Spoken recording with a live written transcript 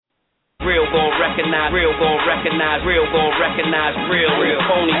Real gon' recognize, real gon' recognize, real gon' recognize, real, real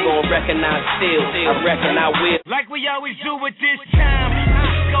phony gon' recognize still. I reckon I will. Like we always do at this time,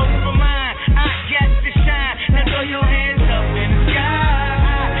 I go for mine, I got to shine. Now throw your hands up in the sky.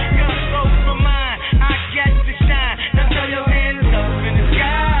 I go for mine, I got to shine. Now throw your hands up in the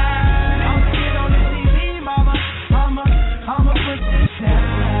sky. I'ma get on the TV, mama. I'ma put this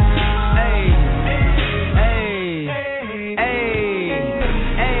down. Hey, hey, hey, hey.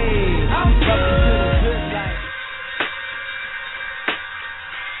 I'm welcome to the good life.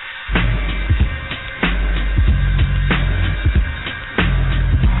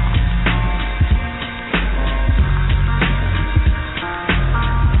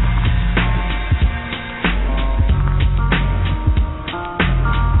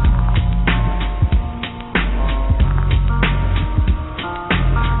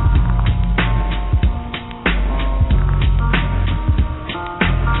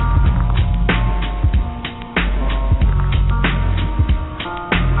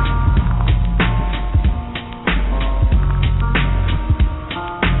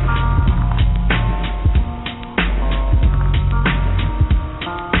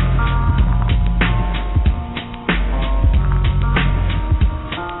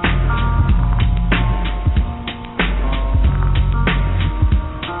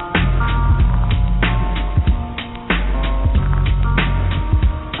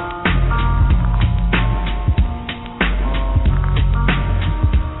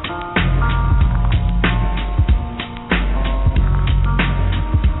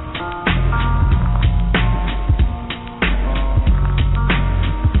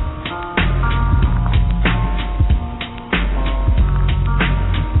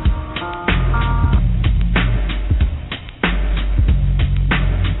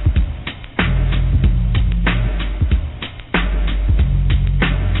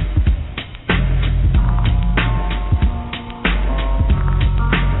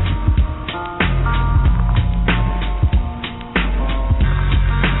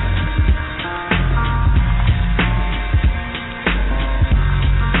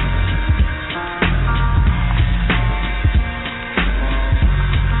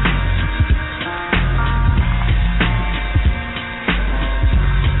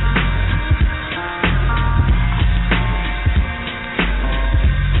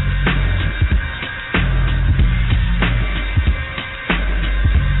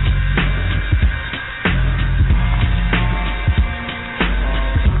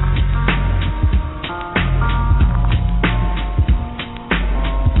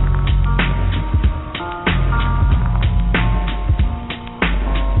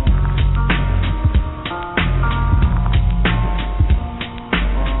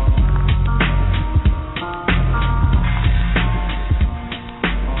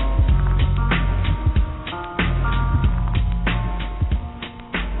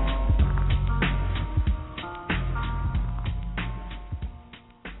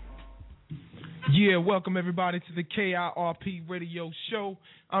 Yeah, welcome everybody to the KIRP Radio Show.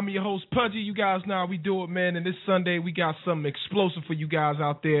 I'm your host, Pudgy. You guys know how we do it, man. And this Sunday, we got something explosive for you guys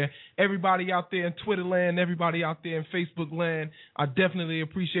out there. Everybody out there in Twitter land, everybody out there in Facebook land, I definitely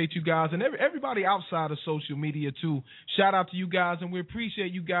appreciate you guys. And everybody outside of social media, too. Shout out to you guys, and we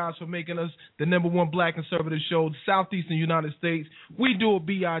appreciate you guys for making us the #1 black conservative show, the Southeastern United States. We do it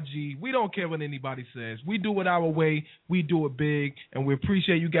BIG. We don't care what anybody says. We do it our way. We do it big. And we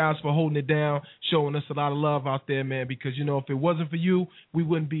appreciate you guys for holding it down, showing us a lot of love out there, man, because, you know, if it wasn't for you, we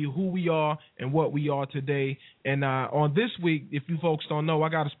wouldn't be who we are and what we are today. And on this week, if you folks don't know, I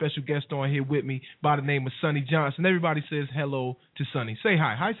got a special guest on here with me by the name of Sonny Johnson. Everybody says hello to Sonny. Say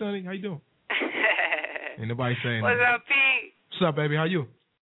hi. Hi, Sonny. How you doing? Ain't nobody saying What's that. up, Pete? What's up, baby? How you?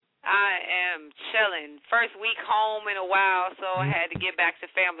 I am chilling. First week home in a while, so I had to get back to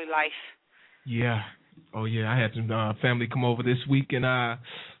family life. Yeah. Oh, yeah. I had some family come over this week, and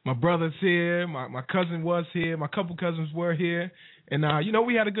my brother's here. My cousin was here. My couple cousins were here. And, you know,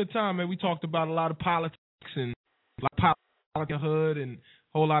 we had a good time, man. We talked about a lot of politics and like politics and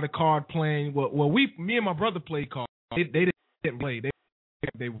a whole lot of card playing. Well, me and my brother played cards. They didn't play.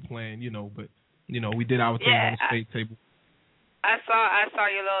 They were playing, you know, but, you know, we did our thing on the spade table. I saw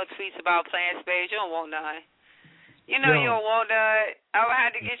your little tweets about playing spades. You don't want none. You know you don't want none. I would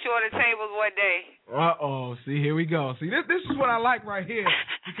have to get you on the tables one day. Uh-oh. See, here we go. See, this is what I like right here,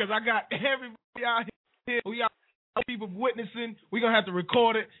 because I got everybody out here. We got people witnessing. We're going to have to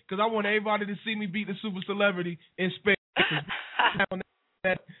record it, because I want everybody to see me beat the super celebrity in space. I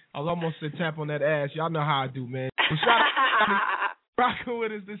was almost said tap on that ass. Y'all know how I do, man. So shout out to rocking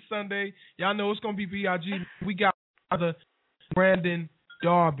with us this Sunday. Y'all know it's going to be BIG. We got Brandon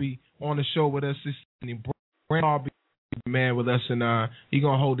Darby on the show with us. This is Brandon Harvey, man, with us, and he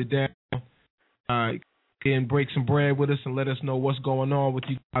gonna hold it down and break some bread with us and let us know what's going on with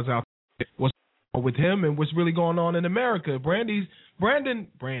you guys out there, what's going on with him, and what's really going on in America. Brandon.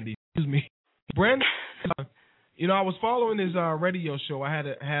 You know, I was following his radio show. I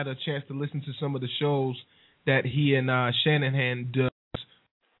had a chance to listen to some of the shows that he and Shanahan does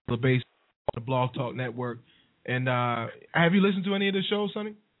based on the Blog Talk Network. And have you listened to any of the shows,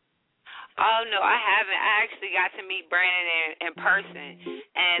 Sonny? Oh, no, I haven't. I actually got to meet Brandon in person,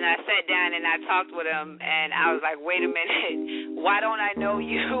 and I sat down and I talked with him, and I was like, wait a minute, why don't I know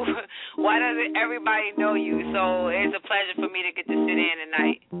you? Why doesn't everybody know you? So it's a pleasure for me to get to sit in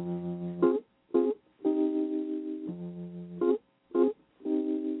tonight.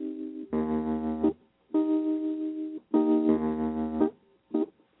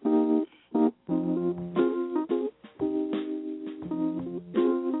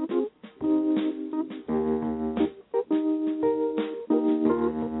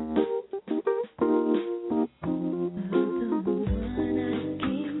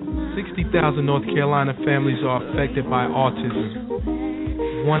 60,000 North Carolina families are affected by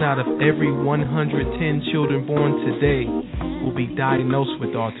autism. 1 out of every 110 children born today will be diagnosed with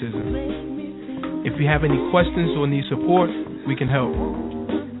autism. If you have any questions or need support, we can help.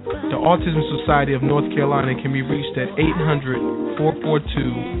 The Autism Society of North Carolina can be reached at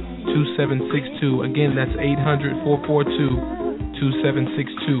 800-442-2762. Again, that's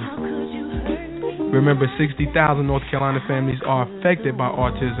 800-442-2762. Remember, 60,000 North Carolina families are affected by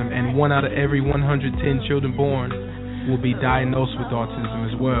autism, and 1 out of every 110 children born will be diagnosed with autism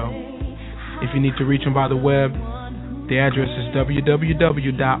as well. If you need to reach them by the web, the address is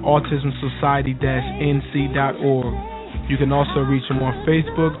www.autismsociety-nc.org. You can also reach them on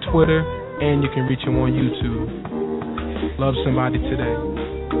Facebook, Twitter, and you can reach them on YouTube. Love somebody today.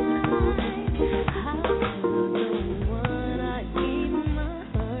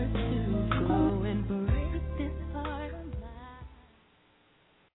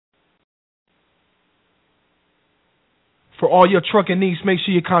 For all your trucking needs, make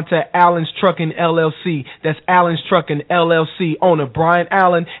sure you contact Allen's Trucking LLC. That's Allen's Trucking LLC, owner Brian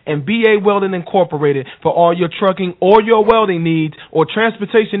Allen and BA Welding Incorporated. For all your trucking or your welding needs or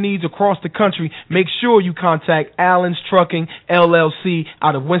transportation needs across the country, make sure you contact Allen's Trucking LLC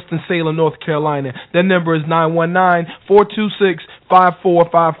out of Winston-Salem, North Carolina. Their number is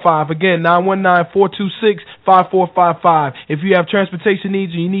 919-426-5455. Again, 919-426-5455. If you have transportation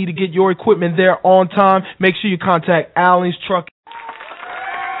needs and you need to get your equipment there on time, make sure you contact Allen's Truck.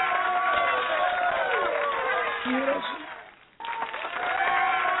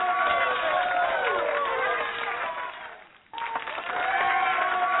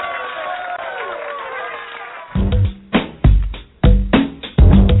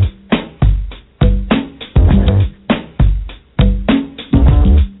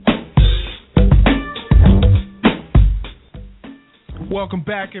 Welcome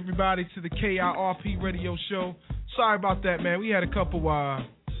back, everybody, to the KIRP Radio Show. Sorry about that, man. We had a couple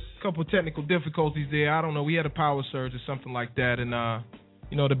technical difficulties there. I don't know. We had a power surge or something like that, and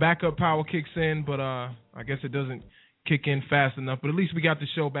the backup power kicks in, but I guess it doesn't kick in fast enough. But at least we got the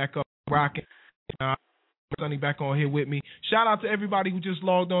show back up rocking. Sonny back on here with me. Shout out to everybody who just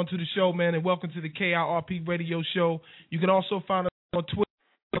logged on to the show, man, and welcome to the KIRP Radio Show. You can also find us on Twitter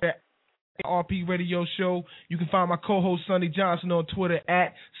at RP Radio Show. You can find my co-host Sonny Johnson on Twitter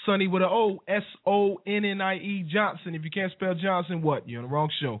at Sonny with an O, SONNIE Johnson. If you can't spell Johnson, what? You're on the wrong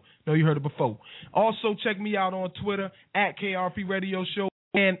show. No, you heard it before. Also, check me out on Twitter at KRP Radio Show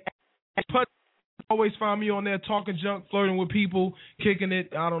and at Pud. Always find me on there talking junk, flirting with people, kicking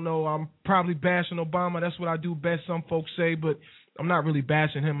it. I don't know. I'm probably bashing Obama. That's what I do best, some folks say, but I'm not really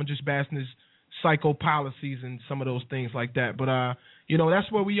bashing him. I'm just bashing his psycho policies and some of those things like that. But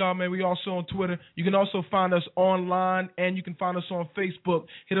that's where we are, man. We also on Twitter. You can also find us online, and you can find us on Facebook.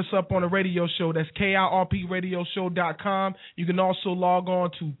 Hit us up on the radio show. That's KIRPradioshow.com. You can also log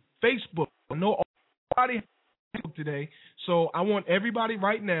on to Facebook. Nobody today, so I want everybody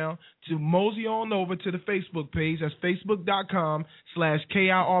right now to mosey on over to the Facebook page. That's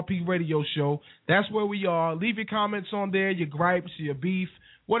facebook.com/KIRP Radio Show. That's where we are. Leave your comments on there, your gripes, your beef,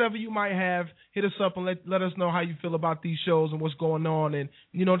 whatever you might have. Hit us up and let us know how you feel about these shows and what's going on, and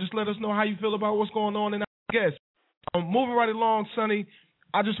just let us know how you feel about what's going on. And I guess moving right along, Sonny,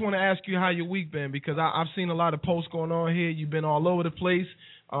 I just want to ask you how your week been, because I've seen a lot of posts going on here. You've been all over the place.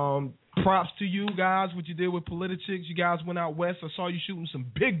 Props to you guys, what you did with Politics. You guys went out west. I saw you shooting some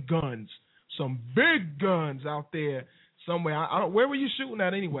big guns out there somewhere. Where were you shooting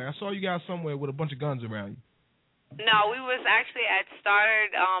at anyway? I saw you guys somewhere with a bunch of guns around you. No, we was actually at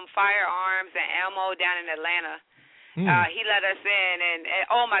Stoddard Firearms and Ammo down in Atlanta. He let us in, and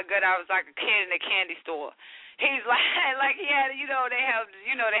oh my God, I was like a kid in a candy store. He's like he had, they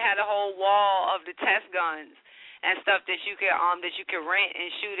had a whole wall of the test guns and stuff that you could rent and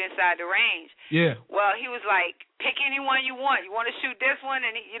shoot inside the range. Yeah. Well, he was like, pick any one you want. You want to shoot this one?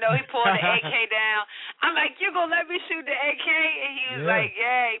 And he pulled the AK down. I'm like, you gonna let me shoot the AK? And he was like,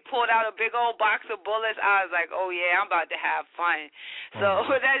 yeah. He pulled out a big old box of bullets. I was like, oh yeah, I'm about to have fun. So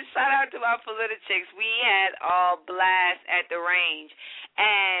that shout out to my politics. We had a blast at the range,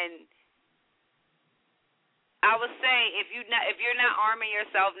 and I would say if you're not arming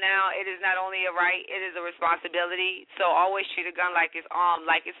yourself now, it is not only a right, it is a responsibility. So always treat a gun like it's armed,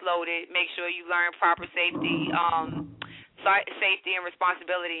 like it's loaded. Make sure you learn proper safety and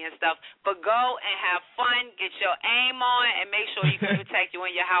responsibility and stuff. But go and have fun, get your aim on, and make sure you can protect you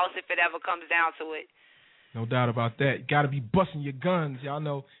in your house if it ever comes down to it. No doubt about that. You got to be busting your guns. Y'all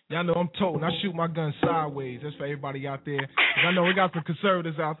know I'm toting. I shoot my gun sideways. That's for everybody out there. I know we got some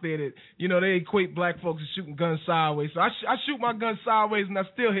conservatives out there that, they equate black folks as shooting guns sideways. So I shoot my gun sideways and I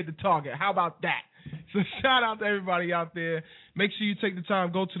still hit the target. How about that? So shout out to everybody out there. Make sure you take the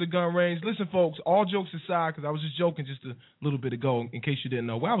time, go to the gun range. Listen, folks, all jokes aside, because I was just joking just a little bit ago, in case you didn't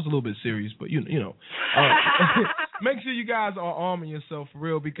know. Well, I was a little bit serious, but you know. Make sure you guys are arming yourself for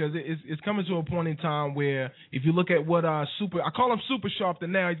real, because it's coming to a point in time where if you look at what I call him Super Sharpton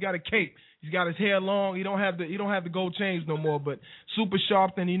now. He's got a cape. He's got his hair long. He don't have the gold chains no more. But Super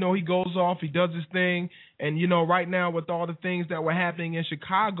Sharpton, he goes off. He does his thing. And right now with all the things that were happening in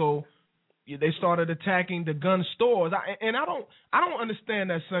Chicago, they started attacking the gun stores. I don't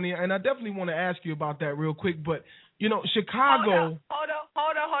understand that, Sonny. And I definitely want to ask you about that real quick. But Chicago. Hold on.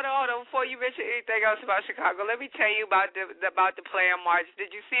 Before you mention anything else about Chicago, let me tell you about the Plan March.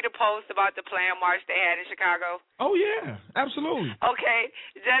 Did you see the post about the Plan March they had in Chicago? Oh yeah, absolutely. Okay,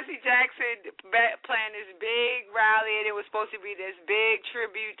 Jesse Jackson planned this big rally, and it was supposed to be this big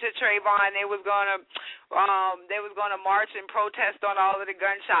tribute to Trayvon. They was gonna march and protest on all of the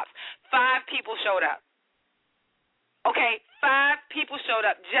gun shops. 5 people showed up. Okay, 5 people showed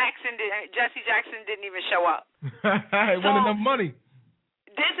up. Jesse Jackson didn't even show up. It wasn't enough money.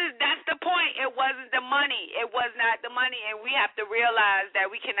 That's the point. It wasn't the money. It was not the money, and we have to realize that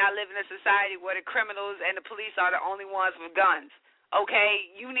we cannot live in a society where the criminals and the police are the only ones with guns.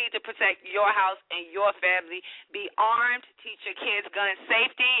 Okay, you need to protect your house and your family. Be armed. Teach your kids gun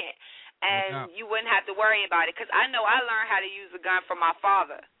safety, and you wouldn't have to worry about it. Because I know I learned how to use a gun from my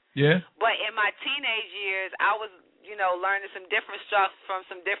father. Yeah. But in my teenage years, I was learning some different stuff from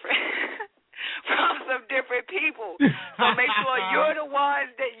some different people. So make sure you are the one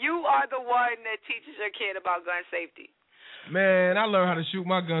that teaches your kid about gun safety. Man, I learned how to shoot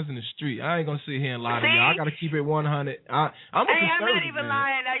my guns in the street. I ain't gonna sit here and lie to you. I gotta keep it 100. I'm a I'm not even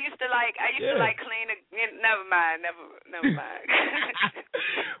lying. I used to clean. Never mind.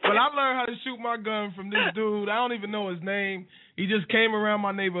 Well, I learned how to shoot my gun from this dude. I don't even know his name. He just came around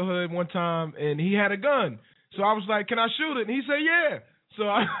my neighborhood one time and he had a gun. So I was like, "Can I shoot it?" And he said, "Yeah." So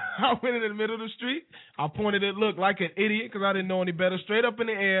I went in the middle of the street. I pointed it, looked like an idiot because I didn't know any better, straight up in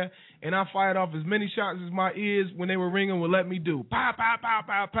the air, and I fired off as many shots as my ears when they were ringing would let me do. Pow, pow, pow,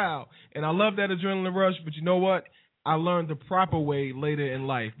 pow, pow. And I love that adrenaline rush, but you know what? I learned the proper way later in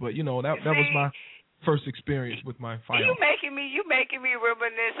life. But, that was my first experience with my firearm. You making me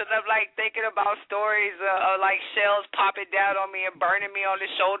reminisce of like thinking about stories of like shells popping down on me and burning me on the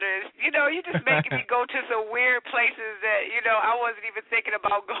shoulders. You just making me go to some weird places that I wasn't even thinking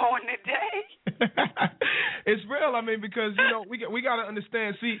about going today. It's real. I mean, because we got to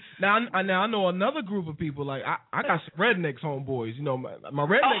understand. See, now I know another group of people. Like I got some rednecks homeboys. My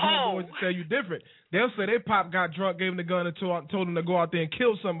redneck homeboys will tell you different. They'll say their pop got drunk, gave him the gun, and told him to go out there and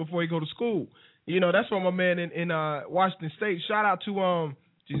kill something before he go to school. That's why my man in Washington State. Shout out to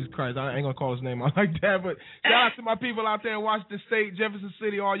Jesus Christ, I ain't gonna call his name out like that, but shout out to my people out there in Washington State, Jefferson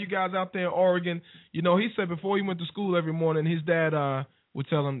City, all you guys out there in Oregon. He said before he went to school every morning, his dad would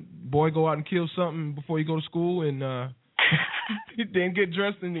tell him, "Boy, go out and kill something before you go to school, and then get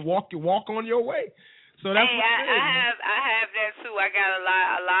dressed and walk on your way." So that's I have that too. I got a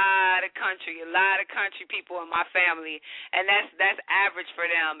lot of country people in my family, and that's average for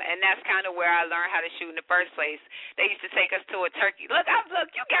them, and that's kind of where I learned how to shoot in the first place. They used to take us to a turkey. Look,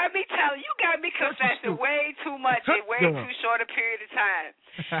 you got me confessing way too much in way too short a period of time.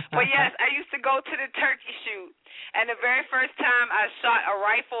 But yes, I used to go to the turkey shoot, and the very first time I shot a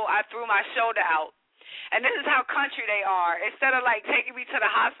rifle, I threw my shoulder out. And this is how country they are. Instead of like taking me to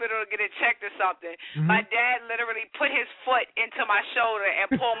the hospital to get it checked or something, my dad literally put his foot into my shoulder and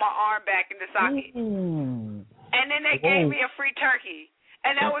pulled my arm back in the socket. Ooh. And then they gave me a free turkey.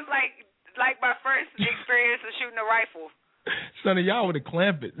 And that was like my first experience of shooting a rifle. Sonny, y'all would have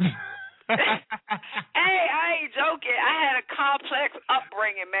clamped it. Hey, I ain't joking. I had a complex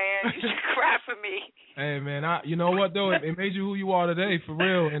upbringing, man. You should cry for me. Hey, man, you know what though? It made you who you are today, for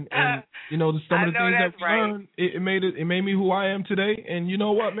real. And you know, some of the things that we learned, it made me who I am today. And you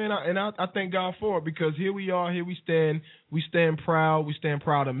know what, man? I thank God for it, because here we are, here we stand. We stand proud. We stand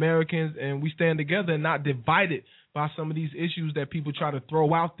proud Americans, and we stand together and not divided by some of these issues that people try to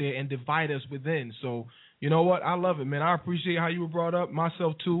throw out there and divide us within. So, you know what? I love it, man. I appreciate how you were brought up.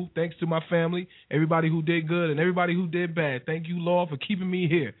 Myself, too. Thanks to my family, everybody who did good and everybody who did bad. Thank you, Lord, for keeping me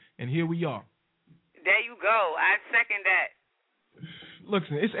here. And here we are. There you go. I second that.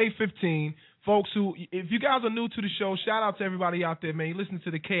 Listen, it's 8:15. Folks if you guys are new to the show, shout out to everybody out there, man. You listen to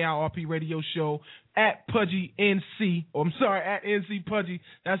the KIRP radio show at Pudgy NC, or I'm sorry, at NC Pudgy.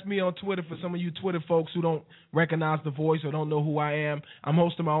 That's me on Twitter for some of you Twitter folks who don't recognize the voice or don't know who I am. I'm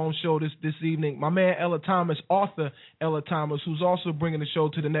hosting my own show this evening. My man Ella Thomas, author Ella Thomas, who's also bringing the show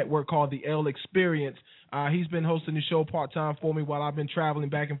to the network called The L Experience. He's been hosting the show part-time for me while I've been traveling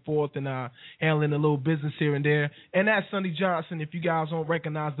back and forth and handling a little business here and there. And that's Sonny Johnson. If you guys don't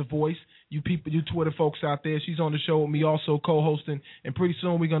recognize the voice, you people, you Twitter folks out there, she's on the show with me also co-hosting. And pretty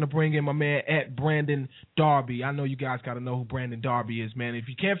soon we're going to bring in my man at Brandon Darby. I know you guys got to know who Brandon Darby is, man. If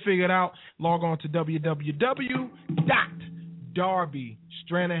you can't figure it out, log on to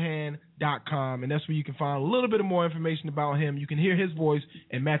www.darbystranahan.com, and that's where you can find a little bit of more information about him. You can hear his voice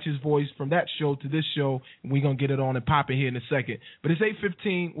and match his voice from that show to this show, and we're going to get it on and pop it here in a second. But it's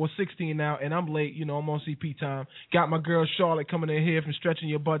 8:15, well 16 now, and I'm late. You know, I'm on CP time. Got my girl Charlotte coming in here from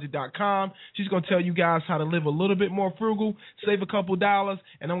StretchingYourBudget.com. She's going to tell you guys how to live a little bit more frugal, save a couple dollars,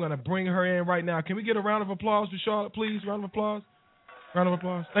 and I'm going to bring her in right now. Can we get a round of applause for Charlotte, please? Round of applause. Round of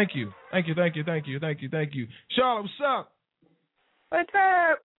applause. Thank you. Thank you. Charlotte, what's up? What's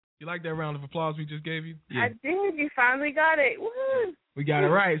up? You like that round of applause we just gave you? Yeah. I did. You finally got it. Woo! We got it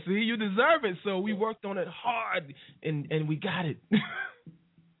right. See, you deserve it. So we worked on it hard, and we got it.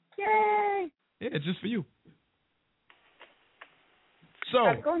 Yay! Yeah, just for you. So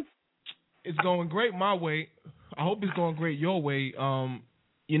it's going great my way. I hope it's going great your way.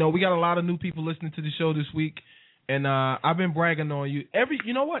 You know, we got a lot of new people listening to the show this week, and I've been bragging on you.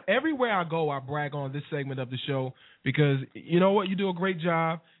 You know what? Everywhere I go, I brag on this segment of the show because you know what? You do a great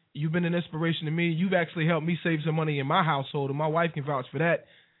job. You've been an inspiration to me. You've actually helped me save some money in my household, and my wife can vouch for that.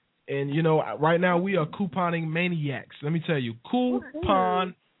 And, you know, right now we are couponing maniacs. Let me tell you,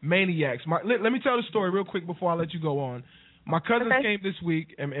 coupon maniacs. Let me tell the story real quick before I let you go on. My cousins came this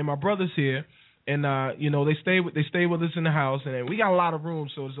week, and my brother's here, and you know they stay with us in the house, and we got a lot of room,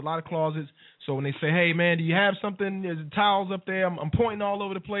 so there's a lot of closets. So when they say, "Hey man, do you have something?" There's towels up there. I'm pointing all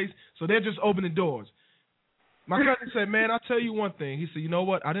over the place, so they're just opening doors. My cousin said, "Man, I'll tell you one thing." He said, "You know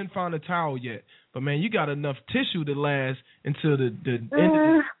what? I didn't find a towel yet, but man, you got enough tissue to last until the end of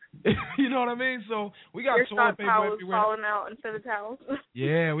the." You know what I mean? So we got toilet paper everywhere. Falling out into the towels.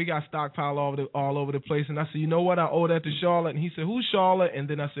 Yeah, we got stockpile all over the place. And I said, you know what? I owe that to Charlotte. And he said, who's Charlotte? And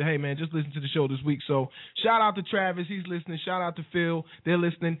then I said, hey man, just listen to the show this week. So shout out to Travis, he's listening. Shout out to Phil, they're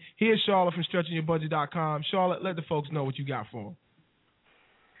listening. Here's Charlotte from StretchingYourBudget.com. Charlotte, let the folks know what you got for them.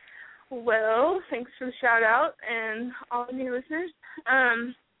 Well, thanks for the shout out and all the new listeners.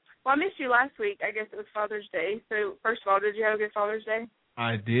 Well, I missed you last week. I guess it was Father's Day. So first of all, did you have a good Father's Day?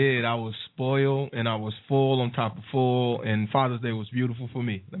 I did. I was spoiled, and I was full on top of full, and Father's Day was beautiful for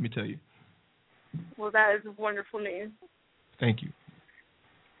me, let me tell you. Well, that is wonderful news. Thank you.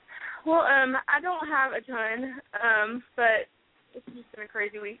 Well, I don't have a ton, but it's just been a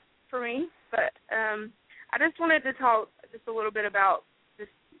crazy week for me. But I just wanted to talk just a little bit about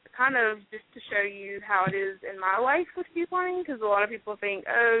just to show you how it is in my life with couponing, because a lot of people think,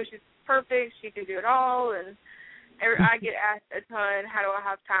 oh, she's perfect, she can do it all, and I get asked a ton, how do I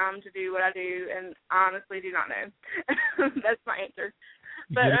have time to do what I do, and I honestly do not know. That's my answer.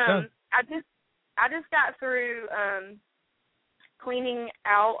 But I just got through cleaning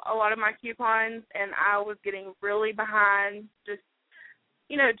out a lot of my coupons, and I was getting really behind, just,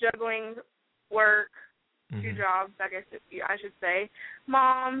 you know, juggling work, 2 jobs, I guess I should say,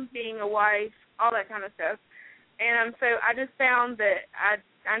 mom, being a wife, all that kind of stuff. And so I just found that I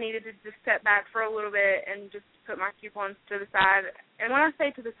needed to just step back for a little bit and just put my coupons to the side. And when I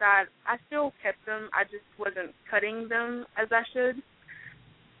say to the side, I still kept them. I just wasn't cutting them as I should.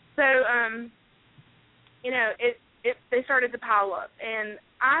 So, you know, they started to pile up. And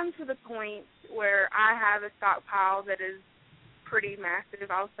I'm to the point where I have a stockpile that is pretty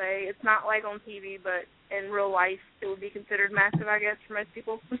massive, I'll say. It's not like on TV, but in real life it would be considered massive, I guess, for most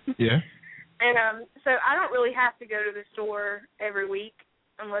people. Yeah. And so I don't really have to go to the store every week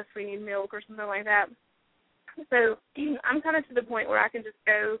unless we need milk or something like that. So I'm kind of to the point where I can just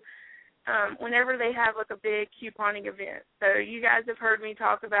go whenever they have like a big couponing event. So you guys have heard me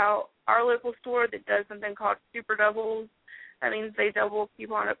talk about our local store that does something called Super Doubles. That means they double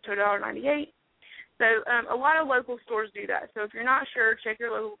coupon up to $1.98. So a lot of local stores do that. So if you're not sure, check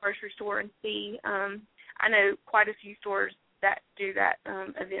your local grocery store and see. I know quite a few stores that do that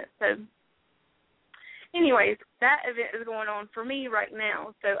event. So anyways, that event is going on for me right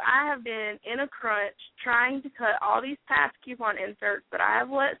now. So I have been in a crunch trying to cut all these past coupon inserts that I have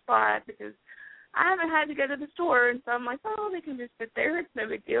let slide because I haven't had to go to the store. And so I'm like, oh, they can just sit there. It's no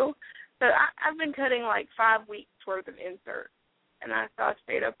big deal. So I've been cutting like 5 weeks worth of inserts. And I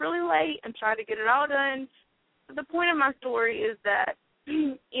stayed up really late and tried to get it all done. But the point of my story is that,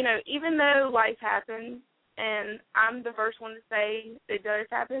 you know, even though life happens, and I'm the first one to say it does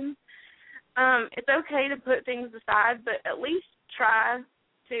happen, it's okay to put things aside, but at least try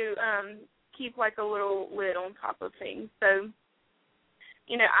to keep like a little lid on top of things. So,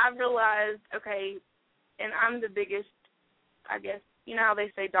 you know, I've realized, okay, and I'm the biggest, I guess, you know how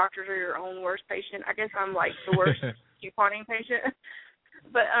they say doctors are your own worst patient? I guess I'm like the worst couponing patient.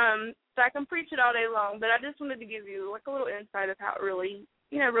 But so I can preach it all day long, but I just wanted to give you like a little insight of how it really,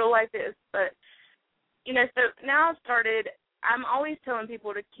 you know, real life is. But, you know, so now I've started, I'm always telling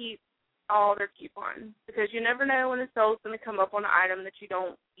people to keep all their coupons because you never know when the sale's going to come up on an item that you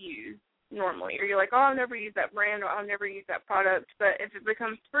don't use normally. Or you're like, oh, I'll never use that brand or I'll never use that product. But if it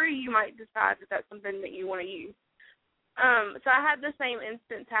becomes free, you might decide that that's something that you want to use. So I had the same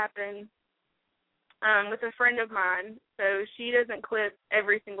instance happen with a friend of mine. So she doesn't clip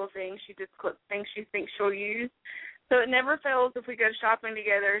every single thing. She just clips things she thinks she'll use. So it never fails if we go shopping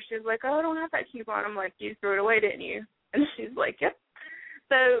together. She's like, oh, I don't have that coupon. I'm like, you threw it away, didn't you? And she's like, yep.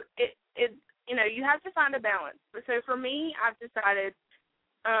 So it you know, you have to find a balance. So for me, I've decided,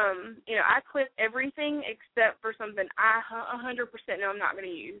 you know, I clip everything except for something I 100% know I'm not going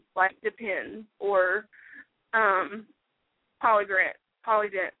to use, like Depends or Polydent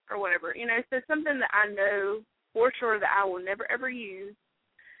or whatever. You know, so something that I know for sure that I will never, ever use,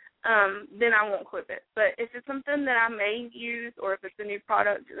 then I won't clip it. But if it's something that I may use or if it's a new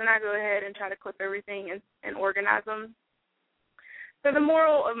product, then I go ahead and try to clip everything and organize them. So the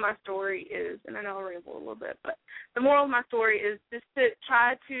moral of my story is, and I know I ramble a little bit, but the moral of my story is just to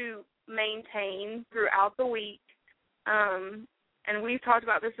try to maintain throughout the week. And we've talked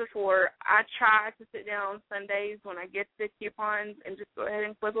about this before. I try to sit down on Sundays when I get the coupons and just go ahead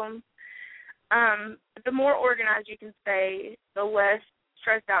and clip them. The more organized you can stay, the less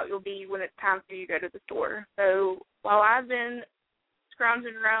stressed out you'll be when it's time for you to go to the store. So while I've been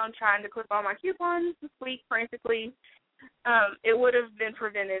scrounging around trying to clip all my coupons this week frantically, it would have been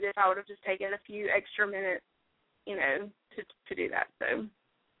prevented if I would have just taken a few extra minutes, you know, to do that. So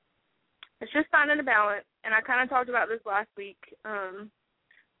it's just finding a balance, and I kind of talked about this last week,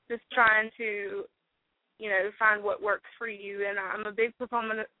 just trying to, you know, find what works for you, and I'm a big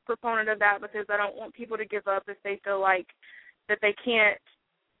proponent of that because I don't want people to give up if they feel like that they can't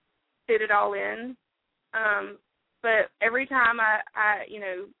fit it all in. But every time I you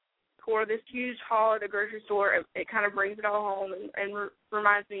know, pour this huge haul at the grocery store, it kind of brings it all home and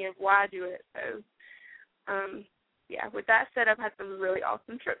reminds me of why I do it. So, yeah, with that said, I've had some really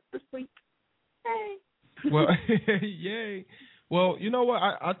awesome trips this week. Yay. Well, yay. Well, you know what?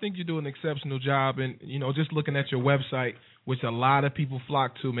 I think you do an exceptional job. And, you know, just looking at your website, which a lot of people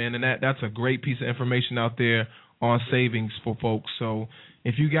flock to, man, and that's a great piece of information out there on savings for folks. So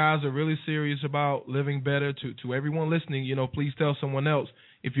if you guys are really serious about living better, to everyone listening, you know, please tell someone else.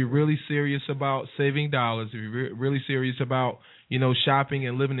 If you're really serious about saving dollars, if you're really serious about, you know, shopping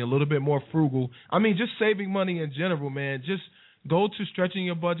and living a little bit more frugal, I mean, just saving money in general, man, just go to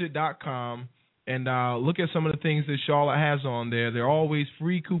stretchingyourbudget.com and look at some of the things that Charlotte has on there. There are always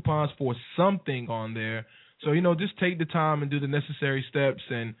free coupons for something on there. So, you know, just take the time and do the necessary steps,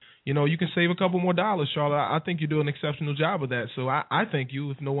 and, you know, you can save a couple more dollars, Charlotte. I think you do an exceptional job of that. So I thank you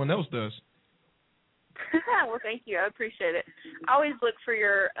if no one else does. Well, thank you. I appreciate it. I always look for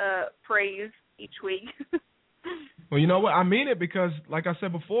your praise each week. Well, you know what? I mean it because, like I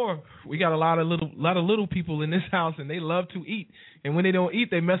said before, we got a lot of little people in this house, and they love to eat. And when they don't eat,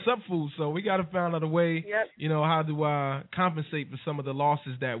 they mess up food. So we got to find out a way, you know, how to compensate for some of the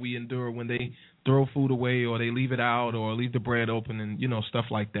losses that we endure when they throw food away or they leave it out or leave the bread open and, you know, stuff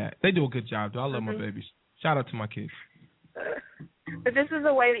like that. They do a good job, though. I love my babies. Shout out to my kids. But this is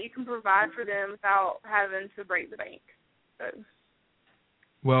a way that you can provide for them without having to break the bank. So.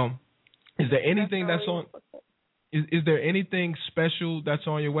 Well, is there anything that's on Is there anything special that's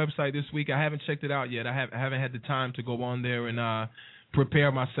on your website this week? I haven't checked it out yet. I haven't had the time to go on there and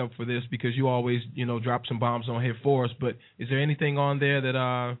prepare myself for this, because you always, drop some bombs on here for us. But is there anything on there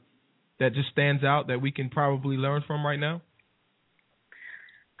that just stands out that we can probably learn from right now?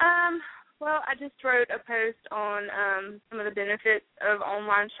 Well, I just wrote a post on some of the benefits of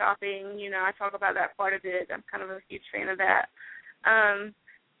online shopping. I talk about that quite a bit. I'm kind of a huge fan of that.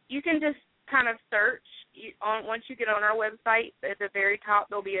 You can just kind of search once you get on our website. At the very top,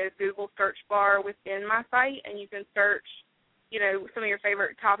 there'll be a Google search bar within my site, and you can search, some of your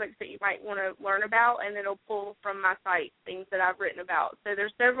favorite topics that you might want to learn about, and it'll pull from my site things that I've written about. So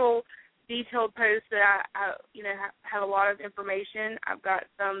there's several detailed posts that I have a lot of information. I've got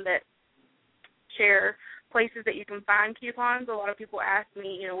some that share places that you can find coupons. A lot of people ask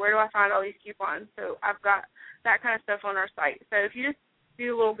me, where do I find all these coupons? So I've got that kind of stuff on our site. So if you just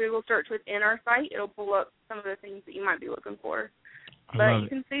do a little Google search within our site, it'll pull up some of the things that you might be looking for. But you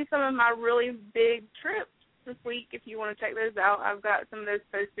can see some of my really big trips this week if you want to check those out. I've got some of those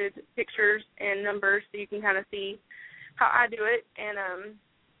posted pictures and numbers so you can kind of see how I do it. And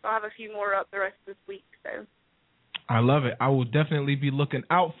I'll have a few more up the rest of this week. So I love it. I will definitely be looking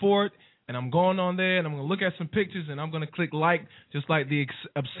out for it. And I'm going on there, and I'm going to look at some pictures, and I'm going to click like, just like the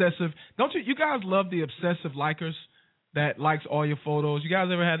obsessive. Don't you guys love the obsessive likers that likes all your photos? You guys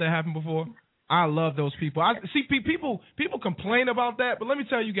ever had that happen before? I love those people. I see people complain about that, but let me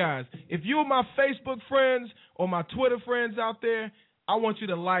tell you guys, if you're my Facebook friends or my Twitter friends out there, I want you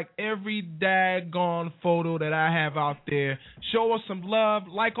to like every daggone photo that I have out there. Show us some love.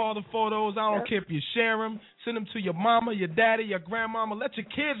 Like all the photos. I don't care if you share them. Send them to your mama, your daddy, your grandmama. Let your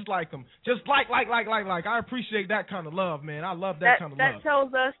kids like them. Just like. I appreciate that kind of love, man. I love that kind of love. That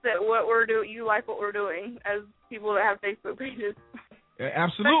tells us that what we're doing, you like what we're doing as people that have Facebook pages. Yeah,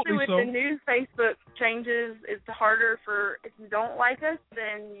 absolutely. Especially with the new Facebook changes, it's harder for, if you don't like us,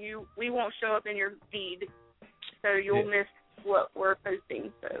 then we won't show up in your feed. So you'll miss what we're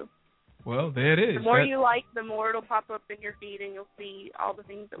posting. So well, there it is. The more you like, the more it'll pop up in your feed, and you'll see all the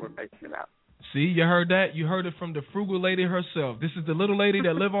things that we're posting about. See, you heard that? You heard it from the frugal lady herself. This is the little lady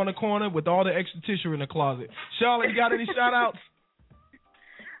that live on the corner with all the extra tissue in the closet. Charlotte, you got any shout-outs?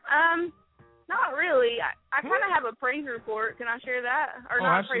 Not really. I kind of have a praise report. Can I share that? Or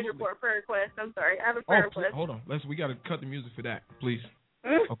not absolutely. A praise report, prayer request. I'm sorry. I have a prayer request. Hold on. We got to cut the music for that, please.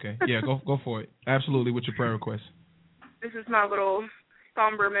 Okay. Yeah, go for it. Absolutely, with your prayer request. This is my little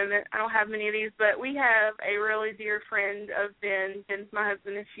somber moment. I don't have many of these, but we have a really dear friend of Ben. Ben's my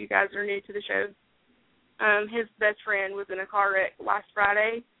husband, if you guys are new to the show. His best friend was in a car wreck last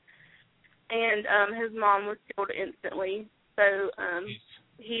Friday, and his mom was killed instantly. So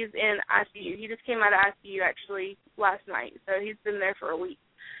he's in ICU. He just came out of ICU, actually, last night. So he's been there for a week.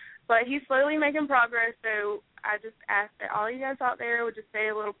 But he's slowly making progress, so I just ask that all you guys out there would just say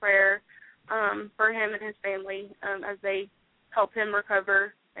a little prayer for him and his family as they help him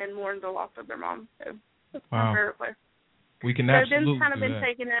recover and mourn the loss of their mom. So that's my prayer request. We can absolutely Ben's kind of been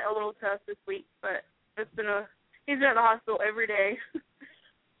taking it a little tough this week, but he's been at the hospital every day.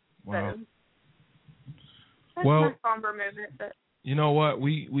 Wow. So that's my somber moment. But you know what?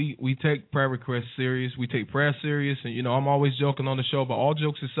 We take prayer requests serious. We take prayer serious, and I'm always joking on the show, but all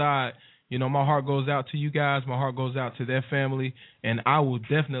jokes aside, my heart goes out to you guys. My heart goes out to their family, and I will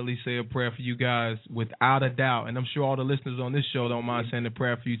definitely say a prayer for you guys without a doubt. And I'm sure all the listeners on this show don't mind saying a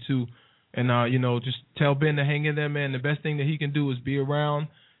prayer for you too. And just tell Ben to hang in there, man. The best thing that he can do is be around,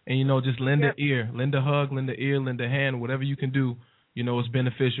 and just lend an ear, lend a hug, lend an ear, lend a hand, whatever you can do. It's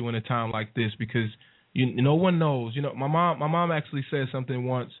beneficial in a time like this because no one knows. My mom actually said something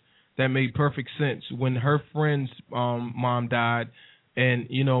once that made perfect sense when her friend's mom died. And,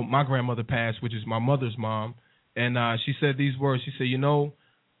 my grandmother passed, which is my mother's mom. And she said these words. She said,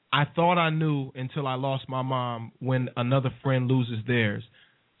 I thought I knew until I lost my mom when another friend loses theirs.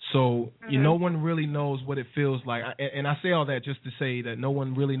 So, no one really knows what it feels like. And I say all that just to say that no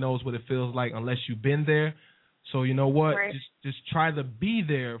one really knows what it feels like unless you've been there. So, you know what? Right. Just try to be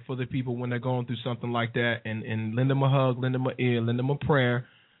there for the people when they're going through something like that and lend them a hug, lend them an ear, lend them a prayer,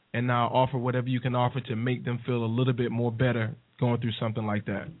 and offer whatever you can offer to make them feel a little bit more better going through something like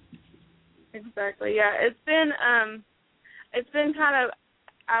that. Exactly. Yeah, it's been kind of,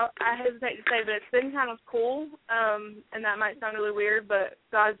 I hesitate to say, but it's been kind of cool, and that might sound really weird, but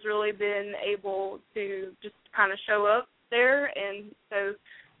God's really been able to just kind of show up there, and so,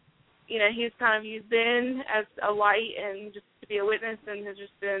 he's kind of used Ben as a light and just to be a witness, and has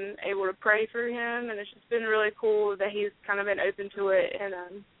just been able to pray for him, and it's just been really cool that he's kind of been open to it,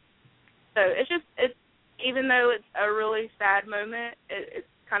 and so it's even though it's a really sad moment, it's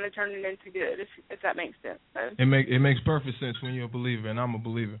kind of turning into good, if that makes sense. So. It makes perfect sense when you're a believer, and I'm a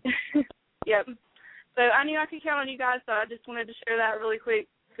believer. Yep. So I knew I could count on you guys, so I just wanted to share that really quick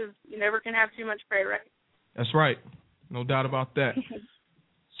because you never can have too much prayer, right? That's right. No doubt about that.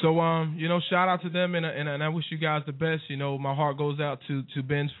 So, shout out to them, and I wish you guys the best. My heart goes out to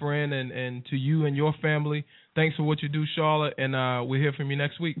Ben's friend and to you and your family. Thanks for what you do, Charlotte, and we'll hear from you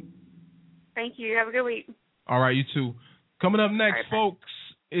next week. Thank you. Have a good week. All right, you too. Coming up next, right, folks,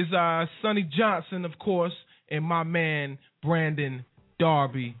 is Sonny Johnson, of course, and my man Brandon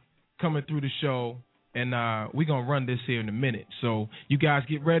Darby coming through the show, and we're going to run this here in a minute. So you guys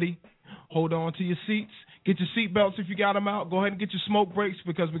get ready. Hold on to your seats. Get your seatbelts if you got them out. Go ahead and get your smoke breaks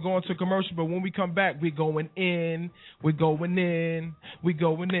because we're going to commercial. But when we come back, we're going in. We're going in. We're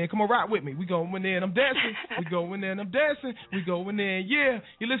going in. Come on, ride with me. We're going in. I'm dancing. We're going in. I'm dancing. We're going in. Yeah.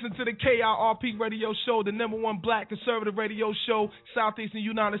 You listen to the KIRP radio show, the #1 black conservative radio show, Southeastern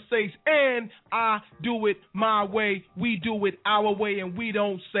United States. And I do it my way. We do it our way. And we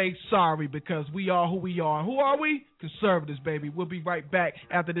don't say sorry because we are who we are. And who are we? Conservatives, baby. We'll be right back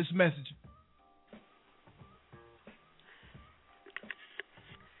after this message.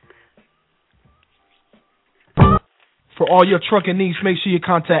 For all your trucking needs, make sure you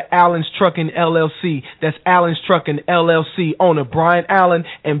contact Allen's Trucking LLC. That's Allen's Trucking LLC, owner Brian Allen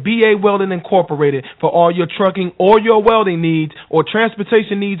and BA Welding Incorporated. For all your trucking or your welding needs or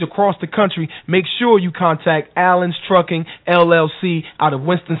transportation needs across the country, make sure you contact Allen's Trucking LLC out of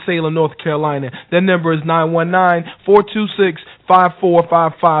Winston-Salem, North Carolina. Their number is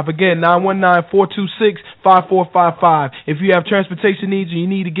 919-426-5455. Again, 919-426-5455. If you have transportation needs and you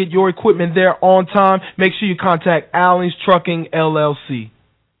need to get your equipment there on time, make sure you contact Allen's Trucking LLC.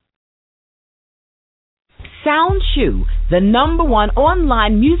 Sound Chew, the #1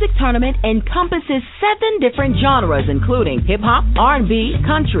 online music tournament, encompasses 7 different genres, including hip-hop, R&B,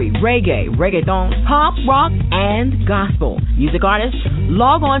 country, reggae, reggaeton, pop, rock, and gospel. Music artists,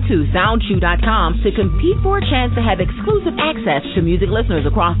 log on to SoundChew.com to compete for a chance to have exclusive access to music listeners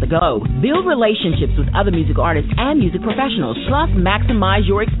across the globe. Build relationships with other music artists and music professionals, plus maximize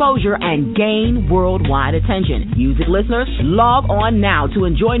your exposure and gain worldwide attention. Music listeners, log on now to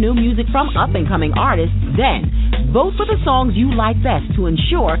enjoy new music from up-and-coming artists. Then, vote for the songs you like best to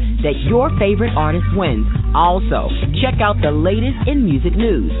ensure that your favorite artist wins. Also, check out the latest in music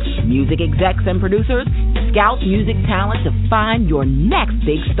news. Music execs and producers scout music talent to find your next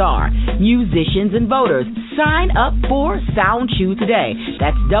big star. Musicians and voters, sign up for SoundChew today.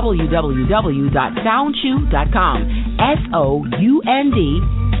 That's www.soundchew.com.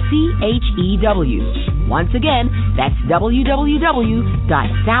 SOUNDCHEW. Once again, that's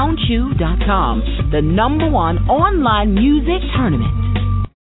www.soundchew.com, the #1 online music tournament.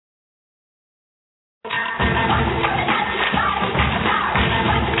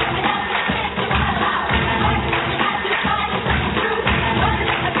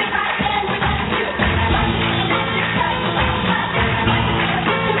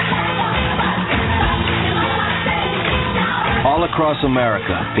 All across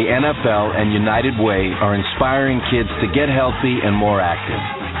America, the NFL and United Way are inspiring kids to get healthy and more active.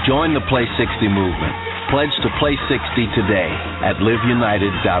 Join the Play 60 movement. Pledge to Play 60 today at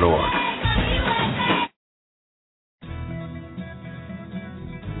liveunited.org.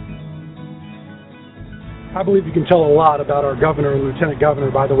 I believe you can tell a lot about our governor and lieutenant governor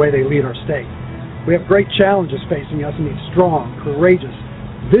by the way they lead our state. We have great challenges facing us and need strong, courageous,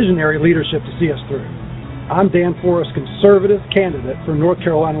 visionary leadership to see us through. I'm Dan Forrest, conservative candidate for North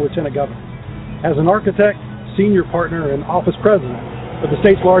Carolina Lieutenant Governor. As an architect, senior partner, and office president of the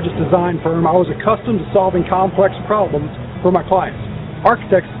state's largest design firm, I was accustomed to solving complex problems for my clients.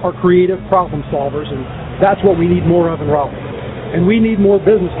 Architects are creative problem solvers, and that's what we need more of in Raleigh. And we need more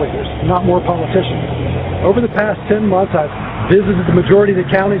business leaders, not more politicians. Over the past 10 months, I've visited the majority of the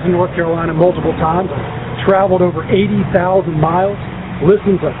counties in North Carolina multiple times. I've traveled over 80,000 miles,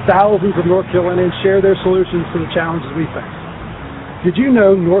 listened to thousands of North Carolinians share their solutions to the challenges we face. Did you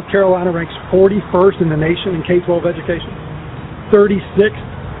know North Carolina ranks 41st in the nation in K-12 education,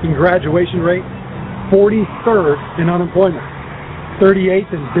 36th in graduation rate, 43rd in unemployment,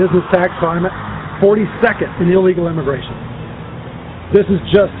 38th in business tax climate, 42nd in illegal immigration? This is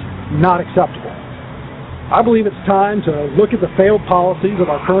just not acceptable. I believe it's time to look at the failed policies of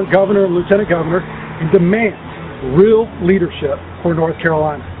our current governor and lieutenant governor and demand real leadership for North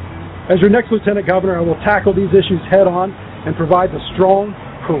Carolina. As your next lieutenant governor, I will tackle these issues head on and provide the strong,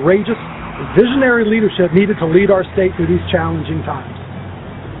 courageous, and visionary leadership needed to lead our state through these challenging times.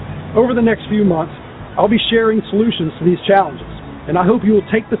 Over the next few months, I'll be sharing solutions to these challenges, and I hope you will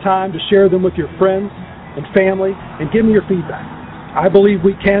take the time to share them with your friends and family and give me your feedback. I believe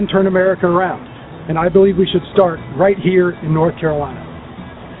we can turn America around, and I believe we should start right here in North Carolina.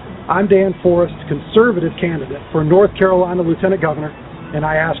 I'm Dan Forrest, conservative candidate for North Carolina Lieutenant Governor, and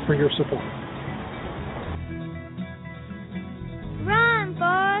I ask for your support. Run,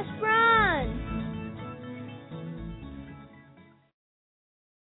 Forrest, run!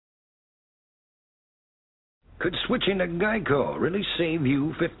 Could switching to Geico really save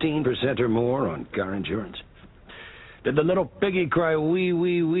you 15% or more on car insurance? Did the little piggy cry wee,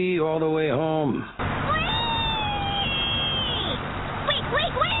 wee, wee all the way home?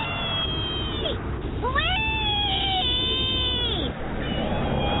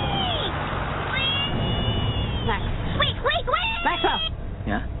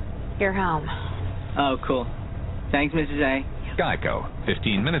 Yeah? You're home. Oh, cool. Thanks, Mrs. A. Geico.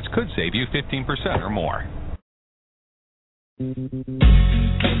 15 minutes could save you 15% or more.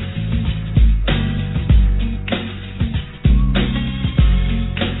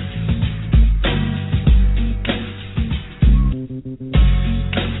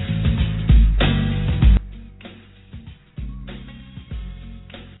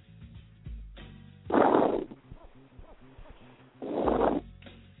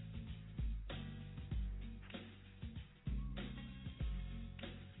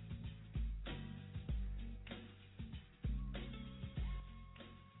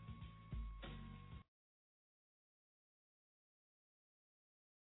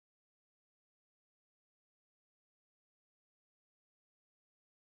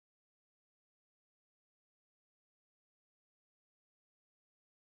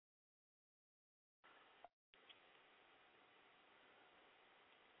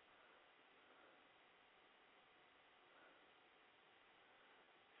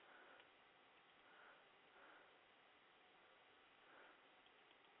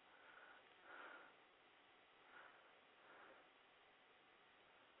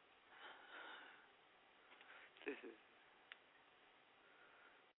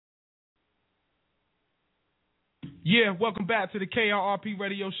 Yeah, welcome back to the KRRP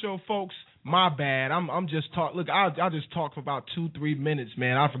Radio Show, folks. My bad. I'm just talk. Look, I just talked for about 2-3 minutes,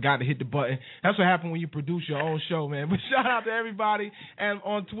 man. I forgot to hit the button. That's what happened when you produce your own show, man. But shout out to everybody and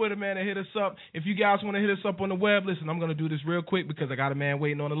on Twitter, man, and hit us up. If you guys want to hit us up on the web, listen, I'm gonna do this real quick because I got a man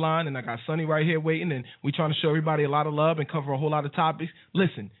waiting on the line and I got Sonny right here waiting, and we trying to show everybody a lot of love and cover a whole lot of topics.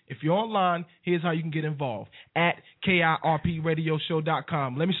 Listen, if you're online, here's how you can get involved at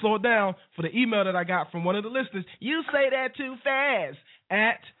KIRPradioshow.com. Let me slow it down for the email that I got from one of the listeners. You say that too fast.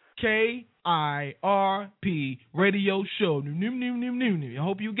 At KIRP Radio Show. I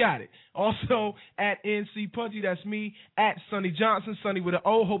hope you got it. Also, at NC Pudgy, that's me. At Sonny Johnson, Sonny with an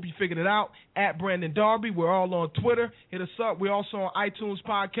O. Hope you figured it out. At Brandon Darby. We're all on Twitter. Hit us up. We're also on iTunes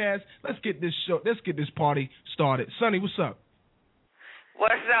Podcast. Let's get this party started. Sonny, what's up?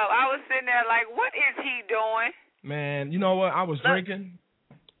 What's up? I was sitting there like, what is he doing? Man, you know what? I was drinking.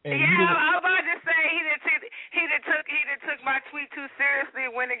 And yeah, I was about to say he done took my tweet too seriously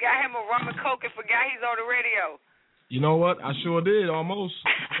when it got him a rum and coke and forgot he's on the radio. You know what? I sure did, almost.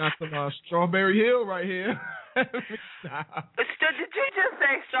 Got some Strawberry Hill right here. Did you just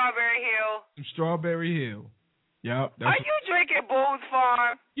say Strawberry Hill? Some Strawberry Hill. Yep. Are you drinking Boone's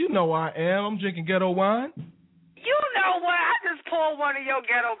Farm? You know I am. I'm drinking ghetto wine. You know what? I just pulled one of your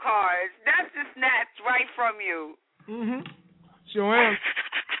ghetto cards. That's just snatched right from you. Mm-hmm. Sure am.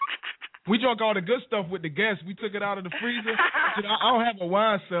 We drank all the good stuff with the guests. We took it out of the freezer. I don't have a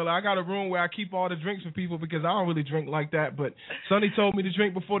wine cellar. I got a room where I keep all the drinks for people because I don't really drink like that. But Sonny told me to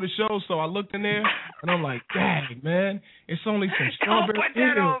drink before the show, so I looked in there, and I'm like, dang, man, it's only some strawberry. Don't put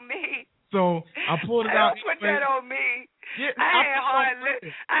that on me. So I pulled it out. Don't put that on me. Yeah, I ain't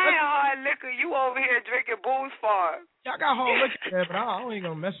hard liquor. You over here drinking Boone's Farm. Yeah, I got hard liquor there, but I ain't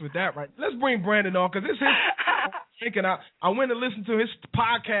going to mess with that right. Let's bring Brandon on because it's his thinking. I went and listened to his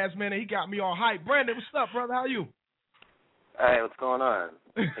podcast, man, and he got me all hyped. Brandon, what's up, brother? How are you? Hey, what's going on?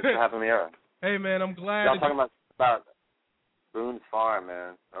 Thanks for having me on. Hey, man, I'm glad. Y'all talking about Boone's Farm,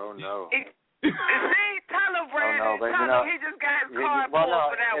 man. Oh, no. See, tell him, Brandon. But, tell him he just got his card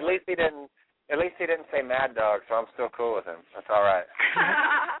pulled for that at least he didn't say Mad Dog, so I'm still cool with him. That's all right.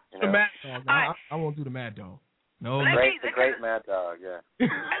 The Mad Dog. I won't do the Mad Dog. No. The great Mad Dog, yeah.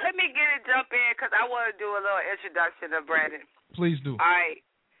 Let me jump in because I want to do a little introduction of Brandon. Please do. All right.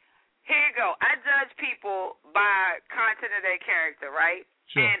 Here you go. I judge people by content of their character, right?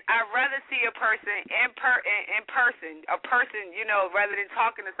 Sure. And I'd rather see a person in person, rather than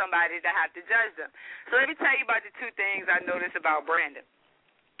talking to somebody to have to judge them. So let me tell you about the two things I noticed about Brandon.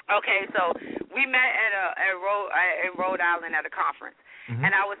 Okay, so we met in Rhode Island at a conference,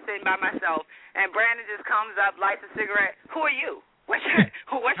 and I was sitting by myself, and Brandon just comes up, lights a cigarette. Who are you? What's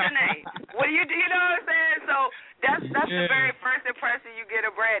your name? What do you do? You know what I'm saying? So that's the very first impression you get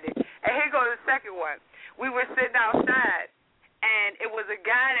of Brandon. And here goes the second one. We were sitting outside, and it was a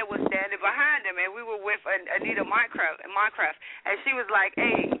guy that was standing behind him, and we were with Anita Minecraft, and she was like,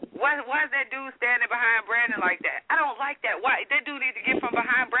 "Hey, why is that dude standing behind Brandon like that? I don't like that. Why? That dude need to get from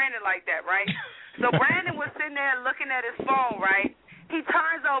behind Brandon like that, right?" So Brandon was sitting there looking at his phone, right? He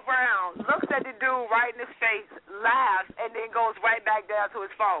turns over around, looks at the dude right in his face, laughs, and then goes right back down to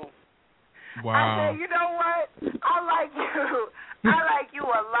his phone. Wow. I said, you know what? I like you. I like you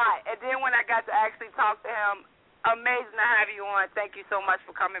a lot. And then when I got to actually talk to him, amazing to have you on. Thank you so much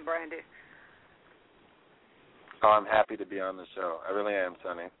for coming, Brandon. Oh, I'm happy to be on the show. I really am,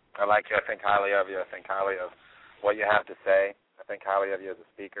 Sonny. I like you. I think highly of you. I think highly of what you have to say. I think highly of you as a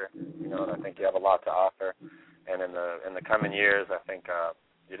speaker. You know, and I think you have a lot to offer. And in the coming years, I think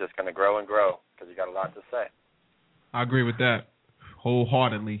you're just going to grow and grow because you got a lot to say. I agree with that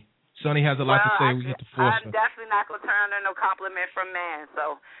wholeheartedly. Sonny has a lot to say. We get to force I'm definitely not going to turn on no compliment from man.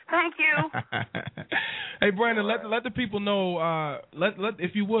 So thank you. Hey, Brandon, let the people know.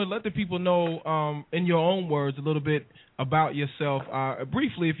 If you would, let the people know in your own words a little bit about yourself,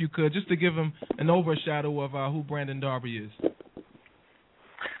 briefly, if you could, just to give them an overshadow of who Brandon Darby is.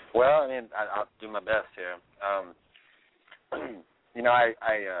 Well, I mean, I'll do my best here. You know, I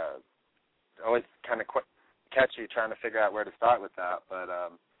always kind of catchy trying to figure out where to start with that, but.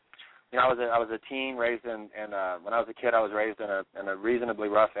 You know, I was a teen raised in when I was a kid, I was raised in a reasonably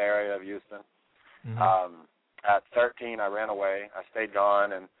rough area of Houston. Mm-hmm. At 13, I ran away. I stayed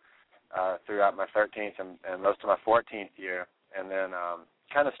gone and throughout my 13th and most of my 14th year, and then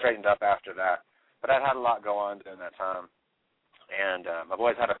kind of straightened up after that. But I'd had a lot go on during that time, and I've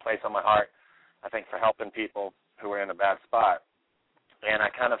always had a place on my heart, I think, for helping people who were in a bad spot. And I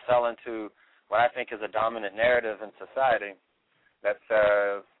kind of fell into what I think is a dominant narrative in society that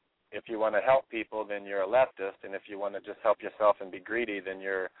says, if you want to help people, then you're a leftist, and if you want to just help yourself and be greedy, then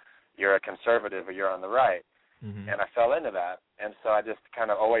you're a conservative or you're on the right. Mm-hmm. And I fell into that, and so I just kind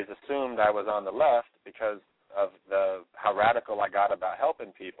of always assumed I was on the left because of how radical I got about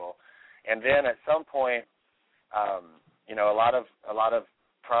helping people. And then at some point, you know, a lot of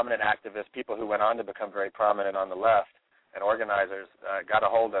prominent activists, people who went on to become very prominent on the left, and organizers got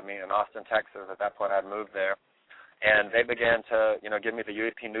a hold of me in Austin, Texas. At that point, I'd moved there. And they began to, you know, give me the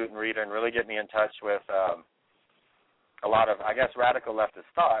Huey P. Newton reader and really get me in touch with a lot of, I guess, radical leftist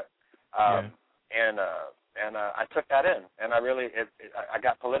thought. And I took that in, and I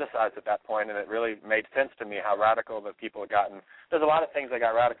got politicized at that point, and it really made sense to me how radical the people had gotten. There's a lot of things they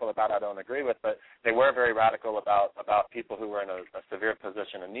got radical about I don't agree with, but they were very radical about people who were in a severe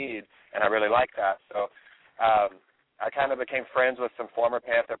position of need, and I really liked that. So I kind of became friends with some former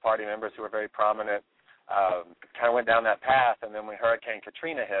Panther Party members who were very prominent. Kind of went down that path, and then when Hurricane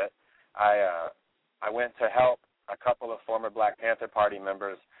Katrina hit, I went to help a couple of former Black Panther Party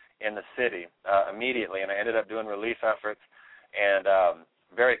members in the city immediately, and I ended up doing relief efforts, and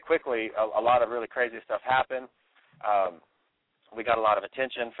very quickly a lot of really crazy stuff happened. We got a lot of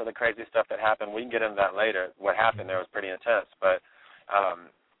attention for the crazy stuff that happened. We can get into that later. What happened there was pretty intense, but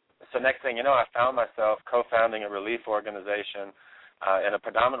so next thing you know, I found myself co-founding a relief organization in a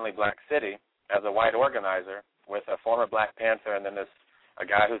predominantly Black city as a white organizer with a former Black Panther and then a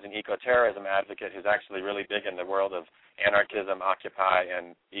guy who's an eco-terrorism advocate who's actually really big in the world of anarchism, Occupy,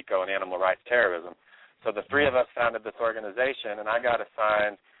 and eco and animal rights terrorism. So the three of us founded this organization, and I got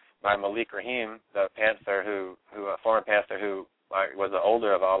assigned by Malik Rahim, the Panther a former Panther who was the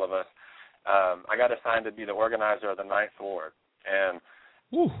older of all of us. I got assigned to be the organizer of the Ninth Ward, and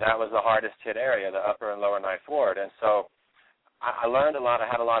that was the hardest hit area, the upper and lower Ninth Ward. And so I learned a lot. I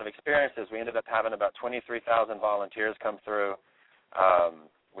had a lot of experiences. We ended up having about 23,000 volunteers come through.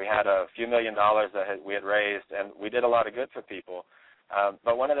 We had a few $1 million that we had raised, and we did a lot of good for people.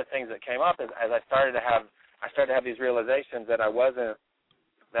 But one of the things that came up is as I started to have these realizations that I wasn't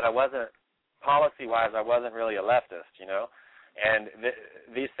policy-wise, I wasn't really a leftist, you know. And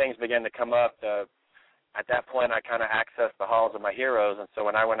these things began to come up. At that point, I kind of accessed the halls of my heroes, and so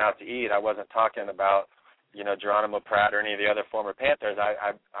when I went out to eat, I wasn't talking about, you know, Geronimo Pratt or any of the other former Panthers.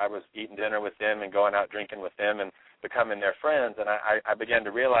 I was eating dinner with them and going out drinking with them and becoming their friends. And I began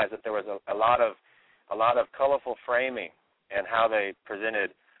to realize that there was a lot of colorful framing and how they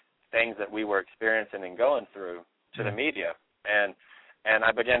presented things that we were experiencing and going through to the media. And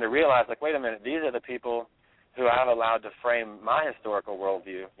I began to realize, like, wait a minute, these are the people who I've allowed to frame my historical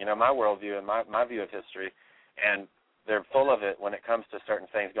worldview, you know, my worldview and my view of history. And they're full of it when it comes to certain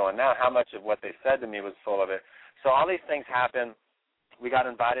things going now. How much of what they said to me was full of it? So all these things happened. We got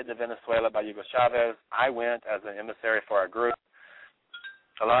invited to Venezuela by Hugo Chavez. I went as an emissary for our group.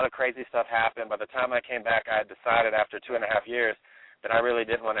 a lot of crazy stuff happened. By the time I came back, I had decided after 2.5 years that I really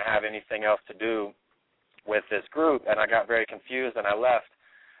didn't want to have anything else to do with this group, and I got very confused, and I left.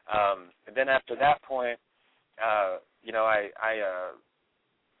 And then after that point, you know, I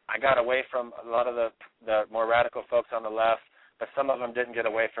got away from a lot of the more radical folks on the left, but some of them didn't get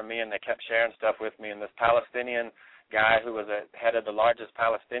away from me, and they kept sharing stuff with me. And this Palestinian guy who was head of the largest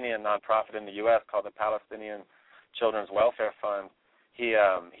Palestinian nonprofit in the U.S. called the Palestinian Children's Welfare Fund, he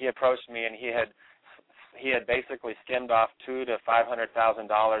approached me, and he had basically skimmed off $200,000 to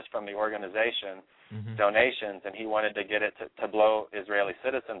 $500,000 from the organization donations, and he wanted to get it to blow Israeli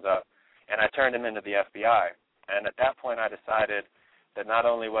citizens up. And I turned him into the FBI. And at that point, I decided that not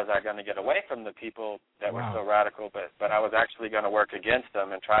only was I going to get away from the people that were so radical, but I was actually going to work against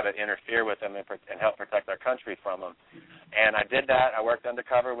them and try to interfere with them and help protect our country from them. And I did that. I worked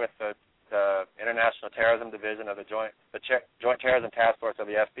undercover with the International Terrorism Division of the Joint Terrorism Task Force of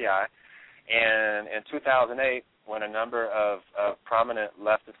the FBI. And in 2008, when a number of prominent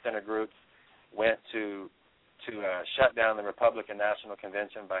leftist center groups went to shut down the Republican National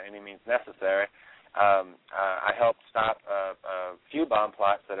Convention by any means necessary, I helped stop a few bomb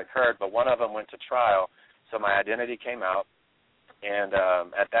plots that occurred, but one of them went to trial, so my identity came out. And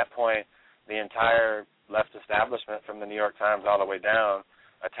at that point, the entire left establishment from the New York Times all the way down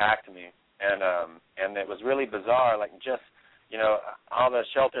attacked me. And it was really bizarre, like just, you know, all the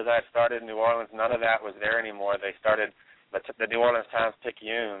shelters I had started in New Orleans, none of that was there anymore. They started the New Orleans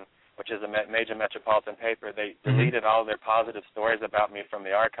Times-Picayune, which is a major metropolitan paper. They deleted all their positive stories about me from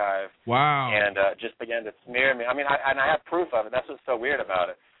the archive. Wow. And just began to smear me. I mean, I have proof of it. That's what's so weird about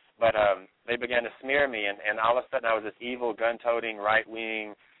it. But they began to smear me, and all of a sudden I was this evil, gun-toting,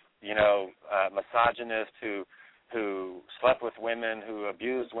 right-wing, you know, misogynist who slept with women, who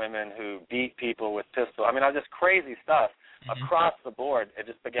abused women, who beat people with pistols. I mean, I was just crazy stuff across the board. It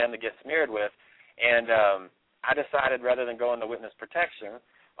just began to get smeared with. And I decided rather than go into witness protection,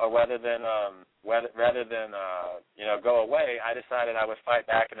 or rather than you know, go away, I decided I would fight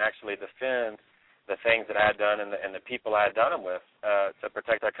back and actually defend the things that I had done and the people I had done them with to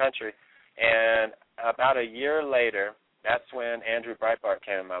protect our country. And about a year later, that's when Andrew Breitbart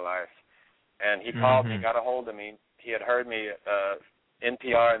came in my life. And he called me, got a hold of me. He had heard me,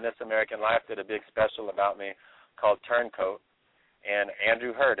 NPR and This American Life did a big special about me called Turncoat. And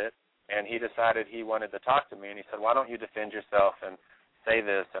Andrew heard it, and he decided he wanted to talk to me. And he said, why don't you defend yourself and say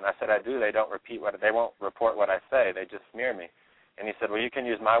this? And I said, I do. They won't report what I say. They just smear me. And he said, well, you can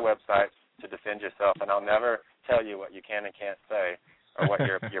use my website to defend yourself, and I'll never tell you what you can and can't say, or what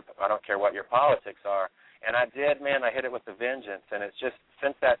your I don't care what your politics are. And I did, man. I hit it with a vengeance. And it's just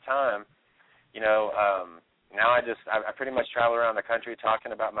since that time, you know, now I pretty much travel around the country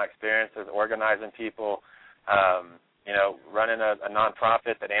talking about my experiences, organizing people, you know, running a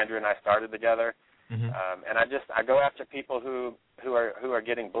nonprofit that Andrew and I started together. And I go after people who are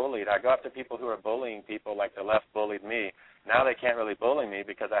getting bullied. I go after people who are bullying people like the left bullied me. Now they can't really bully me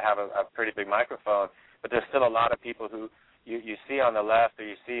because I have a pretty big microphone, but there's still a lot of people who you see on the left, or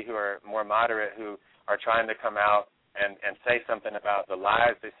you see who are more moderate, who are trying to come out and say something about the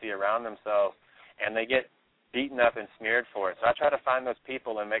lies they see around themselves, and they get beaten up and smeared for it. So I try to find those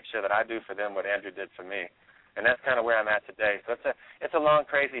people and make sure that I do for them what Andrew did for me. And that's kind of where I'm at today. So it's a long,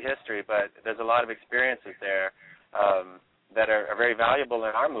 crazy history, but there's a lot of experiences there that are very valuable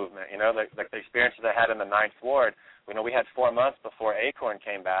in our movement. You know, like the experiences I had in the 9th Ward. You know, we had 4 months before Acorn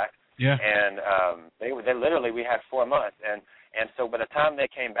came back. Yeah. And they literally, we had 4 months. And so by the time they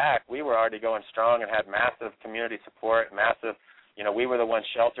came back, we were already going strong and had massive community support, massive, you know, we were the ones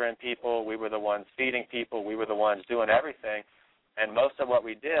sheltering people. We were the ones feeding people. We were the ones doing everything. And most of what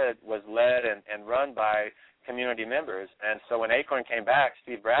we did was led and run by community members. And so when Acorn came back,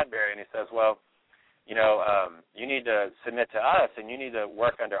 Steve Bradbury, and he says, well, you know, you need to submit to us, and you need to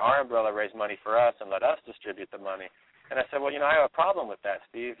work under our umbrella, raise money for us, and let us distribute the money. And I said, well, you know, I have a problem with that,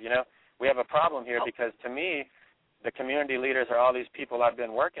 Steve. You know, we have a problem here because to me, the community leaders are all these people I've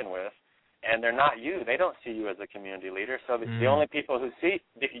been working with, and they're not you. They don't see you as a community leader. So the only people who see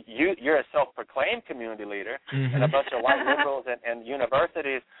you're a self-proclaimed community leader, and a bunch of white liberals and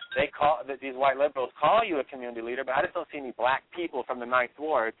universities, these white liberals call you a community leader, but I just don't see any black people from the 9th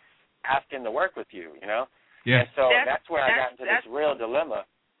Ward asking to work with you, you know? Yeah. And so that's where I got into this real dilemma.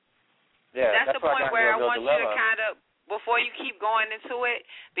 Yeah, that's the point where I want you to kind of, before you keep going into it,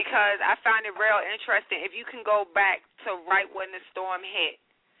 because I find it real interesting, if you can go back to right when the storm hit,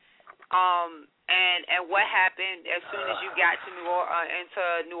 and what happened as soon as you got to into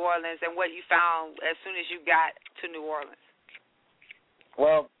New Orleans, and what you found as soon as you got to New Orleans.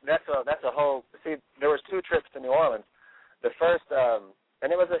 Well, that's a whole. See, there was 2 trips to New Orleans. The first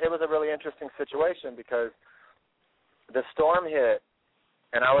And it was a really interesting situation because the storm hit,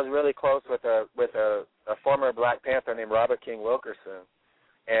 and I was really close with a former Black Panther named Robert King Wilkerson.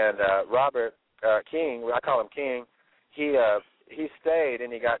 And Robert King, I call him King, he stayed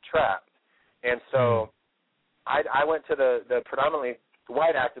and he got trapped. And so I went to the predominantly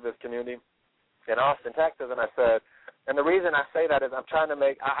white activist community in Austin, Texas, and I said, and the reason I say that is I'm trying to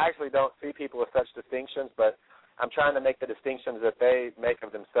make, I actually don't see people with such distinctions, but I'm trying to make the distinctions that they make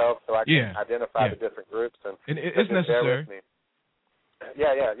of themselves so I can identify the different groups. And it's necessary. With me.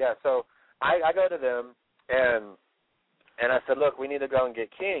 Yeah. So I go to them, and I said, look, we need to go and get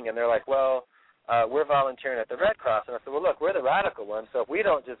King. And they're like, well, we're volunteering at the Red Cross. And I said, well, look, we're the radical ones, so if we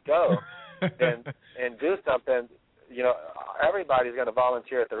don't just go and do something, you know, everybody's going to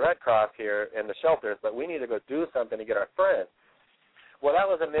volunteer at the Red Cross here in the shelters, but we need to go do something to get our friends. Well, that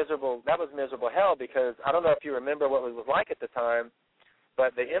was miserable hell because I don't know if you remember what it was like at the time,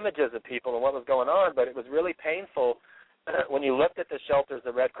 but the images of people and what was going on, but it was really painful when you looked at the shelters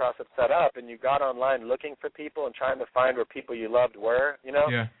the Red Cross had set up and you got online looking for people and trying to find where people you loved were, you know,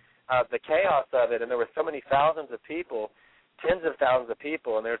 the chaos of it, and there were so many thousands of people, tens of thousands of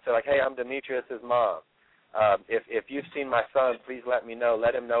people, and they would say, like, hey, I'm Demetrius's mom. If you've seen my son, please let me know.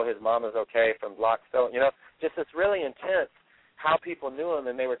 Let him know his mom is okay from block so, you know, just it's really intense how people knew him,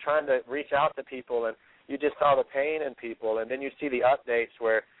 and they were trying to reach out to people, and you just saw the pain in people, and then you see the updates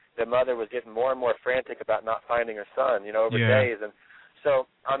where the mother was getting more and more frantic about not finding her son, you know, over days. And so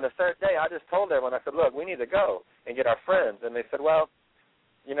on the third day, I just told everyone, I said, look, we need to go and get our friends. And they said, well,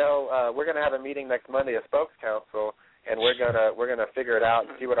 you know, we're going to have a meeting next Monday, a spokes council, and we're gonna figure it out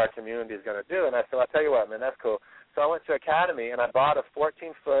and see what our community is going to do. And I said, I'll tell you what, man, that's cool. So I went to Academy, and I bought a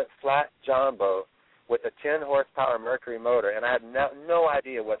 14-foot flat John boat with a 10-horsepower Mercury motor, and I had no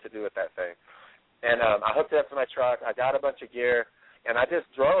idea what to do with that thing. And I hooked it up to my truck. I got a bunch of gear, and I just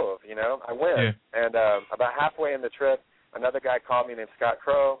drove, you know. I went. And about halfway in the trip, another guy called me named Scott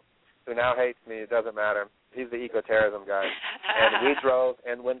Crow, who now hates me. It doesn't matter. He's the eco-terrorism guy. And we drove,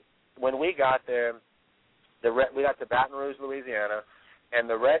 and when we got there, we got to Baton Rouge, Louisiana, and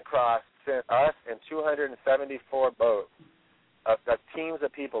the Red Cross sent us and 274 boats of teams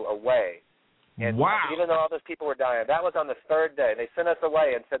of people away. And even though all those people were dying, that was on the third day. They sent us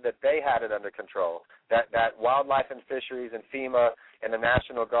away and said that they had it under control, that Wildlife and Fisheries and FEMA and the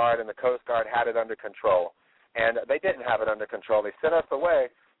National Guard and the Coast Guard had it under control. And they didn't have it under control. They sent us away,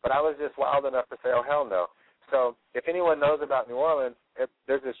 but I was just wild enough to say, oh, hell no. So if anyone knows about New Orleans,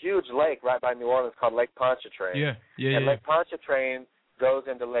 there's this huge lake right by New Orleans called Lake Pontchartrain. And Lake Pontchartrain goes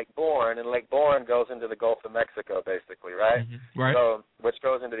into Lake Bourne, and Lake Bourne goes into the Gulf of Mexico, basically, right? So, which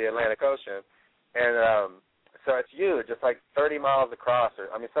goes into the Atlantic Ocean. And so it's huge. It's like 30 miles across, or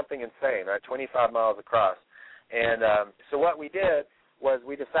I mean something insane, right? 25 miles across. And so what we did was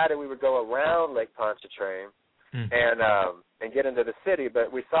we decided we would go around Lake Pontchartrain and get into the city.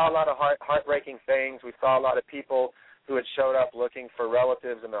 But we saw a lot of heartbreaking things. We saw a lot of people who had showed up looking for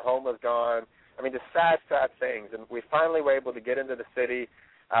relatives, and their home was gone. I mean, just sad things. And we finally were able to get into the city.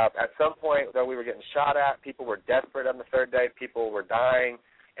 At some point, though, we were getting shot at. People were desperate on the third day. People were dying.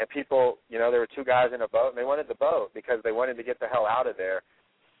 And people, you know, there were two guys in a boat, and they wanted the boat because they wanted to get the hell out of there.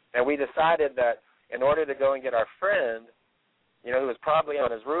 And we decided that in order to go and get our friend, you know, who was probably on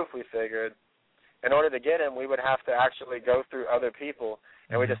his roof, we figured, in order to get him, we would have to actually go through other people.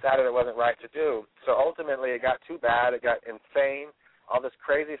 And we decided it wasn't right to do. So ultimately it got too bad. It got insane. All this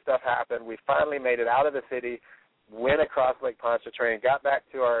crazy stuff happened. We finally made it out of the city, went across Lake Pontchartrain, got back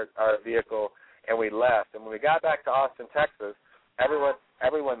to our vehicle, and we left. And when we got back to Austin, Texas,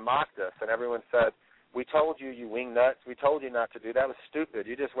 everyone mocked us, and everyone said, we told you, you wing nuts. We told you not to do that. It was stupid.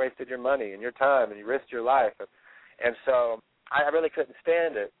 You just wasted your money and your time, and you risked your life. And so I really couldn't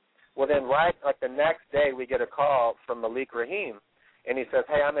stand it. Well, then right like the next day, we get a call from Malik Rahim, and he says,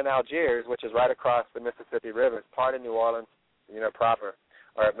 hey, I'm in Algiers, which is right across the Mississippi River. It's part of New Orleans, you know, proper,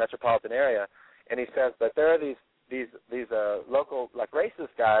 or metropolitan area. And he says, but there are these local, like,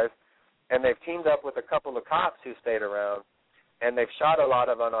 racist guys, and they've teamed up with a couple of cops who stayed around, and they've shot a lot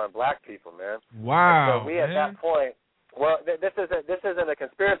of unarmed black people, man. Wow. And so we at that point, well, this isn't a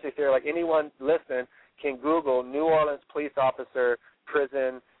conspiracy theory. Like, anyone listening can Google New Orleans police officer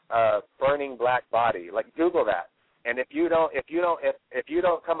prison burning black body. Like, Google that. And if you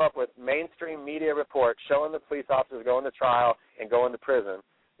don't come up with mainstream media reports showing the police officers going to trial and going to prison,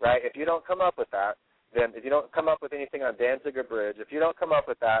 right? If you don't come up with that, then if you don't come up with anything on Danziger Bridge, if you don't come up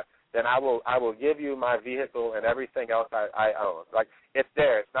with that, then I will give you my vehicle and everything else I own. Like, it's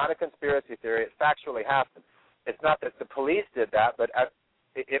there. It's not a conspiracy theory. It factually happened. It's not that the police did that, but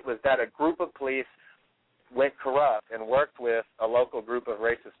it was that a group of police went corrupt and worked with a local group of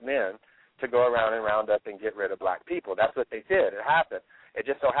racist men to go around and round up and get rid of black people. That's what they did. It happened. It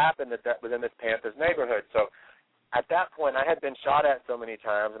just so happened that was in this Panthers neighborhood. So at that point, I had been shot at so many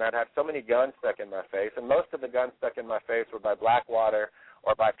times, and I'd had so many guns stuck in my face, and most of the guns stuck in my face were by Blackwater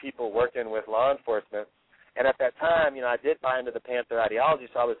or by people working with law enforcement. And at that time, I did buy into the Panther ideology,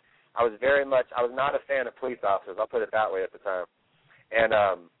 so I was not a fan of police officers. I'll put it that way at the time. And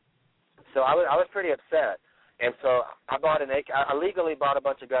so I was pretty upset. And so I legally bought a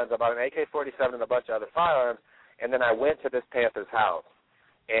bunch of guns. I bought an AK-47 and a bunch of other firearms, and then I went to this Panther's house.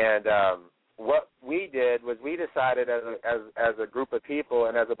 And what we did was we decided as a group of people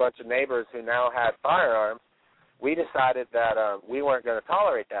and as a bunch of neighbors who now had firearms, we decided that we weren't going to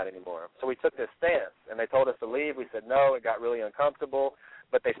tolerate that anymore. So we took this stance, and they told us to leave. We said no. It got really uncomfortable,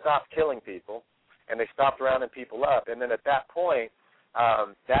 but they stopped killing people, and they stopped rounding people up. And then at that point,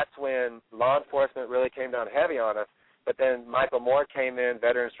 that's when law enforcement really came down heavy on us. But then Michael Moore came in,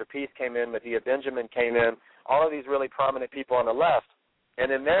 Veterans for Peace came in, Medea Benjamin came in, all of these really prominent people on the left.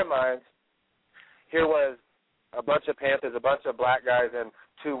 And in their minds, here was a bunch of Panthers, a bunch of black guys, and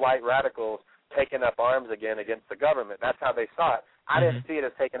 2 white radicals taking up arms again against the government. That's how they saw it. I didn't see it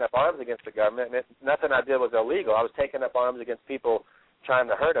as taking up arms against the government, and nothing I did was illegal. I was taking up arms against people trying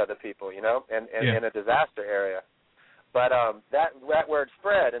to hurt other people, and in a disaster area. But that word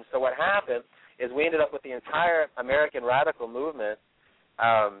spread, and so what happened is we ended up with the entire American radical movement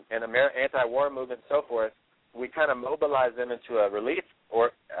and anti-war movement and so forth. We kind of mobilized them into a relief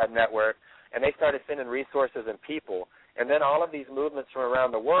network, and they started sending resources and people. And then all of these movements from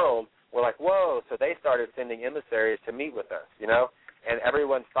around the world were like, whoa, so they started sending emissaries to meet with us, And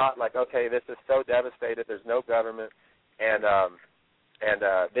everyone thought, like, okay, this is so devastated, there's no government, and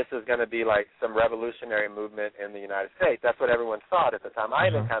this is going to be like some revolutionary movement in the United States. That's what everyone thought at the time. I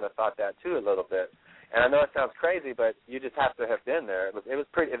even kind of thought that, too, a little bit. And I know it sounds crazy, but you just have to have been there. It was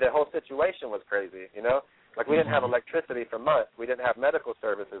pretty. The whole situation was crazy, Like, we didn't have electricity for months. We didn't have medical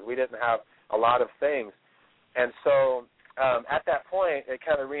services. We didn't have a lot of things. And so at that point, it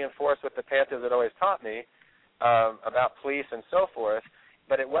kind of reinforced what the Panthers had always taught me about police and so forth.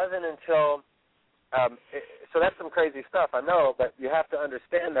 But it wasn't until so that's some crazy stuff, I know, but you have to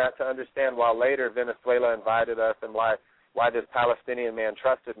understand that to understand why later Venezuela invited us and why this Palestinian man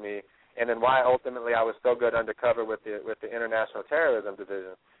trusted me, and then why ultimately I was so good undercover with the International Terrorism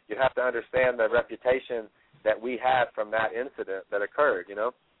Division. You have to understand the reputation that we had from that incident that occurred,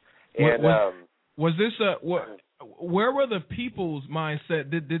 And was this where were the people's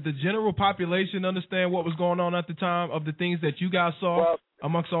mindset? Did the general population understand what was going on at the time of the things that you guys saw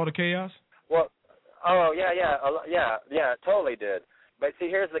amongst all the chaos? Well, yeah, totally did. But see,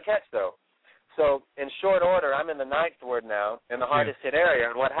 here's the catch, though. So in short order, I'm in the 9th ward now, in the hardest hit area,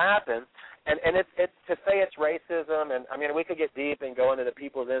 and what happened, and it's to say it's racism, and I mean we could get deep and go into the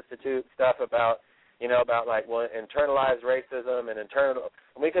People's Institute stuff about internalized racism and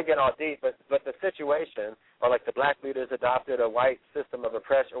we could get all deep, but the situation, or like the black leaders adopted a white system of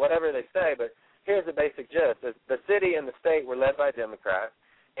oppression, or whatever they say, but here's the basic gist. The city and the state were led by Democrats,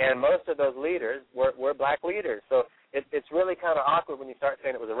 and most of those leaders were black leaders. So it's really kind of awkward when you start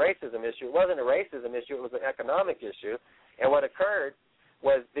saying it was a racism issue. It wasn't a racism issue. It was an economic issue. And what occurred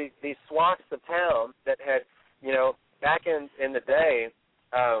was these swaths of town that had, back in the day,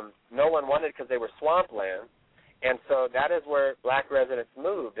 no one wanted because they were swampland. And so that is where black residents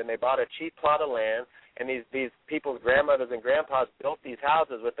moved, and they bought a cheap plot of land, and these people's grandmothers and grandpas built these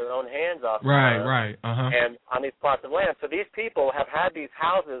houses with their own hands off. Right. And on these plots of land. So these people have had these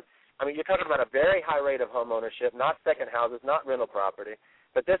houses. I mean, you're talking about a very high rate of home ownership, not second houses, not rental property.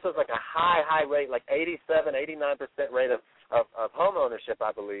 But this was like a high rate, like 87, 89% rate of home ownership,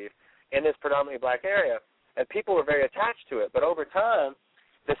 I believe, in this predominantly black area. And people were very attached to it. But over time,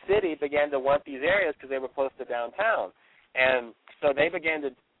 the city began to want these areas because they were close to downtown. And so they began to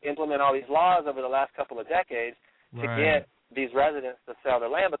implement all these laws over the last couple of decades to get these residents to sell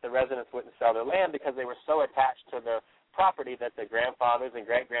their land, but the residents wouldn't sell their land because they were so attached to the property that their grandfathers and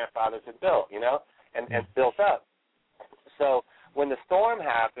great-grandfathers had built, and built up. So when the storm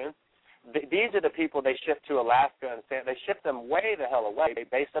happened, these are the people they shipped to Alaska, and they shipped them way the hell away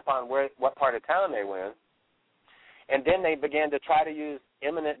based upon what part of town they were in. And then they began to try to use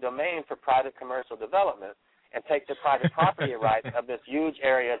eminent domain for private commercial development and take the private property rights of this huge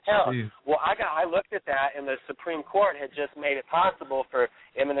area of town. Jeez. Well, I looked at that, and the Supreme Court had just made it possible for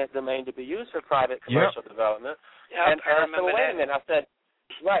eminent domain to be used for private commercial development. And I said, well, wait a minute. I said,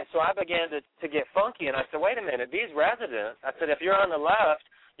 right, so I began to get funky, and I said, wait a minute, these residents, I said, if you're on the left,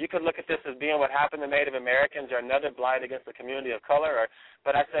 you could look at this as being what happened to Native Americans or another blight against the community of color.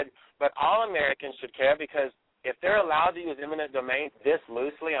 But I said, but all Americans should care, because if they're allowed to use eminent domain this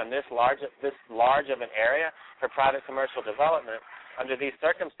loosely on this large of an area for private commercial development, under these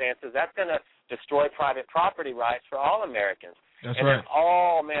circumstances, that's going to destroy private property rights for all Americans. That's and right. then,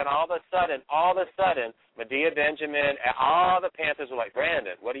 all of a sudden, Medea Benjamin and all the Panthers were like,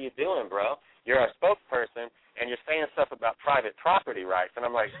 Brandon, what are you doing, bro? You're a spokesperson, and you're saying stuff about private property rights. And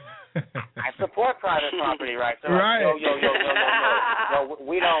I'm like, I support private property rights. They're right. like, no,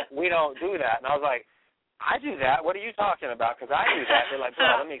 we don't do that. And I was like, I do that. What are you talking about? Because I do that. They're like,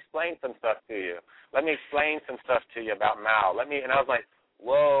 bro, let me explain some stuff to you. Let me explain some stuff to you about Mao. And I was like,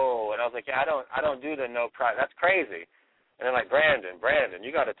 whoa. And I was like, yeah, I don't do the no private. That's crazy. And they're like, Brandon,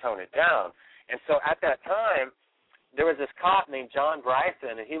 you got to tone it down. And so at that time, there was this cop named John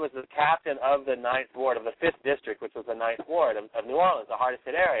Bryson, and he was the captain of the 9th Ward of the 5th District, which was the 9th Ward of New Orleans, the hardest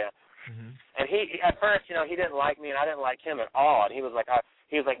hit area. Mm-hmm. And he, at first, he didn't like me, and I didn't like him at all. And he was like,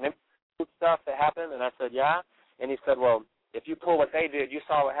 stuff that happened? And I said, yeah. And he said, well, if you pull what they did, you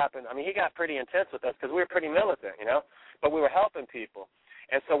saw what happened. I mean, he got pretty intense with us because we were pretty militant, but we were helping people.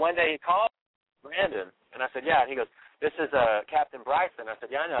 And so one day he called Brandon, and I said, yeah. And he goes, this is Captain Bryson. I said,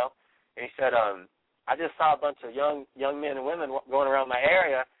 yeah, I know. And he said, I just saw a bunch of young men and women going around my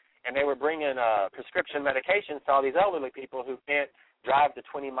area, and they were bringing prescription medications to all these elderly people who can't drive the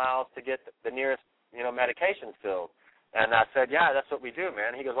 20 miles to get the nearest, medications filled. And I said, yeah, that's what we do,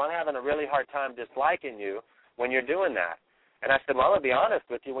 man. He goes, well, I'm having a really hard time disliking you when you're doing that. And I said, well, I'm going to be honest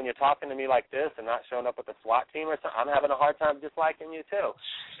with you. When you're talking to me like this and not showing up with a SWAT team or something, I'm having a hard time disliking you too.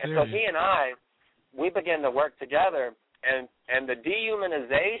 And so he and I, we began to work together, and the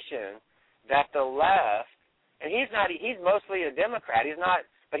dehumanization that the left, and he's mostly a Democrat. He's not,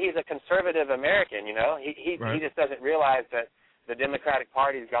 but he's a conservative American, He just doesn't realize that the Democratic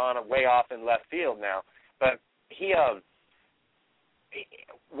Party's gone way off in left field now. But he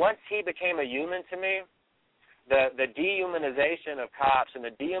once he became a human to me, the dehumanization of cops and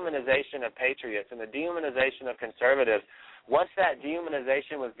the dehumanization of patriots and the dehumanization of conservatives, once that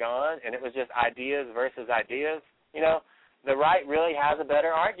dehumanization was gone and it was just ideas versus ideas, the right really has a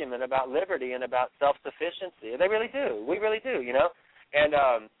better argument about liberty and about self-sufficiency. They really do. We really do, And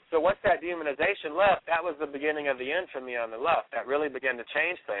so once that dehumanization left, that was the beginning of the end for me on the left. That really began to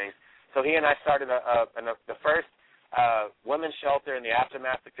change things. So he and I started the first women's shelter in the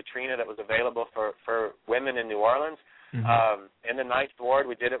aftermath of Katrina that was available for women in New Orleans. Mm-hmm. In the 9th Ward,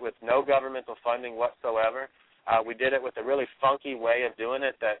 we did it with no governmental funding whatsoever. We did it with a really funky way of doing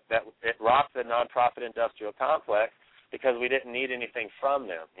it that it rocked the nonprofit industrial complex because we didn't need anything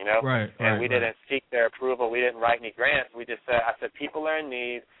from them, and we didn't seek their approval. We didn't write any grants. We just said, people are in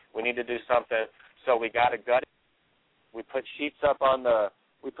need. We need to do something. So we got a gut. We put sheets up on the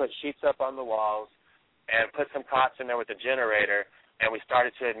walls and put some cots in there with a generator, and we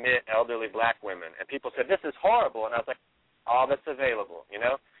started to admit elderly black women. And people said, this is horrible. And I was like, all that's available,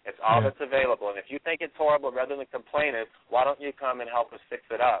 It's all that's available. And if you think it's horrible, rather than complaining, why don't you come and help us fix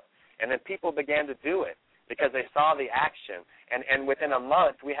it up? And then people began to do it because they saw the action. And within a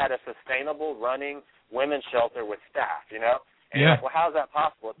month, we had a sustainable running women's shelter with staff, And you're like, well, how is that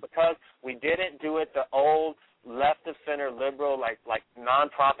possible? It's because we didn't do it the old left-of-center liberal, like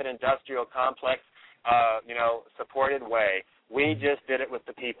nonprofit industrial complex, supported way. We just did it with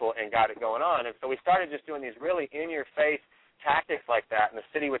the people and got it going on. And so we started just doing these really in-your-face tactics like that. And the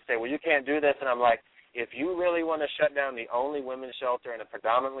city would say, well, you can't do this. And I'm like, if you really want to shut down the only women's shelter in a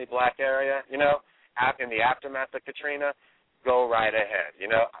predominantly black area, in the aftermath of Katrina, go right ahead.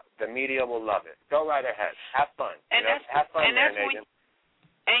 The media will love it. Go right ahead. Have fun. Have fun there, Megan.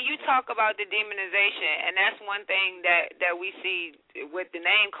 And you talk about the demonization, and that's one thing that we see with the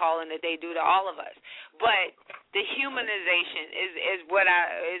name calling that they do to all of us. But the humanization is what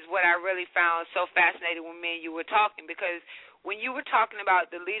I really found so fascinating when me and you were talking, because when you were talking about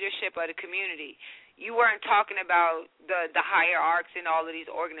the leadership of the community, you weren't talking about the hierarchs in all of these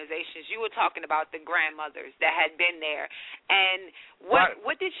organizations. You were talking about the grandmothers that had been there. And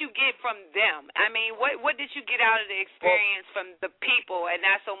what did you get from them? I mean, what did you get out of the experience from the people and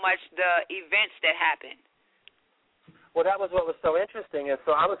not so much the events that happened? Well, that was what was so interesting. And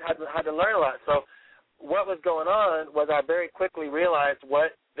so I had to learn a lot. So what was going on was I very quickly realized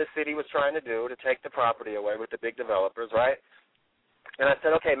what the city was trying to do to take the property away with the big developers, right? And I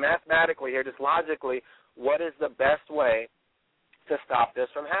said, okay, mathematically here, just logically, what is the best way to stop this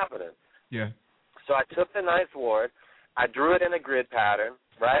from happening? Yeah. So I took the 9th Ward, I drew it in a grid pattern,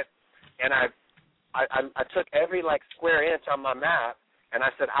 right? And I took every square inch on my map, and I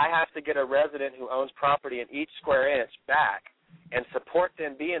said I have to get a resident who owns property in each square inch back and support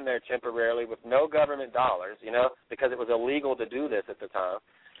them being there temporarily with no government dollars, because it was illegal to do this at the time.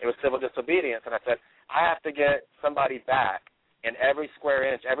 It was civil disobedience. And I said, I have to get somebody back in every square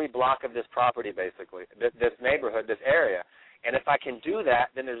inch, every block of this property, basically, this neighborhood, this area. And if I can do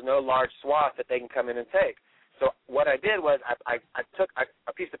that, then there's no large swath that they can come in and take. So what I did was I took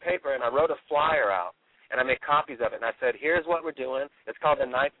a piece of paper and I wrote a flyer out, and I made copies of it. And I said, here's what we're doing. It's called the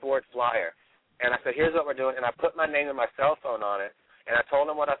Ninth Ward Flyer. And I said, here's what we're doing. And I put my name and my cell phone on it. And I told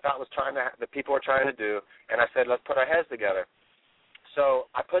them what I thought the people were trying to do. And I said, let's put our heads together.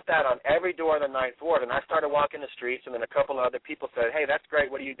 So I put that on every door of the Ninth Ward. And I started walking the streets. And then a couple of other people said, hey, that's great.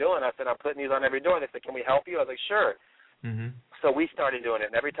 What are you doing? I said, I'm putting these on every door. They said, can we help you? I was like, sure. Mm-hmm. So we started doing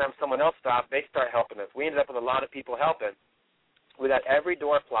it, and every time someone else stopped, they start helping us. We ended up with a lot of people helping. We got every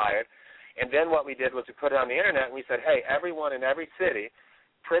door flyered, and then what we did was we put it on the Internet, and we said, hey, everyone in every city,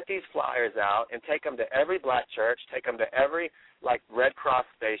 print these flyers out and take them to every black church, take them to every, Red Cross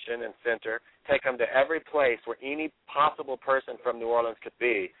station and center, take them to every place where any possible person from New Orleans could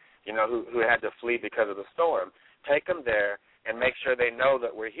be, who had to flee because of the storm. Take them there and make sure they know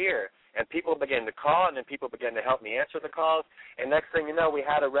that we're here. And people began to call, and then people began to help me answer the calls. And next thing you know, we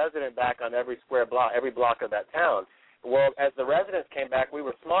had a resident back on every block of that town. Well, as the residents came back, we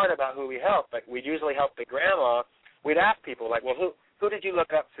were smart about who we helped. We usually helped the grandma. We'd ask people, well, who did you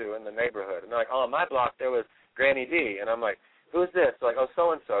look up to in the neighborhood? And they're like, oh, on my block there was Granny D. And I'm like, who's this? They're like, oh,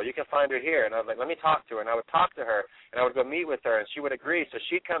 so-and-so. You can find her here. And I was like, let me talk to her. And I would talk to her, and I would go meet with her, and she would agree. So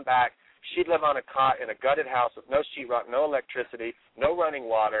she'd come back. She'd live on a cot in a gutted house with no sheetrock, no electricity, no running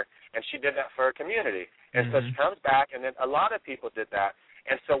water, and she did that for her community. And so she comes back, and then a lot of people did that.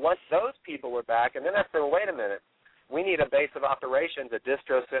 And so once those people were back, and then I said, well, wait a minute, we need a base of operations, a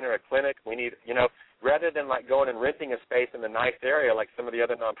distro center, a clinic. We need, rather than going and renting a space in a nice area like some of the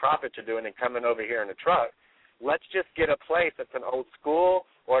other nonprofits are doing and coming over here in a truck, let's just get a place that's an old school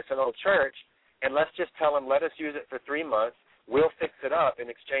or it's an old church, and let's just tell them, let us use it for 3 months. We'll fix it up in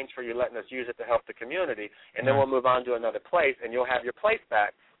exchange for you letting us use it to help the community, and then we'll move on to another place, and you'll have your place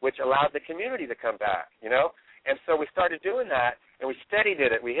back, which allows the community to come back, And so we started doing that, and we steady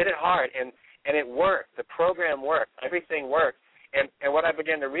did it. We hit it hard, and it worked. The program worked. Everything worked. And what I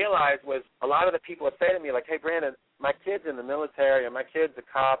began to realize was a lot of the people would say to me, hey, Brandon, my kid's in the military, and my kid's a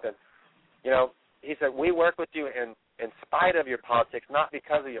cop, and, he said, we work with you in spite of your politics, not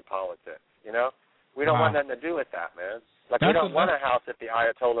because of your politics, We don't want nothing to do with that, man. We don't want a house if the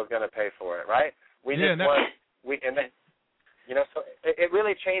Ayatollah is going to pay for it, right? So it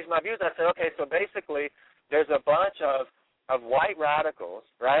really changed my views. I said, okay, so basically there's a bunch of white radicals,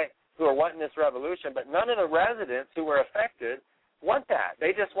 right, who are wanting this revolution, but none of the residents who were affected want that.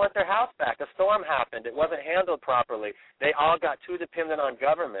 They just want their house back. A storm happened. It wasn't handled properly. They all got too dependent on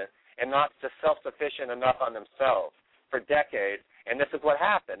government and not just self-sufficient enough on themselves for decades, and this is what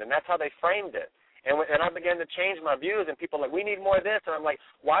happened, and that's how they framed it. And I began to change my views, and people are like, we need more of this. And I'm like,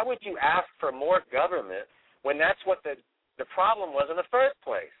 why would you ask for more government when that's what the problem was in the first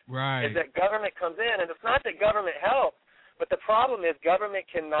place? Right. Is that government comes in, and it's not that government helps, but the problem is government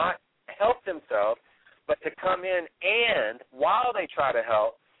cannot help themselves, but to come in and, while they try to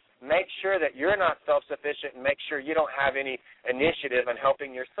help, make sure that you're not self-sufficient and make sure you don't have any initiative in helping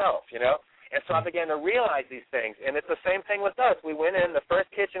yourself, And so I began to realize these things, and it's the same thing with us. We went in, the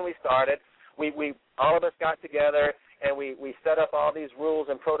first kitchen we started, we all of us got together, and we set up all these rules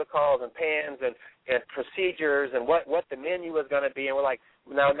and protocols and pans and procedures and what the menu was going to be. And we're like,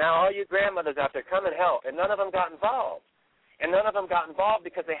 now all you grandmothers out there, come and help. And none of them got involved. And none of them got involved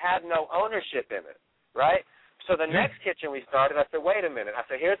because they had no ownership in it, right? So the next kitchen we started, I said, wait a minute. I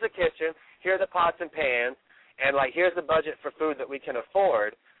said, here's the kitchen, here are the pots and pans, and, here's the budget for food that we can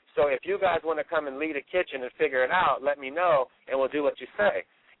afford. So if you guys want to come and lead a kitchen and figure it out, let me know, and we'll do what you say.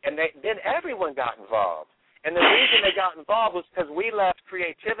 And then everyone got involved. And the reason they got involved was because we left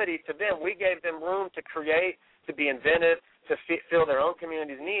creativity to them. We gave them room to create, to be inventive, to fill their own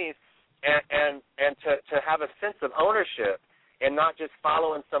community's needs, and to have a sense of ownership and not just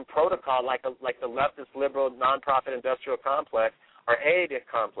following some protocol like the leftist liberal nonprofit industrial complex or AIDIC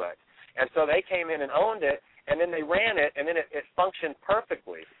complex. And so they came in and owned it, and then they ran it, and then it functioned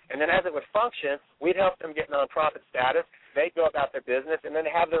perfectly. And then as it would function, we'd help them get nonprofit status. They'd go about their business, and then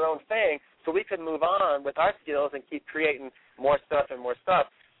they have their own thing, so we could move on with our skills and keep creating more stuff and more stuff.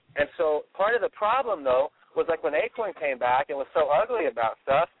 And so part of the problem, though, was when Acorn came back and was so ugly about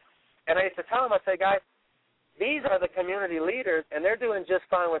stuff, and I used to tell them, I say, guys, these are the community leaders, and they're doing just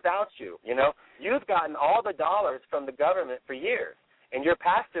fine without you, You've gotten all the dollars from the government for years, and your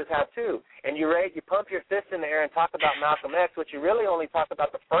pastors have too. And you pump your fist in the air and talk about Malcolm X, which you really only talk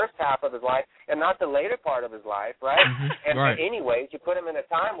about the first half of his life and not the later part of his life, right? And anyways, you put him in a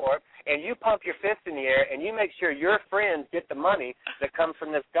time warp, and you pump your fist in the air, and you make sure your friends get the money that comes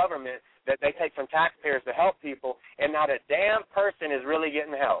from this government that they take from taxpayers to help people, and not a damn person is really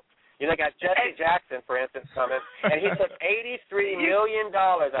getting help. You know, they got Jesse Jackson, for instance, coming, and he took $83 million,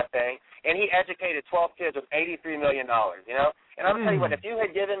 I think, and he educated 12 kids with $83 million, you know? And I'm going to tell you what, if you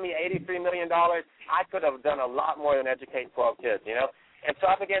had given me $83 million, I could have done a lot more than educate 12 kids, you know? And so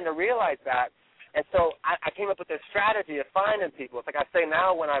I began to realize that. And so I came up with this strategy of finding people. It's like I say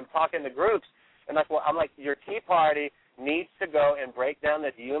now when I'm talking to groups, and I'm like, your Tea Party needs to go and break down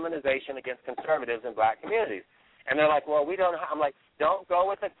the dehumanization against conservatives in black communities. And they're like, well, we don't – I'm like, don't go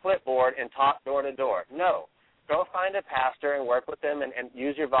with a clipboard and talk door to door. No. Go find a pastor and work with them and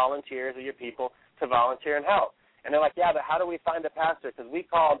use your volunteers or your people to volunteer and help. And they're like, yeah, but how do we find a pastor? Because we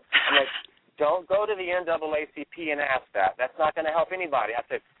called – I'm like, don't go to the NAACP and ask that. That's not going to help anybody. I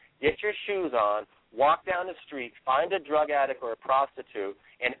said, get your shoes on, walk down the street, find a drug addict or a prostitute,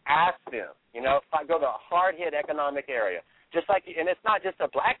 and ask them. You know, go to a hard-hit economic area. Just like, and it's not just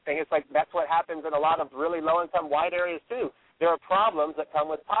a black thing. It's like that's what happens in a lot of really low-income white areas too. There are problems that come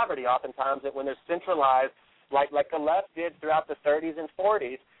with poverty oftentimes that when they're centralized, like the left did throughout the 30s and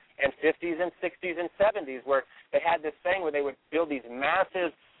 40s and 50s and 60s and 70s, where they had this thing where they would build these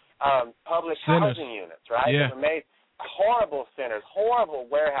massive public housing units, right? Yeah. They made horrible centers,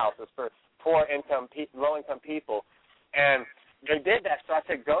 horrible warehouses for low-income people. And they did that. So I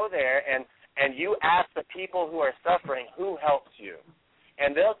said, go there and you ask the people who are suffering who helps you.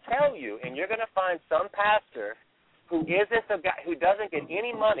 And they'll tell you, and you're going to find some pastor who isn't the guy who doesn't get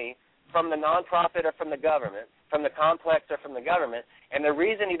any money from the nonprofit or from the government, from the complex or from the government. And the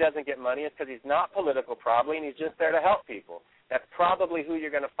reason he doesn't get money is because he's not political probably, and he's just there to help people. That's probably who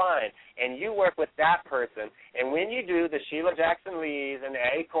you're going to find. And you work with that person. And when you do, the Sheila Jackson Lees and the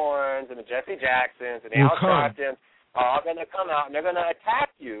Acorns and the Jesse Jacksons and the Al Sharptons are all going to come out, and they're going to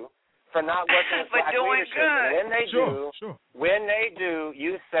attack you for not working with black leadership. And when they do,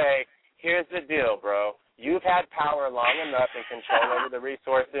 you say, here's the deal, bro. You've had power long enough and control over the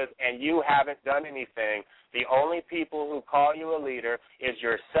resources, and you haven't done anything. The only people who call you a leader is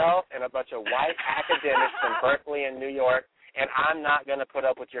yourself and a bunch of white academics from Berkeley and New York, and I'm not going to put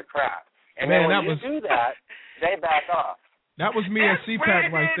up with your crap. And then when you do that, they back off. That was me at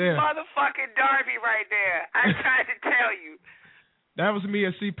CPAC right there. Motherfucking Darby right there. I tried to tell you. That was me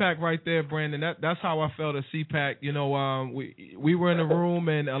at CPAC right there, Brandon. That's how I felt at CPAC. You know, we were in the room,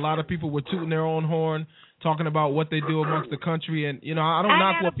 and a lot of people were tooting their own horn, talking about what they do amongst the country. And, you know, I don't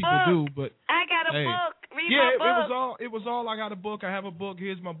knock what people do, but I got a book. Read my book. It was all. I got a book. I have a book.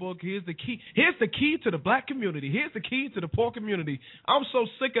 Here's my book. Here's the key. Here's the key to the black community. Here's the key to the poor community. I'm so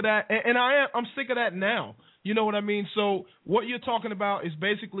sick of that, and I'm sick of that now. You know what I mean? So what you're talking about is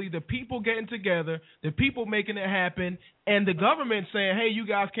basically the people getting together, the people making it happen, and the government saying, hey, you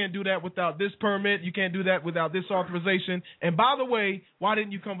guys can't do that without this permit. You can't do that without this authorization. And by the way, why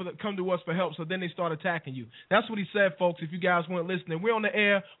didn't you come to us for help? So then they start attacking you. That's what he said, folks, if you guys weren't listening. We're on the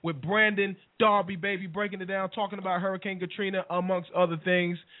air with Brandon Darby, baby, breaking it down, talking about Hurricane Katrina, amongst other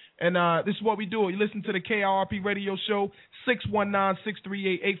things. And this is what we do. You listen to the KIRP radio show,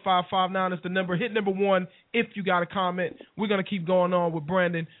 619-638-8559 is the number. Hit number 1 if you got a comment. We're going to keep going on with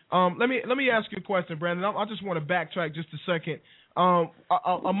Brandon. Let me ask you a question, Brandon. I just want to backtrack just a second.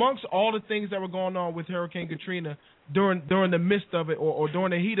 Amongst all the things that were going on with Hurricane Katrina during the midst of it or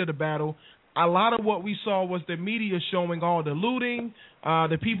during the heat of the battle, a lot of what we saw was the media showing all the looting,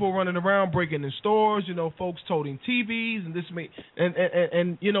 the people running around breaking in stores, you know, folks toting TVs and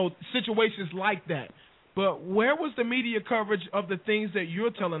and you know, situations like that. But where was the media coverage of the things that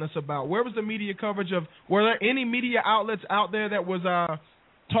you're telling us about? Where was the media coverage of? Were there any media outlets out there that was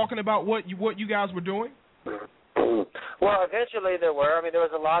talking about what you guys were doing? Well, eventually there were. I mean, there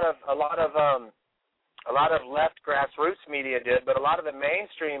was a lot of left grassroots media did, but a lot of the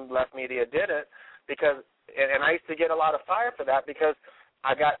mainstream left media didn't because, and I used to get a lot of fire for that because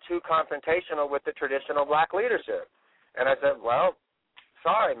I got too confrontational with the traditional black leadership. And I said, well,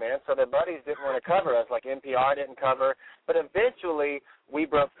 sorry, man. So their buddies didn't want to cover us, like NPR didn't cover. But eventually we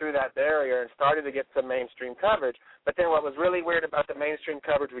broke through that barrier and started to get some mainstream coverage. But then what was really weird about the mainstream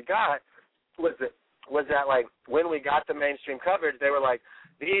coverage we got was that like when we got the mainstream coverage, they were like,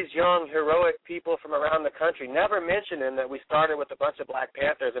 these young, heroic people from around the country, never mentioning that we started with a bunch of Black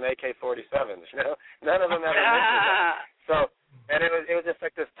Panthers and AK-47s, you know? None of them ever mentioned that. So, and it was just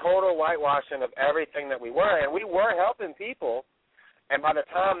like this total whitewashing of everything that we were. And we were helping people, And by the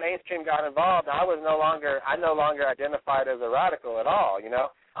time mainstream got involved, I no longer identified as a radical at all, you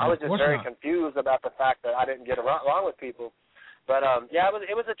know. I was just very confused about the fact that I didn't get along with people. But, yeah,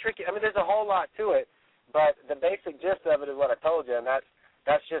 it was a tricky – I mean, there's a whole lot to it, but the basic gist of it is what I told you, and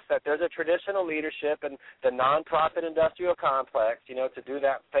that's just that there's a traditional leadership and the nonprofit industrial complex, you know, to do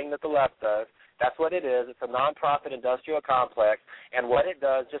that thing that the left does. That's what it is. It's a nonprofit industrial complex, and what it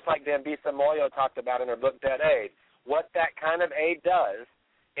does, just like Dambisa Moyo talked about in her book Dead Aid, what that kind of aid does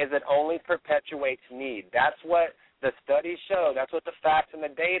is it only perpetuates need. That's what the studies show. That's what the facts and the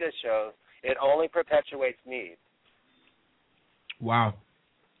data shows. It only perpetuates need. Wow.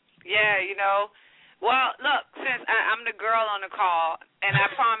 Yeah, you know. Well, look, since I'm the girl on the call, and I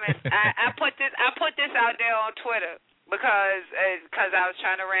promise I put this out there on Twitter because I was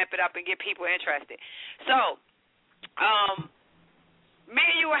trying to ramp it up and get people interested. So, me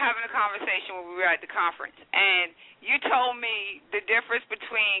and you were having a conversation when we were at the conference, and you told me the difference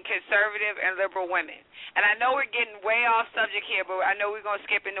between conservative and liberal women. And I know we're getting way off subject here, but I know we're going to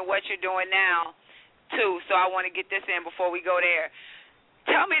skip into what you're doing now, too, so I want to get this in before we go there.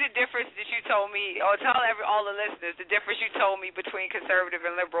 Tell me the difference that you told me, or tell all the listeners the difference you told me between conservative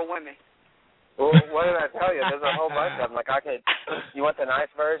and liberal women. Well, what did I tell you? There's a whole bunch of them. Like, you want the nice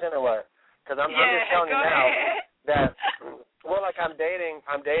version or what? Because I'm just telling you now that, well, like I'm dating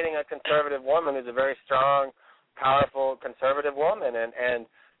a conservative woman who's a very strong, powerful conservative woman, and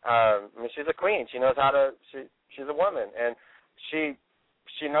I mean, she's a queen. She knows how to. She's a woman, and she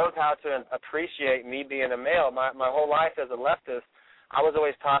knows how to appreciate me being a male. My whole life as a leftist, I was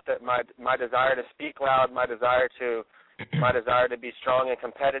always taught that my desire to speak loud, my desire to be strong and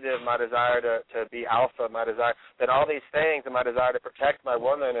competitive, my desire to be alpha, my desire that all these things, and my desire to protect my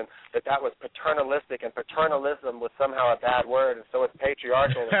woman, and that was paternalistic, and paternalism was somehow a bad word, and so it's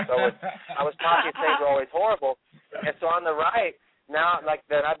patriarchal, and so I was taught these things were always horrible. And so on the right, now, like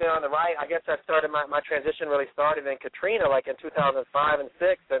that I've been on the right, I guess I started my transition really started in Katrina, like in 2005 and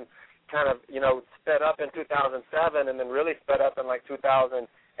 2006, and kind of, you know, sped up in 2007, and then really sped up in like 2008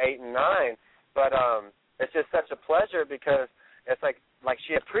 and 2009. But it's just such a pleasure because it's like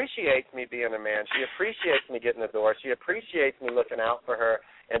she appreciates me being a man. She appreciates me getting the door. She appreciates me looking out for her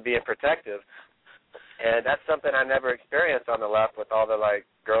and being protective. And that's something I never experienced on the left with all the like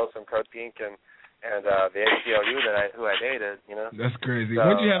girls from Code Pink and the ACLU who I dated. You know. That's crazy. So,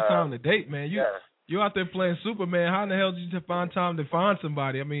 when did you have time to date, man? You out there playing Superman. How in the hell did you find time to find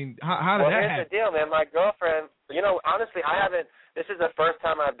somebody? I mean, how did that happen? Well, here's the deal, man. My girlfriend. You know, honestly, I haven't. This is the first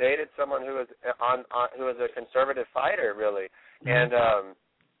time I've dated someone who is who is a conservative fighter, really. And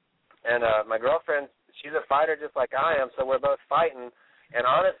my girlfriend, she's a fighter just like I am, so we're both fighting. And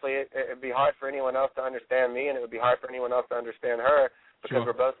honestly, it'd be hard for anyone else to understand me, and it would be hard for anyone else to understand her because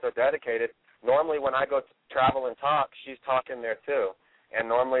we're both so dedicated. Normally, when I go travel and talk, she's talking there too. And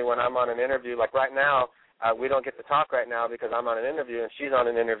normally, when I'm on an interview, like right now, we don't get to talk right now because I'm on an interview and she's on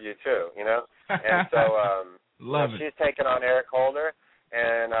an interview too. You know, and so. She's taking on Eric Holder,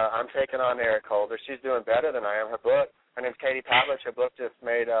 and I'm taking on Eric Holder. She's doing better than I am. Her book, her name's Katie Pavlich. Her book just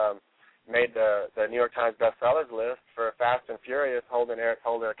made the New York Times bestsellers list for Fast and Furious, holding Eric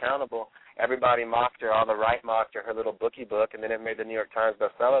Holder accountable. Everybody mocked her. All the right mocked her little bookie book, and then it made the New York Times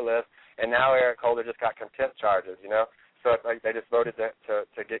bestseller list. And now Eric Holder just got contempt charges, you know. So it's like they just voted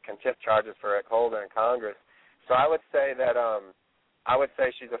to get contempt charges for Eric Holder in Congress. So I would say that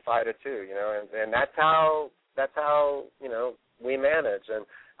she's a fighter too, you know, and that's how you know we manage. And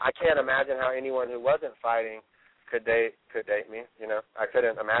I can't imagine how anyone who wasn't fighting could date me. You know, I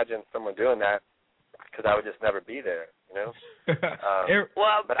couldn't imagine someone doing that because I would just never be there. You know.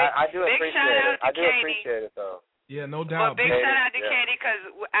 Well, but I do appreciate it. I do appreciate it though. Yeah, no doubt. Well, big shout out to Katie because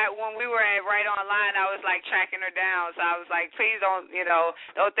when we were right online, I was like tracking her down. So I was like, please don't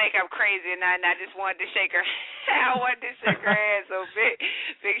think I'm crazy. And I just wanted to shake her. I wanted to shake her hand. So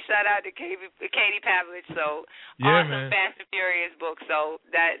big shout out to Katie Pavlich. So awesome, man. Fast and Furious book. So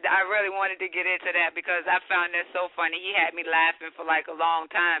that I really wanted to get into that because I found that so funny. He had me laughing for like a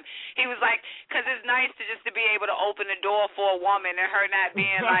long time. He was like, because it's nice to be able to open the door for a woman and her not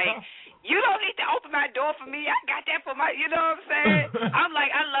being like. You don't need to open my door for me. I got that for my, you know what I'm saying? I'm like,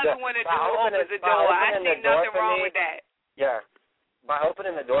 I love it when a dude opens the door. I see nothing wrong with that. Yeah. By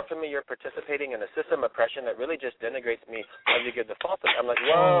opening the door for me, you're participating in a system of oppression that really just denigrates me as you get the fault. I'm like,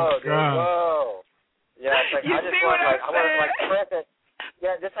 whoa, dude, whoa. Yeah, it's like, I want present.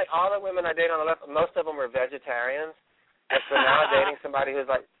 Yeah, just like all the women I date on the left, most of them were vegetarians. And so now I'm dating somebody who's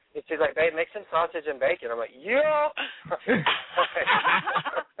like, she's like, babe, make some sausage and bacon. I'm like, yeah.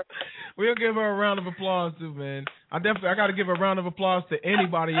 We'll give her a round of applause too, man. I got to give a round of applause to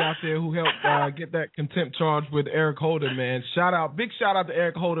anybody out there who helped get that contempt charge with Eric Holder, man. Big shout out to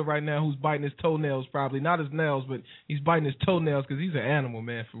Eric Holder right now, who's biting his toenails, probably not his nails, but he's biting his toenails because he's an animal,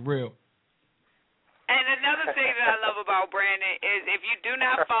 man, for real. And another thing that I love about Brandon is if you do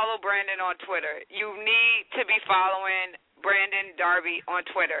not follow Brandon on Twitter, you need to be following Brandon Darby on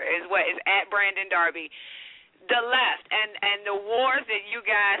Twitter. Is at Brandon Darby. The left and the wars that you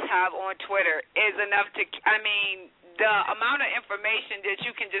guys have on Twitter is enough to, the amount of information that you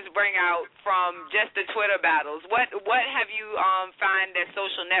can just bring out from just the Twitter battles. What have you find that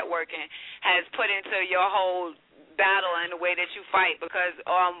social networking has put into your whole battle and the way that you fight? Because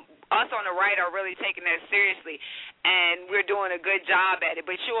us on the right are really taking that seriously, and we're doing a good job at it,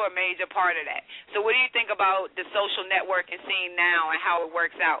 but you're a major part of that. So what do you think about the social networking scene now and how it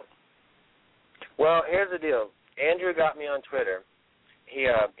works out? Well, here's the deal. Andrew got me on Twitter. He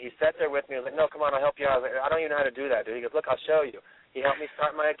sat there with me and was like, no, come on, I'll help you out. I was like, I don't even know how to do that, dude. He goes, look, I'll show you. He helped me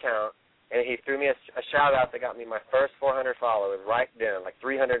start my account, and he threw me a shout-out that got me my first 400 followers right then, like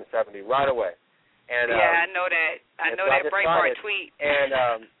 370 right away. And, I know that. I know that Breitbart tweet.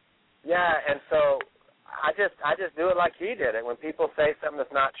 And and so I just do it like he did it. When people say something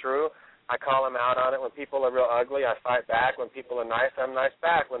that's not true, I call them out on it. When people are real ugly, I fight back. When people are nice, I'm nice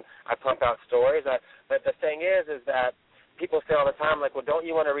back. When I pump out stories, but the thing is that people say all the time, like, well, don't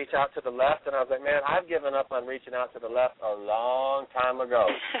you want to reach out to the left? And I was like, man, I've given up on reaching out to the left a long time ago.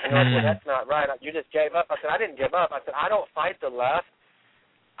 And they're like, well, that's not right. You just gave up. I said, I didn't give up. I said, I don't fight the left.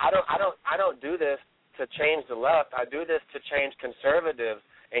 I don't do this to change the left. I do this to change conservatives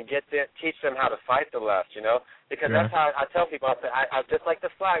and teach them how to fight the left, because that's how I tell people. I just like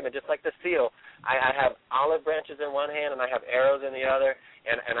the flag, just like the seal. I have olive branches in one hand and I have arrows in the other,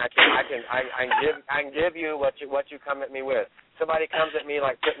 and I can give you what you come at me with. Somebody comes at me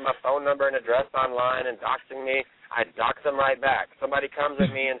like putting my phone number and address online and doxing me, I dox them right back. Somebody comes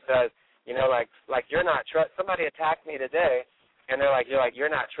at me and says, like you're not somebody attacked me today, and they're like,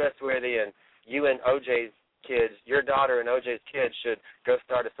 you're not trustworthy, and you and OJ's kids, your daughter and OJ's kids should go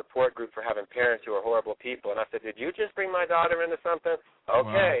start a support group for having parents who are horrible people. And I said, did you just bring my daughter into something?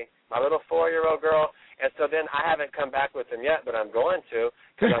 Okay, wow. My little 4-year-old girl. And so then I haven't come back with him yet, but I'm going to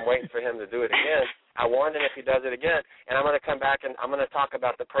because I'm waiting for him to do it again. I warned him if he does it again. And I'm going to come back and I'm going to talk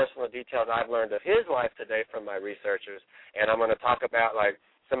about the personal details I've learned of his life today from my researchers. And I'm going to talk about, like,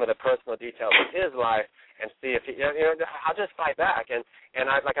 some of the personal details of his life and see if he, I'll just fight back. And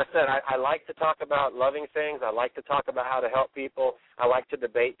like I said, I like to talk about loving things. I like to talk about how to help people. I like to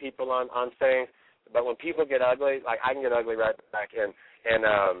debate people on things. But when people get ugly, like I can get ugly right back. And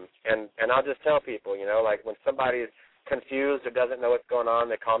I'll just tell people, like when somebody's confused or doesn't know what's going on,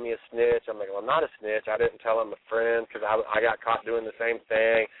 they call me a snitch. I'm like, well, I'm not a snitch. I didn't tell them a friend because I got caught doing the same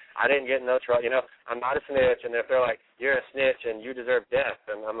thing. I didn't get in no trouble. I'm not a snitch. And if they're like, you're a snitch and you deserve death,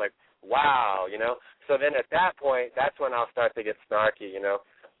 and I'm like, wow, So then at that point, that's when I'll start to get snarky,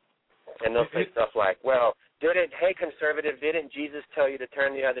 And they'll say stuff like, well, hey, conservative, didn't Jesus tell you to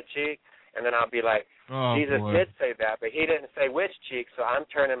turn the other cheek? And then I'll be like, Jesus did say that, but he didn't say which cheek, so I'm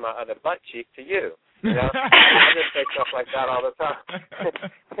turning my other butt cheek to you. I just say stuff like that all the time.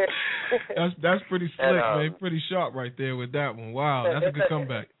 That's pretty slick, man. Pretty sharp right there with that one. Wow, that's a good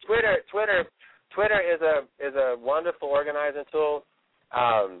comeback. Twitter is a wonderful organizing tool.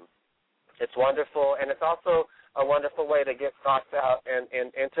 It's wonderful, and it's also a wonderful way to get thoughts out and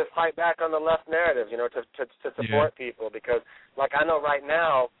to fight back on the left narrative, to support people. Because, like, I know right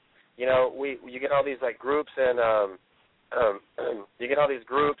now, you get all these, like, groups and you get all these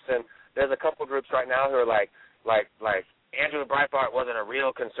groups, and there's a couple groups right now who are like Andrew Breitbart wasn't a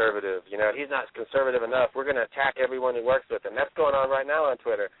real conservative. He's not conservative enough. We're going to attack everyone who works with him. That's going on right now on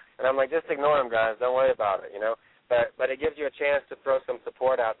Twitter. And I'm like, just ignore him, guys. Don't worry about it, But it gives you a chance to throw some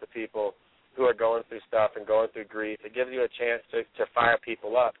support out to people who are going through stuff and going through grief. It gives you a chance to fire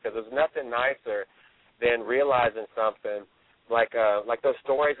people up, because there's nothing nicer than realizing something like those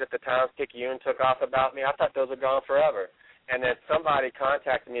stories that the Times-Picayune took off about me. I thought those were gone forever. And then somebody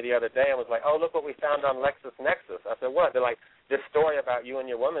contacted me the other day and was like, oh, look what we found on LexisNexis. I said, what? They're like, this story about you and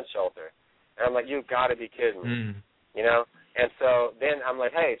your women's shelter. And I'm like, you've got to be kidding me, And so then I'm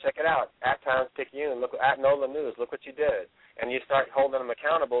like, hey, check it out, at Times-Picayune, look, at NOLA News, look what you did. And you start holding them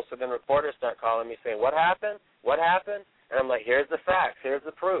accountable, so then reporters start calling me saying, what happened? What happened? And I'm like, here's the facts, here's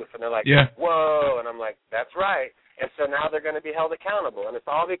the proof. And they're like, whoa. And I'm like, that's right. And so now they're going to be held accountable. And it's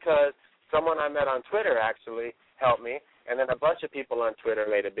all because someone I met on Twitter actually helped me, and then a bunch of people on Twitter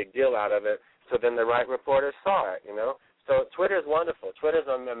made a big deal out of it, so then the right reporters saw it, So Twitter is wonderful. Twitter is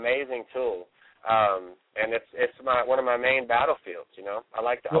an amazing tool. And it's one of my main battlefields. You know, I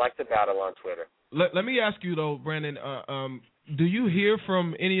like to battle on Twitter. Let me ask you though, Brandon. Do you hear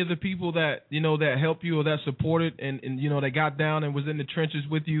from any of the people that that helped you or that supported and that got down and was in the trenches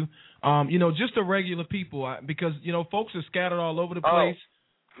with you? Just the regular people, because folks are scattered all over the place.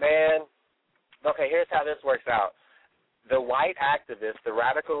 Man, okay. Here's how this works out. The white activists, the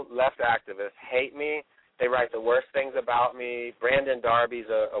radical left activists, hate me. They write the worst things about me. Brandon Darby's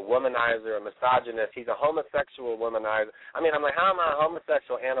a womanizer, a misogynist. He's a homosexual womanizer. I mean, I'm like, how am I a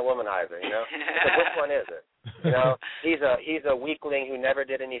homosexual and a womanizer, Because which one is it? He's a weakling who never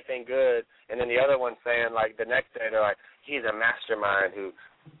did anything good. And then the other one saying, like, the next day they're like, he's a mastermind who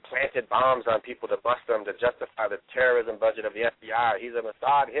planted bombs on people to bust them to justify the terrorism budget of the FBI. He's a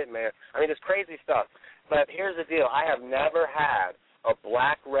Mossad hitman. I mean, it's crazy stuff. But here's the deal. I have never had a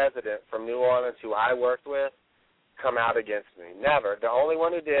black resident from New Orleans who I worked with come out against me. Never. The only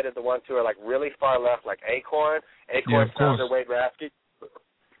one who did is the ones who are, like, really far left, like Acorn. Acorn founder Wade Rasky,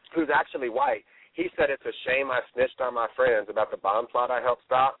 who's actually white. He said it's a shame I snitched on my friends about the bomb plot I helped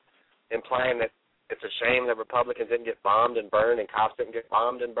stop, implying that it's a shame that Republicans didn't get bombed and burned and cops didn't get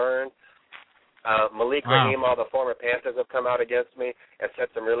bombed and burned. Malik Rahim, all the former Panthers have come out against me and said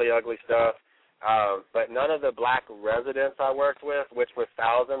some really ugly stuff. But none of the black residents I worked with, which was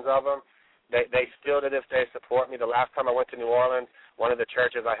thousands of them, they still to this day support me. The last time I went to New Orleans, one of the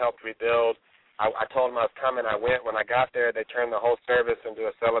churches I helped rebuild, I told them I was coming. I went. When I got there, they turned the whole service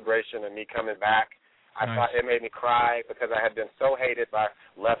into a celebration of me coming back. I thought it made me cry because I had been so hated by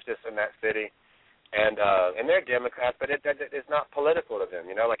leftists in that city. And they're Democrats, but it's not political to them,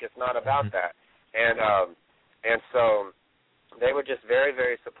 like it's not about that. And so they were just very,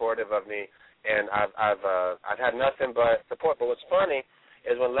 very supportive of me. And I've had nothing but support. But what's funny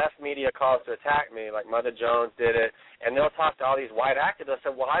is when left media calls to attack me, like Mother Jones did it, and they'll talk to all these white activists. I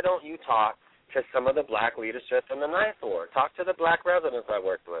said, why don't you talk to some of the black leadership in the Ninth Ward? Talk to the black residents I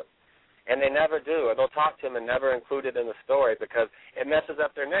worked with. And they never do. Or they'll talk to them and never include it in the story because it messes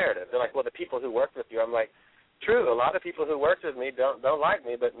up their narrative. They're like, well, the people who worked with you. I'm like, true, a lot of people who worked with me don't like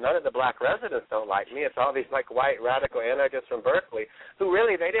me, but none of the black residents don't like me. It's all these, like, white radical anarchists from Berkeley who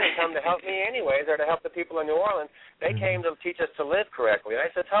really, they didn't come to help me anyways or to help the people in New Orleans. They came to teach us to live correctly. And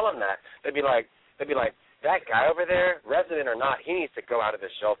I said, tell them that. They'd be like, that guy over there, resident or not, he needs to go out of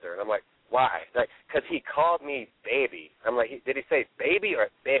this shelter. And I'm like, why? Like, because he called me baby. I'm like, did he say baby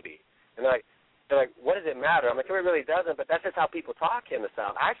or baby? And they're like, what does it matter? I'm like, it really doesn't, but that's just how people talk in the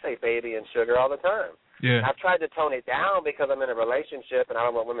South. I say baby and sugar all the time. Yeah. I've tried to tone it down because I'm in a relationship and I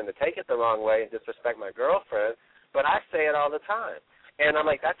don't want women to take it the wrong way and disrespect my girlfriend, but I say it all the time. And I'm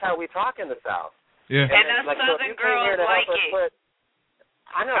like, that's how we talk in the South. Yeah. And us Southern girls like it.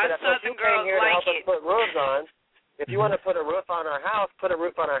 I know, but if you came here to help us put roofs on, if you want to put a roof on our house, put a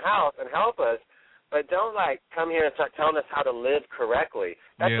roof on our house and help us. But don't, like, come here and start telling us how to live correctly.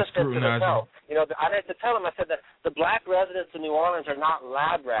 That's just to help. I had to tell them, I said that the black residents of New Orleans are not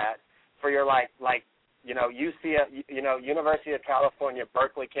lab rats for your, University of California,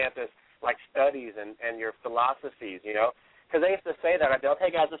 Berkeley campus, like, studies and your philosophies, Because they used to say that. I'd be like,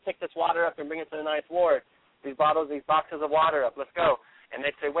 hey, guys, let's pick this water up and bring it to the Ninth Ward. These boxes of water up, let's go. And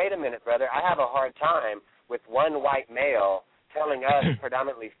they'd say, wait a minute, brother, I have a hard time with one white male telling us,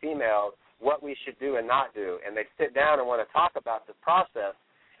 predominantly females, what we should do and not do. And they'd sit down and want to talk about the process.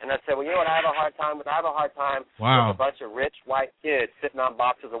 And I'd say, well, you know what I have a hard time with? I have a hard time with a bunch of rich white kids sitting on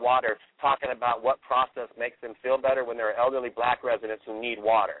boxes of water talking about what process makes them feel better when there are elderly black residents who need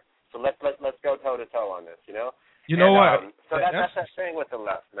water. So let's go toe-to-toe on this, You know what? So that's that thing with the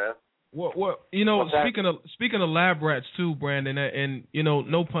left, man. Well, speaking of lab rats too, Brandon, and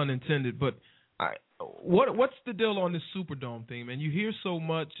no pun intended, but what's the deal on this Superdome thing, man? You hear so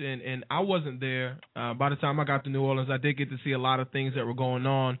much, and I wasn't there. By the time I got to New Orleans, I did get to see a lot of things that were going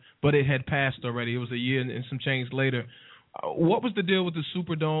on, but it had passed already. It was a year and some change later. What was the deal with the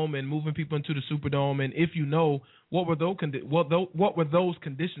Superdome and moving people into the Superdome? And if you know, what were those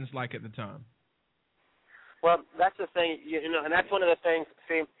conditions like at the time? Well, that's the thing, and that's one of the things.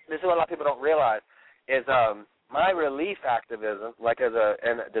 See, this is what a lot of people don't realize is my relief activism, like as a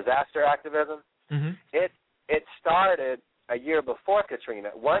disaster activism. Mm-hmm. It started a year before Katrina.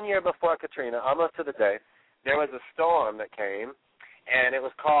 1 year before Katrina, almost to the day, there was a storm that came, and it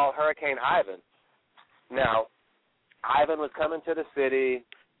was called Hurricane Ivan. Now, Ivan was coming to the city.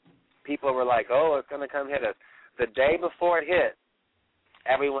 People were like, oh, it's going to come hit us. The day before it hit,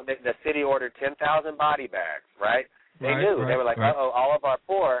 the city ordered 10,000 body bags, right? They knew. They were like, uh-oh, all of our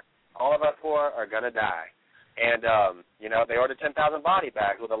poor are going to die. And, they ordered 10,000 body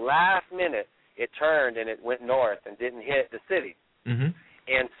bags. Well, the last minute, it turned and it went north and didn't hit the city. Mm-hmm.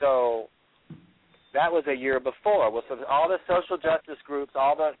 And so That was a year before. Well, so all the social justice groups,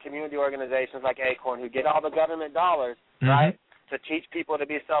 all the community organizations like Acorn, who get all the government dollars, right, to teach people to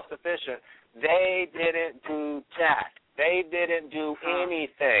be self-sufficient, they didn't do jack. They didn't do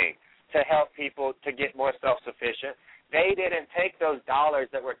anything to help people to get more self-sufficient. They didn't take those dollars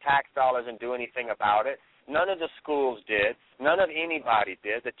that were tax dollars and do anything about it. None of the schools did. None of anybody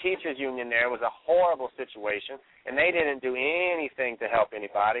did. The teachers' union there was a horrible situation, and they didn't do anything to help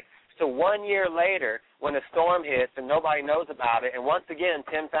anybody. So 1 year later, when a storm hits and nobody knows about it, and once again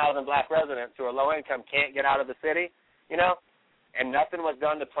 10,000 black residents who are low income can't get out of the city, you know, and nothing was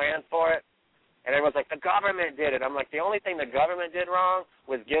done to plan for it, and everyone's like, the government did it. I'm like, the only thing the government did wrong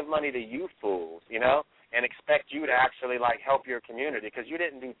was give money to you fools, you know, and expect you to actually, like, help your community because you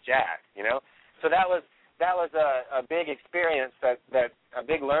didn't do jack, you know. So that was a big experience, that a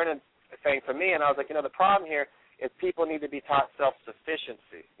big learning thing for me, and I was like, you know, the problem here is people need to be taught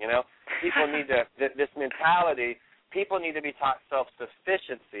self-sufficiency, you know. People need to, this mentality, people need to be taught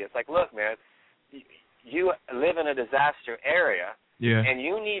self-sufficiency. It's like, look, man, you live in a disaster area, and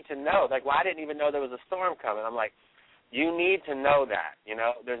you need to know, like, well, I didn't even know there was a storm coming. I'm like, you need to know that, you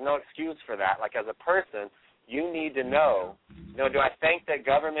know. There's no excuse for that. Like, as a person, you need to know, you know, do I think that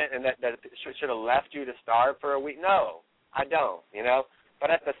government and that should have left you to starve for a week? No, I don't, you know.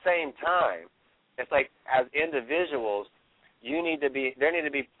 But at the same time, it's like, as individuals, there need to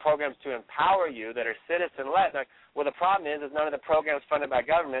be programs to empower you that are citizen-led. Like, well, the problem is none of the programs funded by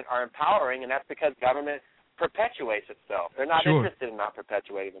government are empowering, and that's because government perpetuates itself. They're not interested in not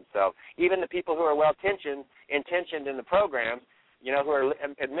perpetuating themselves. Even the people who are intentioned in the programs, you know, who are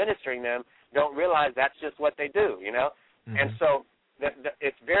administering them, don't realize that's just what they do, you know. And so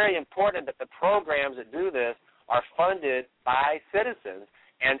it's very important that the programs that do this are funded by citizens,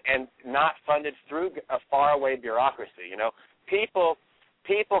 and not funded through a faraway bureaucracy. You know, people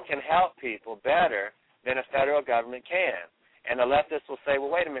can help people better than a federal government can. And the leftists will say,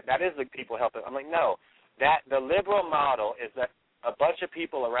 well, wait a minute, that is the people helping. I'm like, no, that the liberal model is that a bunch of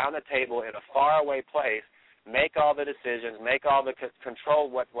people around the table in a faraway place make all the decisions, make all the control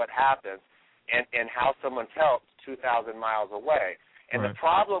what happens, and how someone's helped 2,000 miles away. And the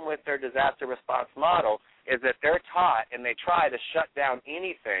problem with their disaster response model is that they're taught and they try to shut down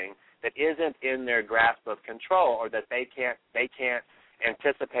anything that isn't in their grasp of control, or that they can't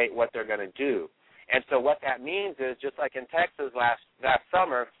anticipate what they're going to do. And so what that means is, just like in Texas last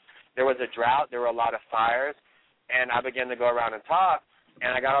summer, there was a drought, there were a lot of fires, and I began to go around and talk,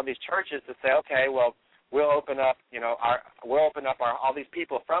 and I got all these churches to say, okay, well, we'll open up, you know, all these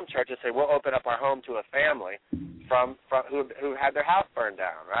people from churches say, we'll open up our home to a family from who had their house burned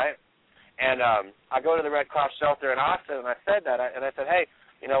down, right? And I go to the Red Cross shelter in Austin, and I said that, and I said, hey,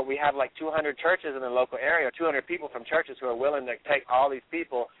 you know, we have like 200 churches in the local area, 200 people from churches who are willing to take all these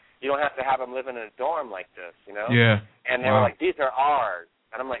people. You don't have to have them living in a dorm like this, you know? Yeah. And they were like, these are ours.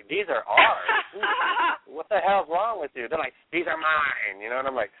 And I'm like, these are ours? What the hell's wrong with you? They're like, these are mine, you know? And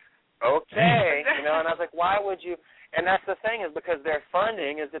I'm like, okay, you know? And I was like, why would you? And that's the thing, is because their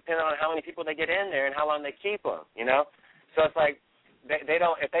funding is dependent on how many people they get in there and how long they keep them, you know? So it's like, they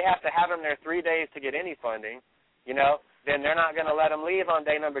don't, if they have to have them there 3 days to get any funding, you know, then they're not going to let them leave on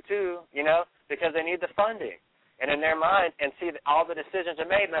day number 2, you know, because they need the funding. And in their mind, and see that all the decisions are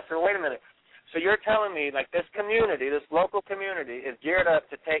made, and I said, wait a minute. So you're telling me, like, this community, this local community, is geared up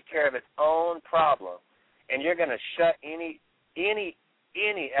to take care of its own problem, and you're going to shut any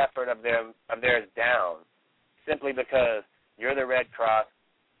effort of theirs down simply because you're the Red Cross.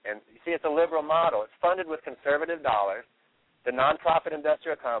 And you see, it's a liberal model. It's funded with conservative dollars. The nonprofit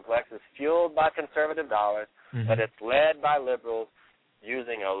industrial complex is fueled by conservative dollars, but it's led by liberals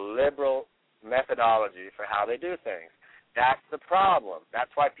using a liberal methodology for how they do things. That's the problem.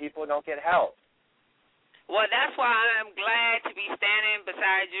 That's why people don't get help. Well, that's why I'm glad to be standing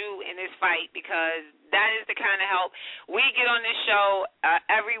beside you in this fight, because that is the kind of help. We get on this show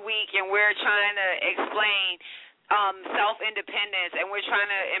every week, and we're trying to explain self-independence, and we're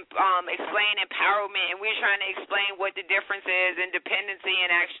trying to explain empowerment, and we're trying to explain what the difference is in dependency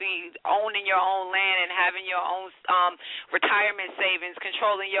and actually owning your own land and having your own retirement savings,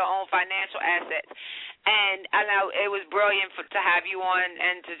 controlling your own financial assets. And I know it was brilliant to have you on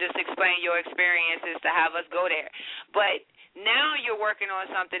and to just explain your experiences, to have us go there. But now you're working on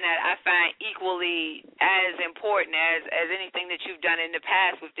something that I find equally as important as anything that you've done in the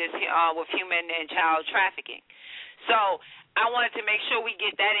past with this with human and child trafficking. So I wanted to make sure we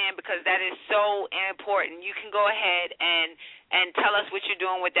get that in, because that is so important. You can go ahead and tell us what you're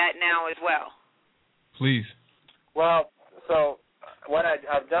doing with that now as well. Please. Well, so what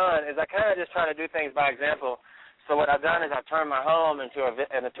I've done is I kind of just try to do things by example. So what I've done is I've turned my home into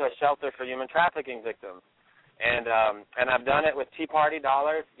a shelter for human trafficking victims, and I've done it with Tea Party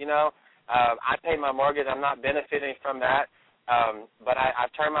dollars. I pay my mortgage. I'm not benefiting from that, but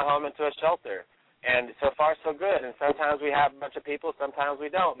I've turned my home into a shelter, and so far so good. And sometimes we have a bunch of people, sometimes we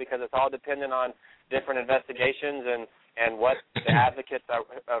don't, because it's all dependent on different investigations and what the advocates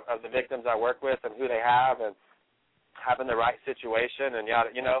of the victims I work with and who they have and having the right situation and yada,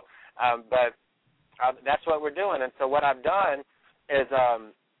 but that's what we're doing. And so what I've done is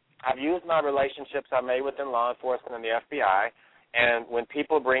I've used my relationships I made within law enforcement and the FBI, and when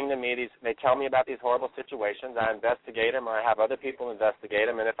people bring to me they tell me about these horrible situations, I investigate them or I have other people investigate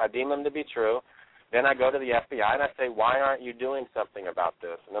them, and if I deem them to be true, then I go to the FBI and I say, why aren't you doing something about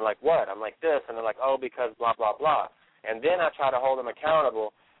this? And they're like, what? I'm like, this. And they're like, oh, because blah, blah, blah. And then I try to hold them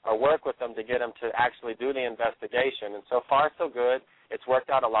accountable or work with them to get them to actually do the investigation. And so far, so good. It's worked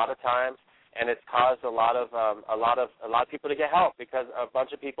out a lot of times, and it's caused a lot of people to get help because a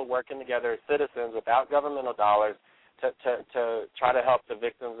bunch of people working together as citizens without governmental dollars to try to help the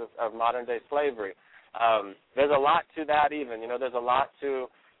victims of modern-day slavery. There's a lot to that even. There's a lot to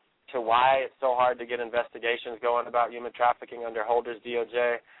why it's so hard to get investigations going about human trafficking under Holder's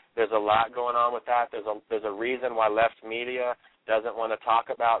DOJ. There's a lot going on with that. There's a reason why left media doesn't want to talk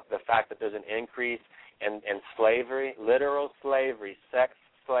about the fact that there's an increase in slavery, literal slavery, sex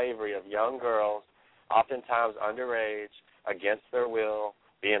slavery of young girls, oftentimes underage, against their will,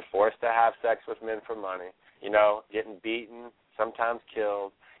 being forced to have sex with men for money, getting beaten, sometimes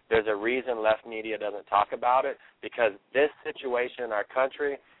killed. There's a reason left media doesn't talk about it, because this situation in our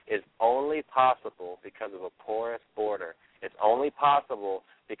country is only possible because of a porous border. It's only possible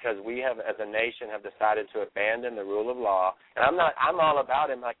because we have, as a nation, have decided to abandon the rule of law. And I'm all about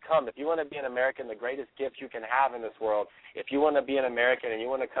it. I'm like, come, if you want to be an American, the greatest gift you can have in this world, if you want to be an American and you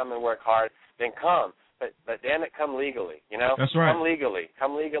want to come and work hard, then come. But damn it, come legally, That's right.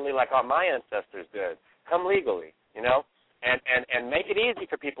 Come legally like all my ancestors did. Come legally, and make it easy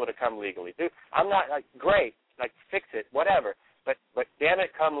for people to come legally. Dude, I'm not, great, fix it, whatever. But damn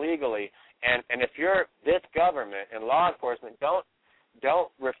it, come legally. And if you're this government and law enforcement, don't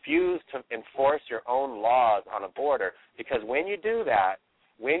refuse to enforce your own laws on a border, because when you do that,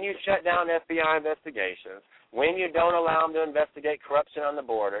 when you shut down FBI investigations, when you don't allow them to investigate corruption on the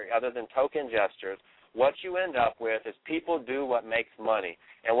border other than token gestures, what you end up with is people do what makes money.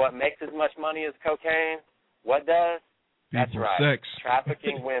 And what makes as much money as cocaine, what does? That's right. Sex.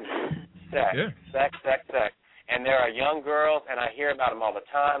 Trafficking women. Sex. Yeah. Sex. And there are young girls, and I hear about them all the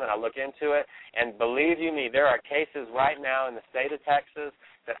time, and I look into it. And believe you me, there are cases right now in the state of Texas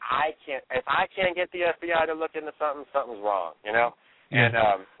that if I can't get the FBI to look into something, something's wrong, Yeah.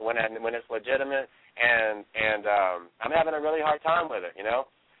 And when it's legitimate, and I'm having a really hard time with it,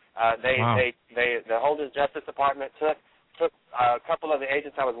 The Holder's Justice Department took a couple of the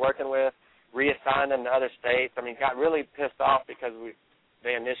agents I was working with, reassigned them to other states. Got really pissed off because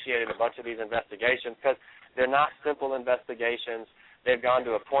they initiated a bunch of these investigations because they're not simple investigations. They've gone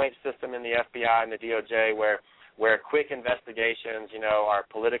to a point system in the FBI and the DOJ where quick investigations, are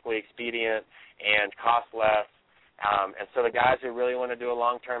politically expedient and cost less. And so the guys who really want to do a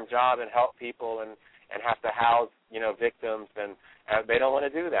long-term job and help people and have to house, victims, and they don't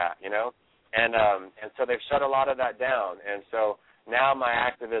want to do that, And so they've shut a lot of that down. And so now my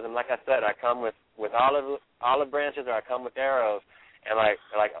activism, like I said, I come with olive branches or I come with arrows, and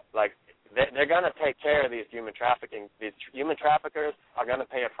like they're going to take care of these human trafficking. These human traffickers are going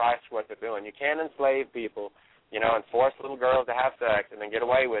to pay a price for what they're doing. You can't enslave people, and force little girls to have sex and then get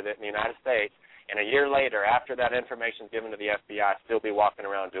away with it in the United States, and a year later, after that information is given to the FBI, still be walking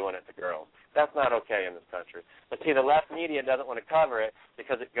around doing it to girls. That's not okay in this country. But see, the left media doesn't want to cover it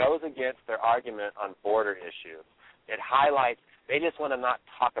because it goes against their argument on border issues. It highlights, they just want to not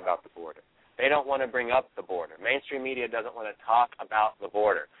talk about the border. They don't want to bring up the border. Mainstream media doesn't want to talk about the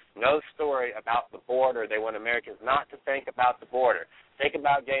border. No story about the border. They want Americans not to think about the border. Think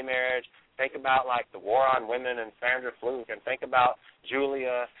about gay marriage. Think about, the war on women and Sandra Fluke, and think about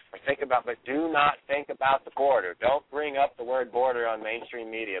Julia, but do not think about the border. Don't bring up the word border on mainstream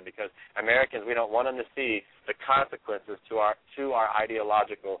media because Americans, we don't want them to see the consequences to our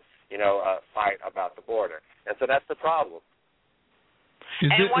ideological, fight about the border. And so that's the problem.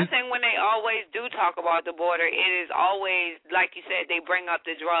 One thing, when they always do talk about the border, it is always, like you said, they bring up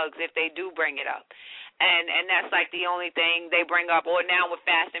the drugs if they do bring it up. And that's the only thing they bring up. Or now with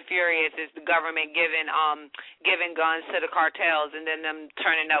Fast and Furious is the government giving guns to the cartels and then them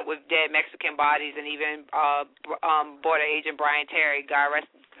turning up with dead Mexican bodies, and even border agent Brian Terry, God rest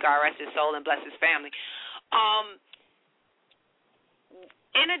his soul and bless his family.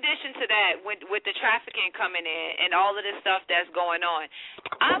 in addition to that, with the trafficking coming in and all of this stuff that's going on,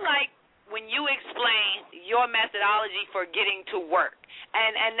 I like when you explain your methodology for getting to work.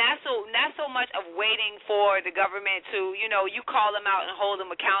 And not so much of waiting for the government to, you call them out and hold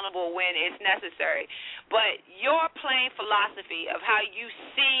them accountable when it's necessary. But your plain philosophy of how you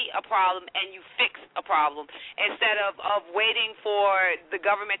see a problem and you fix a problem instead of waiting for the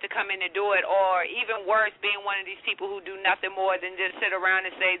government to come in and do it, or even worse, being one of these people who do nothing more than just sit around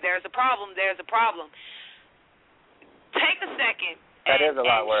and say, there's a problem, there's a problem. Take a second. That is a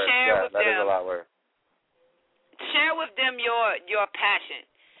lot worse. Yeah, that is a lot worse. Share with them your passion,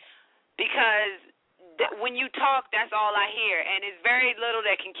 because when you talk, that's all I hear, and it's very little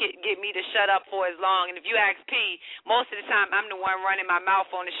that can get me to shut up for as long. And if you ask P, most of the time I'm the one running my mouth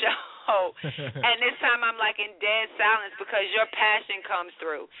on the show, and this time I'm like in dead silence because your passion comes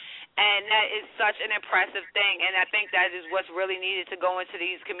through. And that is such an impressive thing, and I think that is what's really needed to go into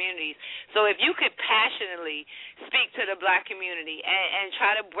these communities. So if you could passionately speak to the black community and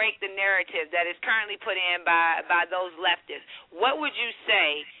try to break the narrative that is currently put in by those leftists, what would you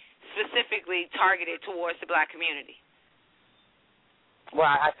say specifically targeted towards the black community? Well,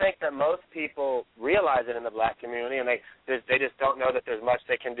 I think that most people realize it in the black community, and they just don't know that there's much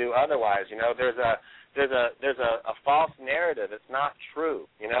they can do otherwise. There's a false narrative. It's not true.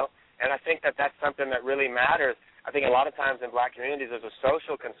 And I think that that's something that really matters. I think a lot of times in black communities there's a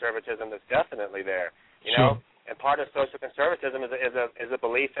social conservatism that's definitely there. Sure. And part of social conservatism is a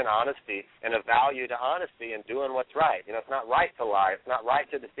belief in honesty and a value to honesty and doing what's right. It's not right to lie. It's not right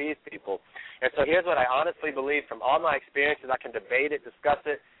to deceive people. And so here's what I honestly believe from all my experiences. I can debate it, discuss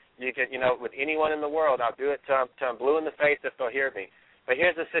it. You can, with anyone in the world. I'll do it till I'm blue in the face if they'll hear me. But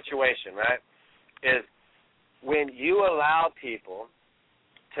here's the situation, right? Is when you allow people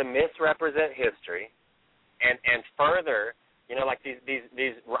to misrepresent history and further, like these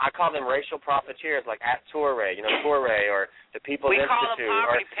I call them racial profiteers, like at Toure, Toure or the People's Institute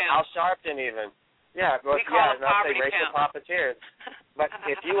or Al Sharpton even. Yeah, I'll say racial profiteers. But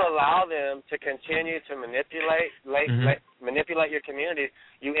if you allow them to continue to manipulate your community,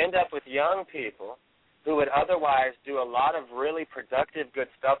 you end up with young people who would otherwise do a lot of really productive,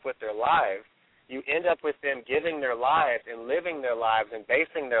 good stuff with their lives. You end up with them giving their lives and living their lives and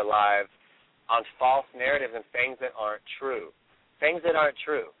basing their lives on false narratives and things that aren't true. Things that aren't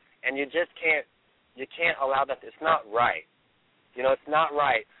true. And you just can't allow that. It's not right. It's not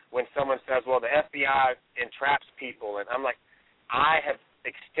right when someone says, well, the FBI entraps people. And I'm like, I have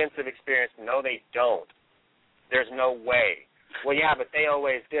extensive experience. No, they don't. There's no way. Well, yeah, but they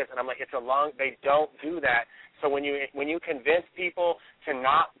always this. And I'm like, they don't do that. So when you convince people to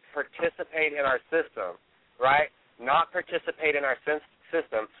not participate in our system, right, not participate in our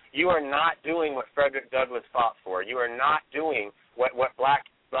system, you are not doing what Frederick Douglass fought for. You are not doing what black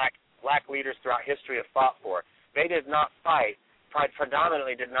leaders throughout history have fought for. They did not fight,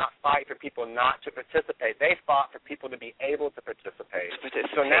 predominantly did not fight for people not to participate. They fought for people to be able to participate.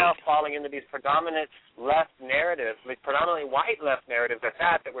 So now falling into these predominant left narratives, these predominantly white left narratives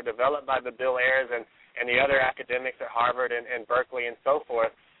that were developed by the Bill Ayers and the other academics at Harvard and Berkeley and so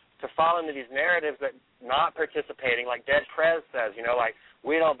forth, to fall into these narratives that not participating, like Dead Prez says, like,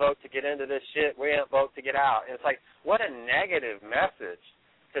 we don't vote to get into this shit, we don't vote to get out. And it's like, what a negative message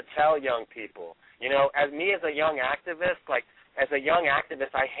to tell young people. As a young activist,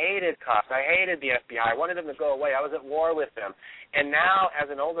 I hated cops. I hated the FBI. I wanted them to go away. I was at war with them. And now,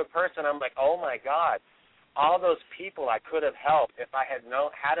 as an older person, I'm like, oh, my God, all those people I could have helped if I had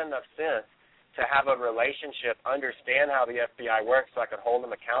enough sense to have a relationship, understand how the FBI works so I could hold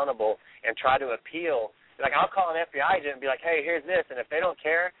them accountable and try to appeal. Like, I'll call an FBI agent and be like, hey, here's this. And if they don't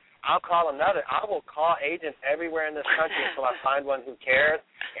care, I'll call another. I will call agents everywhere in this country until I find one who cares.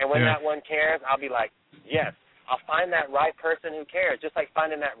 And when that one cares, I'll be like, yes, I'll find that right person who cares, just like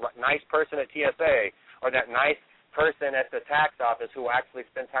finding that nice person at TSA or that nice person at the tax office who will actually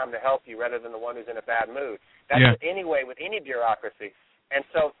spend time to help you rather than the one who's in a bad mood. That's anyway with any bureaucracy. And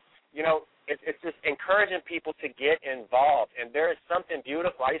so, it's just encouraging people to get involved. And there is something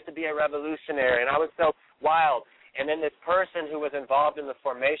beautiful. I used to be a revolutionary, and I was so wild. And then this person who was involved in the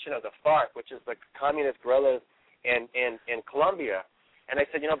formation of the FARC, which is the communist guerrillas in Colombia, and they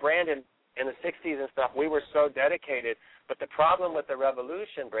said, Brandon, in the 60s and stuff, we were so dedicated. But the problem with the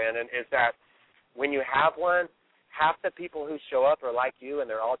revolution, Brandon, is that when you have one, half the people who show up are like you and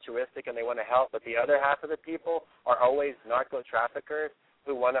they're altruistic and they want to help, but the other half of the people are always narco-traffickers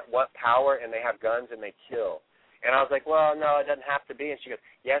who want power and they have guns and they kill. And I was like, well, no, it doesn't have to be. And she goes,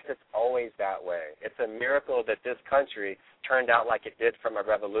 yes, it's always that way. It's a miracle that this country turned out like it did from a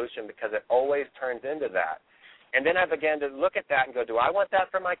revolution because it always turns into that. And then I began to look at that and go, do I want that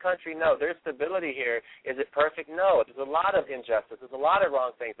for my country? No. There's stability here. Is it perfect? No. There's a lot of injustice. There's a lot of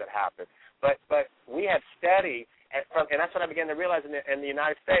wrong things that happen. But we have steady, and that's what I began to realize in the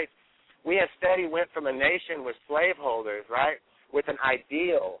United States. We have steady went from a nation with slaveholders, right, with an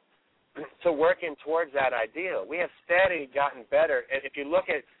ideal, to working towards that ideal. We have steady gotten better. And if you look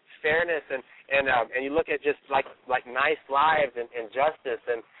at fairness and you look at just like nice lives and justice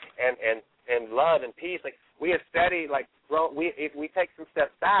and love and peace, like we have steady if we take some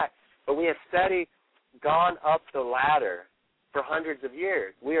steps back, but we have steady gone up the ladder for hundreds of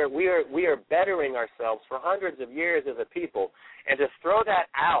years. We are bettering ourselves for hundreds of years as a people, and to throw that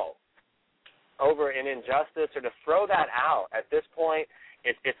out over an injustice, or to throw that out at this point,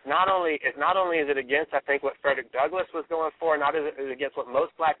 it's not only is it against, I think, what Frederick Douglass was going for, not is it against what most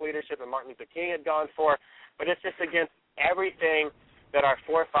black leadership and Martin Luther King had gone for, but it's just against everything that our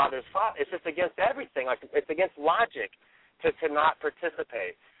forefathers fought. It's just against everything. Like, it's against logic to not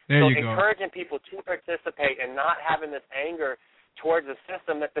participate. There so you go. Encouraging people to participate and not having this anger towards the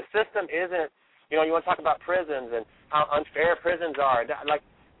system, that the system isn't, you want to talk about prisons and how unfair prisons are. Like,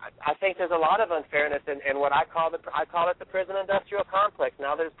 I think there's a lot of unfairness in what I call it the prison industrial complex.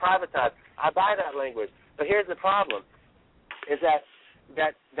 Now that it's privatized, I buy that language. But here's the problem: is that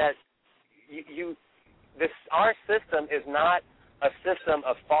our system is not a system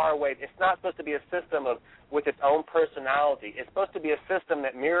of far away. It's not supposed to be a system with its own personality. It's supposed to be a system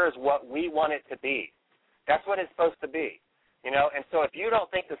that mirrors what we want it to be. That's what it's supposed to be, And so if you don't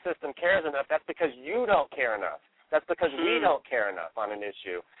think the system cares enough, that's because you don't care enough. That's because we don't care enough on an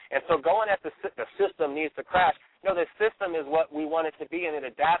issue. And so going at the system needs to crash. No, the system is what we want it to be, and it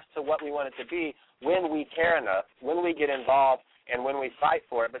adapts to what we want it to be when we care enough, when we get involved, and when we fight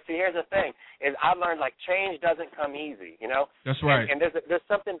for it. But see, here's the thing, is I've learned, change doesn't come easy, That's right. And there's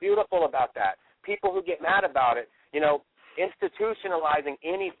something beautiful about that. People who get mad about it, institutionalizing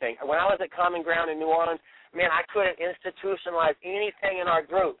anything. When I was at Common Ground in New Orleans, man, I couldn't institutionalize anything in our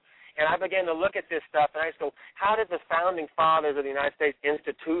group. And I began to look at this stuff, and I just go, how did the founding fathers of the United States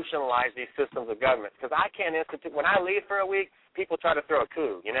institutionalize these systems of government? Because I can't when I leave for a week, people try to throw a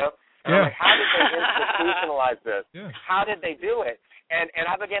coup, And I'm like, how did they institutionalize this? Yeah. How did they do it? And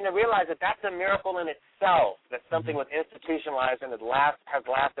I began to realize that that's a miracle in itself, that something was institutionalized and has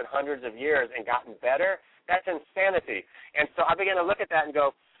lasted hundreds of years and gotten better. That's insanity. And so I began to look at that and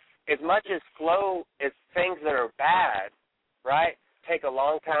go, as much as things that are bad, right, take a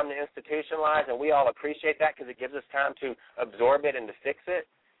long time to institutionalize, and we all appreciate that because it gives us time to absorb it and to fix it.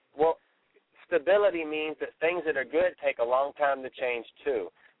 Well, stability means that things that are good take a long time to change too.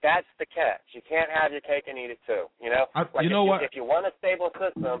 That's the catch. You can't have your cake and eat it too. If you want a stable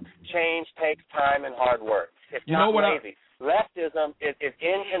system, change takes time and hard work. It's not lazy. Leftism is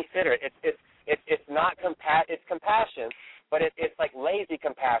inconsiderate. It's not it's compassion. But it's like lazy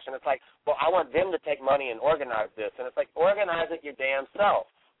compassion. It's like, well, I want them to take money and organize this. And it's like, organize it your damn self.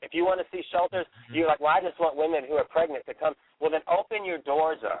 If you want to see shelters, you're like, well, I just want women who are pregnant to come. Well, then open your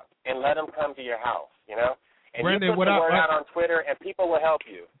doors up and let them come to your house, And Brandon, you put the word out on Twitter, and people will help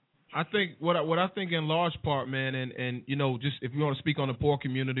you. I think what I think in large part, man, and just if you want to speak on the poor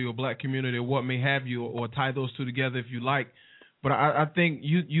community or black community or what may have you, or tie those two together if you like, but I think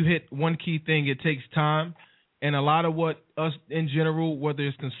you hit one key thing. It takes time. And a lot of what us in general, whether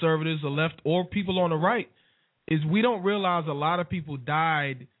it's conservatives or left or people on the right, is we don't realize a lot of people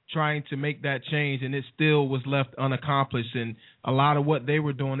died trying to make that change, and it still was left unaccomplished. And a lot of what they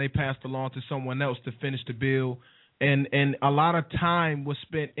were doing, they passed along to someone else to finish the bill. And a lot of time was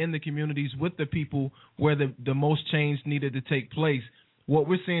spent in the communities with the people where the most change needed to take place. What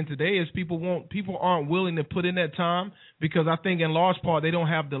we're seeing today is people aren't willing to put in that time because I think in large part they don't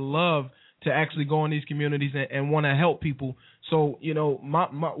have the love to actually go in these communities and want to help people. So,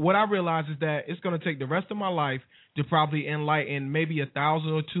 what I realize is that it's going to take the rest of my life to probably enlighten maybe 1,000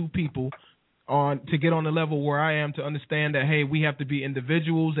 or 2 people to get on the level where I am to understand that, hey, we have to be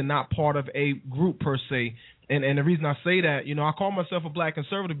individuals and not part of a group per se. And the reason I say that, I call myself a black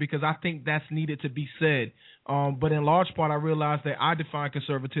conservative because I think that's needed to be said. But in large part, I realize that I define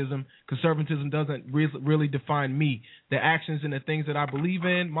conservatism. Conservatism doesn't really define me. The actions and the things that I believe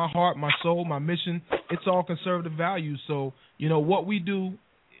in, my heart, my soul, my mission, it's all conservative values. So, what we do,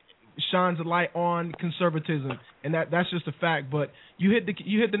 shines a light on conservatism, and that's just a fact. But you hit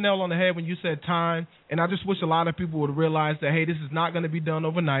the nail on the head when you said time, and I just wish a lot of people would realize that, hey, this is not going to be done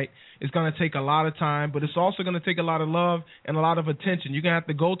overnight. It's going to take a lot of time, but it's also going to take a lot of love and a lot of attention. You're going to have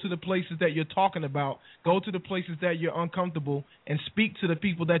to go to the places that you're talking about, go to the places that you're uncomfortable, and speak to the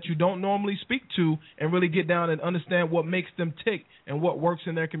people that you don't normally speak to, and really get down and understand what makes them tick and what works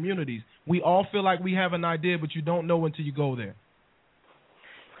in their communities. We all feel like we have an idea, but you don't know until you go there.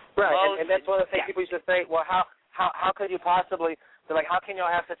 Right, and that's one of the things people used to say, well, how could you possibly, they're like, how can y'all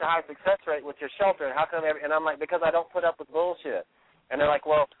have such a high success rate with your shelter? And how come and I'm like, because I don't put up with bullshit. And they're like,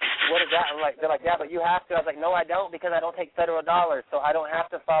 well, what is that? They're like, yeah, but you have to. I was like, no, I don't, because I don't take federal dollars, so I don't have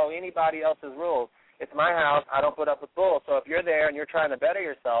to follow anybody else's rules. It's my house. I don't put up with bull. So if you're there and you're trying to better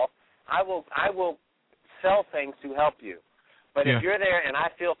yourself, I will sell things to help you. But if you're there and I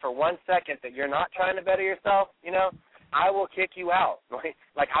feel for 1 second that you're not trying to better yourself, I will kick you out.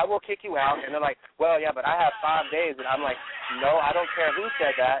 Like, I will kick you out. And they're like, well, yeah, but I have 5 days. And I'm like, no, I don't care who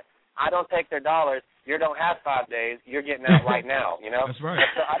said that. I don't take their dollars. You don't have 5 days. You're getting out right now, That's right.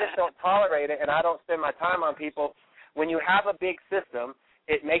 And so I just don't tolerate it, and I don't spend my time on people. When you have a big system,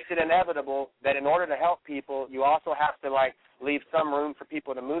 it makes it inevitable that in order to help people, you also have to, leave some room for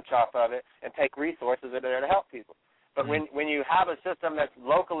people to mooch off of it and take resources that are there to help people. But when you have a system that's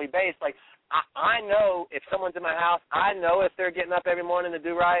locally based, I know if someone's in my house, I know if they're getting up every morning to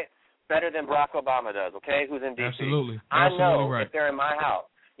do right better than Barack Obama does, okay, who's in D.C. Absolutely. I know right. if they're in my house.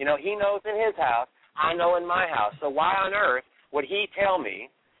 He knows in his house. I know in my house. So why on earth would he tell me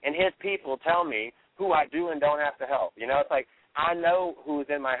and his people tell me who I do and don't have to help? It's like I know who's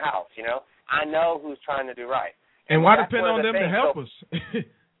in my house, I know who's trying to do right. And why depend on them to help us?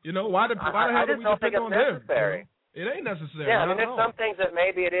 Why the hell do we depend on them? It ain't necessary. Yeah, I mean, there's some things that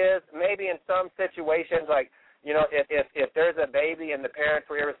maybe it is. Maybe in some situations, if there's a baby and the parents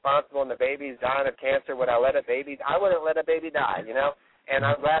were irresponsible and the baby's dying of cancer, would I let a baby? I wouldn't let a baby die, And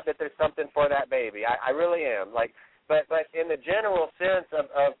I'm glad that there's something for that baby. I really am. But in the general sense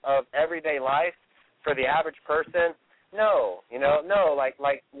of everyday life, for the average person, no. No. Like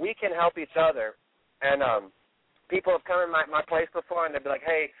we can help each other. And people have come in my place before, and they'd be like,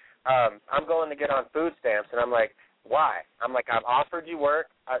 hey, I'm going to get on food stamps. And I'm like, why? I'm like, I've offered you work.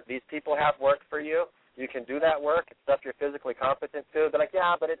 These people have work for you. You can do that work. It's stuff you're physically competent to. They're like,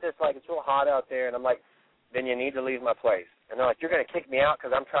 yeah, but it's just it's real hot out there. And I'm like, then you need to leave my place. And they're like, you're going to kick me out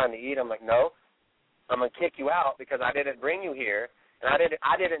because I'm trying to eat. I'm like, no, I'm going to kick you out because I didn't bring you here. And I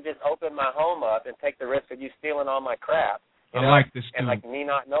didn't just open my home up and take the risk of you stealing all my crap. I like this, and me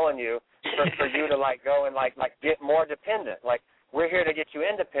not knowing you for you to go and get more dependent. We're here to get you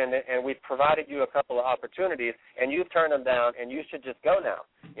independent, and we've provided you a couple of opportunities, and you've turned them down, and you should just go now.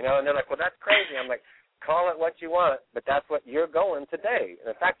 And they're like, well, that's crazy. I'm like, call it what you want, but that's what you're going today. And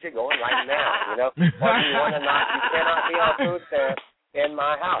in fact, you're going right now. Whether you want or not, you cannot be on food stamps in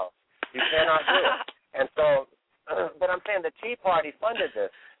my house. You cannot do it. And so, but I'm saying the Tea Party funded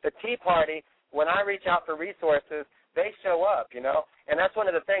this. The Tea Party, when I reach out for resources, they show up, and that's one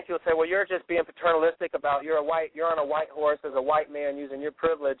of the things people say, well, you're just being paternalistic about you're on a white horse as a white man using your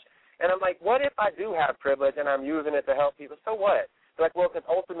privilege. And I'm like, what if I do have privilege and I'm using it to help people? So what? They're like, well, because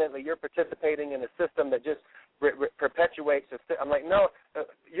ultimately you're participating in a system that just perpetuates. I'm like, no,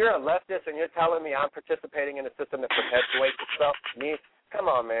 you're a leftist and you're telling me I'm participating in a system that perpetuates itself. Me? Come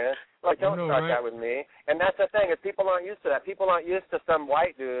on, man. Don't start that with me. And that's the thing is people aren't used to that. People aren't used to some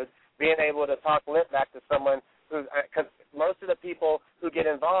white dude being able to talk lit back to someone because most of the people who get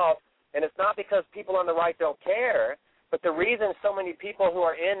involved, and it's not because people on the right don't care, but the reason so many people who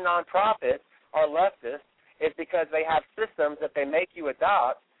are in nonprofits are leftists is because they have systems that they make you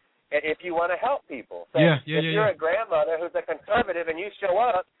adopt if you want to help people. So if you're a grandmother who's a conservative and you show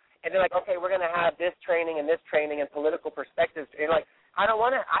up and they're like, okay, we're going to have this training and political perspectives, and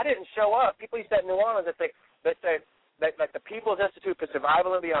I didn't show up. People used to at New Orleans, they say, like the People's Institute for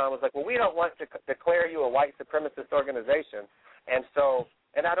Survival and Beyond was like, well, we don't want to declare you a white supremacist organization. And so,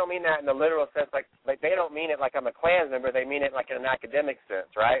 and I don't mean that in the literal sense, like they don't mean it like I'm a Klan member. They mean it like in an academic sense,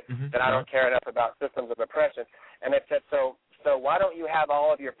 right? Mm-hmm. That I don't care enough about systems of oppression. And they said, so why don't you have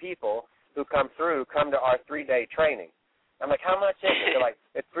all of your people who come to our 3-day training? I'm like, how much is it? They're like,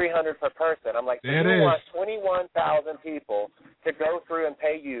 it's $300 per person. I'm like, so you want 21,000 people to go through and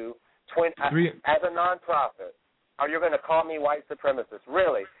pay you as a nonprofit? Or you're going to call me white supremacist,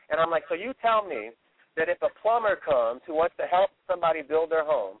 really? And I'm like, so you tell me that if a plumber comes who wants to help somebody build their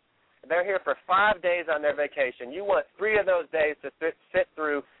home, they're here for 5 days on their vacation, you want 3 of those days to sit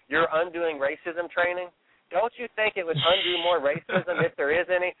through your undoing racism training? Don't you think it would undo more racism, if there is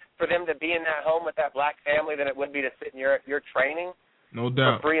any, for them to be in that home with that black family than it would be to sit in your training? No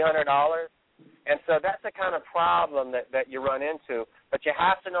doubt. For $300. And so that's the kind of problem that you run into. But you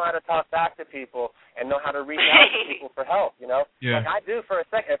have to know how to talk back to people and know how to reach out to people for help, you know? Yeah. Like I do for a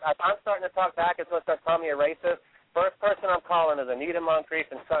second. If I'm starting to talk back and someone starts calling me a racist, first person I'm calling is Anita Moncrief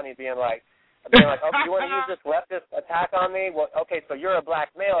and Sonny being like, oh, you want to use this leftist attack on me? Well, okay, so you're a black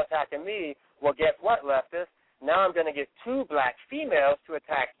male attacking me. Well, guess what, leftist? Now I'm going to get 2 black females to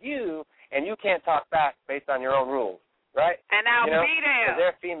attack you, and you can't talk back based on your own rules, right? And I'll be there. Because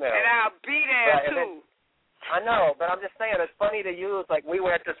they're females. And I'll be there, right, too. I know, but I'm just saying it's funny to use, like we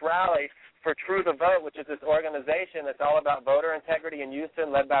were at this rally for True the Vote, which is this organization that's all about voter integrity in Houston,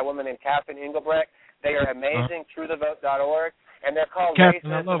 led by a woman named Catherine Engelbrecht. They are amazing, truethevote.org, and they're called racist,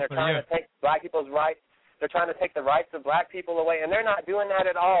 and they're trying to take black people's rights. They're trying to take the rights of black people away, and they're not doing that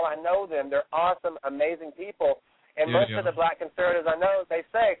at all. I know them. They're awesome, amazing people. And most of the black conservatives I know, they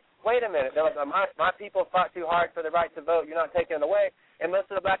say, wait a minute. They're like, my people fought too hard for the right to vote. You're not taking it away. And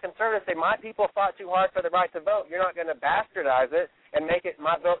most of the black conservatives say, my people fought too hard for the right to vote. You're not going to bastardize it and make it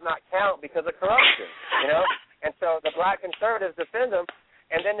my vote not count because of corruption, you know? And so the black conservatives defend them.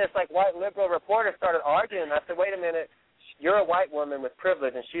 And then this, like, white liberal reporter started arguing. I said, wait a minute. You're a white woman with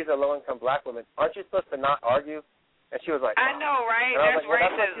privilege, and she's a low-income black woman. Aren't you supposed to not argue? And she was like, I know, right? That's racism.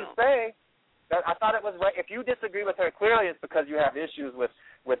 That's what you say. I thought it was right. If you disagree with her, clearly it's because you have issues with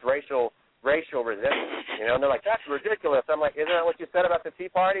racial resentment. You know, and they're like, that's ridiculous. I'm like, isn't that what you said about the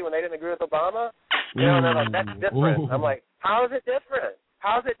Tea Party when they didn't agree with Obama? You know, and they're like, that's different. I'm like, how is it different?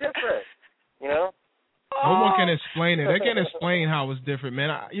 How is it different? You know? No one can explain it. They can't explain how it's different, man.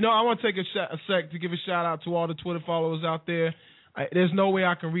 I want to take a sec to give a shout out to all the Twitter followers out there. There's no way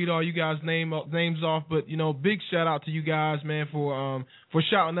I can read all you guys' names off, but big shout out to you guys, man, for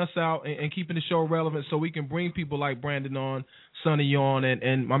shouting us out and keeping the show relevant, so we can bring people like Brandon on, Sonny on,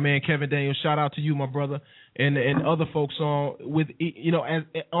 and my man Kevin Daniels. Shout out to you, my brother, and other folks on with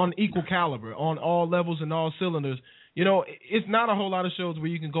on equal caliber, on all levels and all cylinders. It's not a whole lot of shows where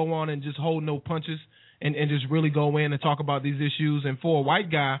you can go on and just hold no punches. And just really go in and talk about these issues. And for a white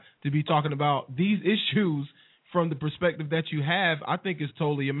guy to be talking about these issues from the perspective that you have, I think is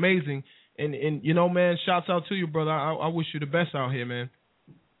totally amazing. And man, shouts out to you, brother. I wish you the best out here, man.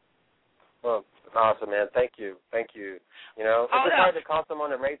 Well, awesome, man. Thank you. It's just hard to call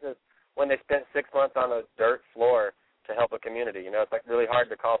someone a racist when they spent 6 months on a dirt floor to help a community. It's like really hard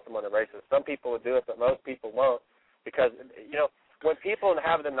to call someone a racist. Some people would do it, but most people won't, because when people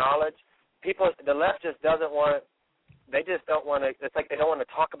have the knowledge. The left just doesn't want. They just don't want to. It's like they don't want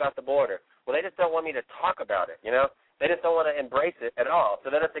to talk about the border. Well, they just don't want me to talk about it. They just don't want to embrace it at all. So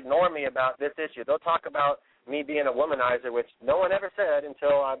they'll just ignore me about this issue. They'll talk about me being a womanizer, which no one ever said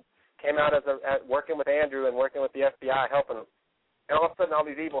until I came out as working with Andrew and working with the FBI, helping them. And all of a sudden, all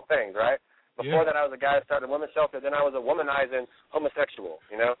these evil things, right? Before that, I was a guy that started a women's shelter. Then I was a womanizing homosexual,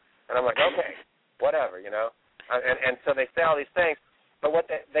 And I'm like, okay, whatever, And so they say all these things. But what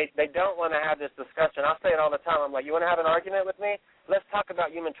they don't want to have this discussion. I'll say it all the time. I'm like, you want to have an argument with me? Let's talk about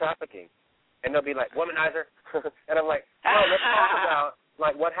human trafficking. And they'll be like, womanizer. And I'm like, no, let's talk about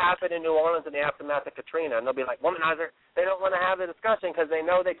like what happened in New Orleans in the aftermath of Katrina. And they'll be like, womanizer. They don't want to have the discussion because they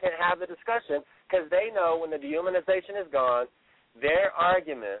know they can't have the discussion because they know when the dehumanization is gone, their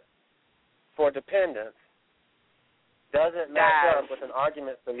argument for dependence doesn't match up with an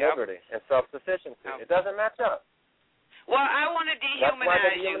argument for liberty and self-sufficiency. It doesn't match up. Well, I want to dehumanize That's why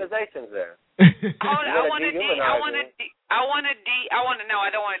the dehumanization's there. I want to dehumanize. I want to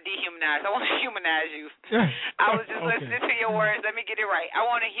humanize you. I was just listening to your words. Let me get it right. I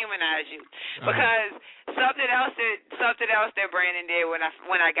want to humanize you because something else that Brandon did when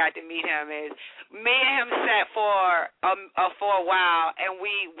I got to meet him is me and him sat for a while and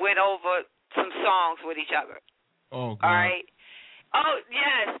we went over some songs with each other. Oh, God. All right. Oh,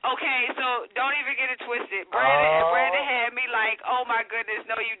 yes. Okay, so don't even get it twisted. Brandon had me like, oh, my goodness,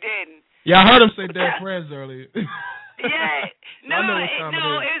 no, you didn't. Yeah, I heard him say Dead Prez earlier. Yeah. No,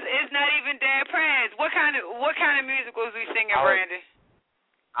 it's not even Dead Prez. What kind of music was we singing, Brandon?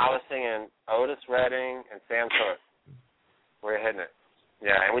 I was singing Otis Redding and Sam Cooke. We're hitting it.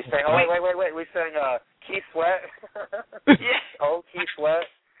 Yeah, and we sang, wait. We sang Keith Sweat. Yeah. Oh, Keith Sweat.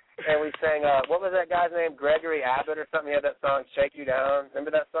 And we sang, what was that guy's name? Gregory Abbott or something. He had that song, Shake You Down. Remember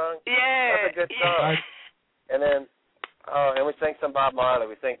that song? Yeah. That's a good song. And then, and we sang some Bob Marley.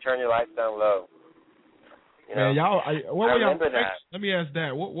 We sang Turn Your Lights Down Low. Man, y'all, what were y'all? That. Let me ask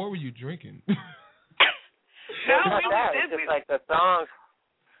that. What were you drinking? It's just like the songs.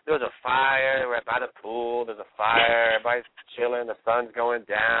 There was a fire. We're by the pool. There's a fire. Everybody's chilling. The sun's going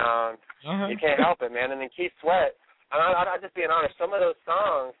down. You can't help it, man. And then Keith Sweat. I'm just being honest. Some of those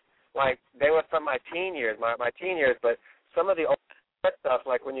songs, like, they were from my teen years, but some of the old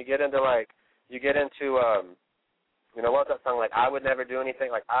you get into you know, what's that song, like, I would never do anything,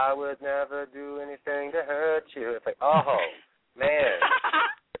 like, I would never do anything to hurt you. It's like, oh, man.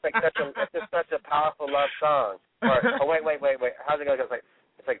 It's like it's just such a powerful love song. Or, wait. How's it go?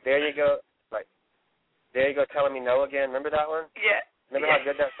 It's like, there you go, telling me no again. Remember that one? Yeah. Remember how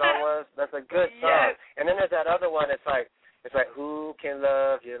good that song was? That's a good song. Yes. And then there's that other one, it's like, who can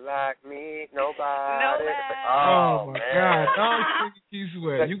love you like me? Nobody. It's like, oh my man. God. You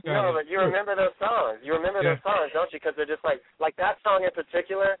remember those songs. You remember those songs, don't you? Because they're just like that song in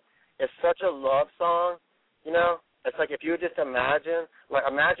particular is such a love song, you know? It's like if you just imagine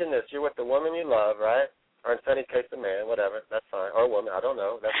this, you're with the woman you love, right? Or in Sonny's case, the man, whatever, that's fine. Or a woman, I don't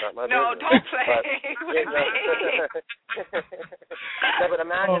know. That's not my business. No, don't play with me. No, but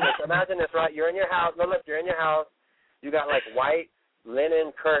imagine this, right? You're in your house. No, look, you're in your house. You got like white linen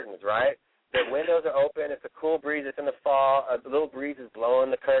curtains, right? The windows are open. It's a cool breeze. It's in the fall. A little breeze is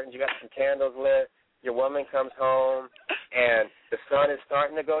blowing the curtains. You got some candles lit. Your woman comes home, and the sun is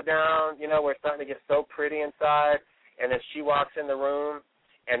starting to go down. You know, we're starting to get so pretty inside. And then she walks in the room,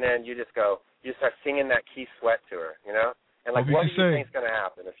 and then you start singing that Keith Sweat to her, you know? And like, what do you think's going to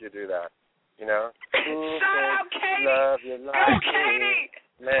happen if you do that? You know? Shut up, Katie. Love you, Go, Katie.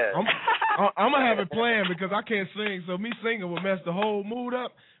 Man. I'm going to have it planned because I can't sing, so me singing would mess the whole mood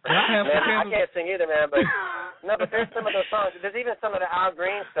up. But I can't sing either, man, but there's some of those songs. There's even some of the Al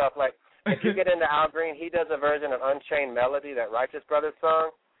Green stuff. Like, if you get into Al Green, he does a version of Unchained Melody, that Righteous Brothers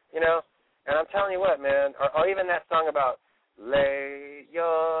song, you know? And I'm telling you what, man, or even that song about lay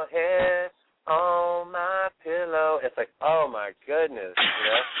your head on my pillow. It's like, oh, my goodness, you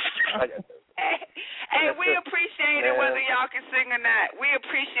know? Hey, we appreciate it whether y'all can sing or not. We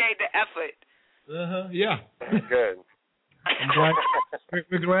appreciate the effort. Yeah. Good.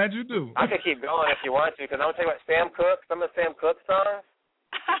 We're glad you do. I could keep going if you want to, because I'm going to tell you what, Sam Cooke, some of Sam Cooke's songs,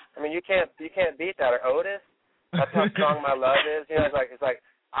 I mean, you can't beat that. Or Otis, that's how strong my love is. You know, it's like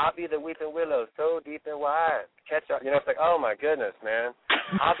I'll be the weeping willow, so deep and wide. Catch up. You know, it's like, oh, my goodness, man.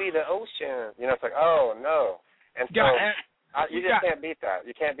 I'll be the ocean. You know, it's like, oh, no. And so you just can't beat that.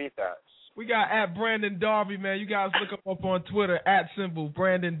 You can't beat that. We got at Brandon Darby, man. You guys look him up on Twitter, @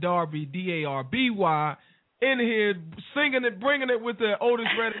 Brandon Darby, DARBY. In here, singing it, bringing it with the Otis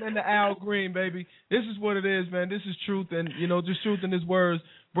Redding and the Al Green, baby. This is what it is, man. This is truth, and just truth in his words.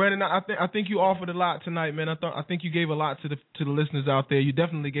 Brandon, I think you offered a lot tonight, man. I think you gave a lot to the listeners out there. You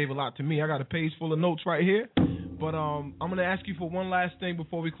definitely gave a lot to me. I got a page full of notes right here. But I'm gonna ask you for one last thing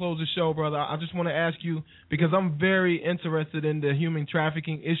before we close the show, brother. I just want to ask you, because I'm very interested in the human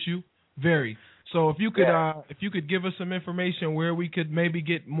trafficking issue. Very. So if you could give us some information where we could maybe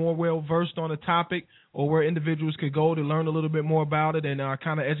get more well versed on the topic, or where individuals could go to learn a little bit more about it and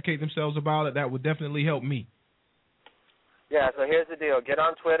kind of educate themselves about it, that would definitely help me. Yeah, so here's the deal. Get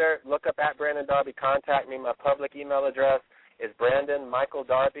on Twitter, look up at Brandon Darby, contact me. My public email address is Brandon Michael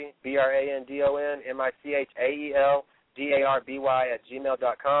Darby,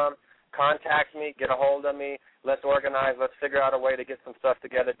 BrandonMichaelDarby@gmail.com. Contact me, get a hold of me. Let's organize. Let's figure out a way to get some stuff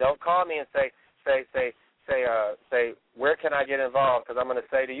together. Don't call me and say, where can I get involved? Because I'm going to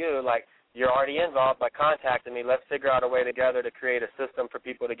say to you, like, you're already involved by contacting me. Let's figure out a way together to create a system for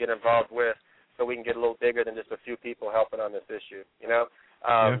people to get involved with, so we can get a little bigger than just a few people helping on this issue. You know,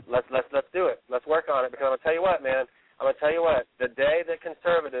 let's do it. Let's work on it. Because I'm gonna tell you what, man. The day that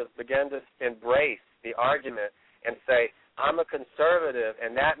conservatives begin to embrace the argument and say, I'm a conservative,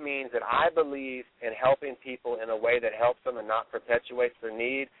 and that means that I believe in helping people in a way that helps them and not perpetuates their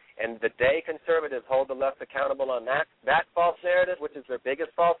need. And the day conservatives hold the left accountable on that false narrative, which is their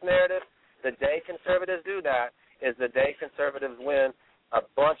biggest false narrative, the day conservatives do that is the day conservatives win a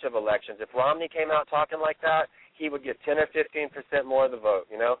bunch of elections. If Romney came out talking like that, he would get 10 or 15% more of the vote,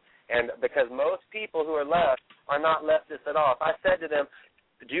 you know? And because most people who are left are not leftists at all. If I said to them,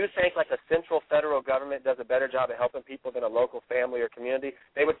 do you think like a central federal government does a better job of helping people than a local family or community?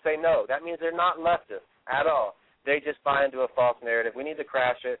 They would say no. That means they're not leftists at all. They just buy into a false narrative. We need to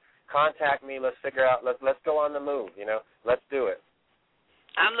crash it. Contact me. Let's figure out. Let's go on the move, you know? Let's do it.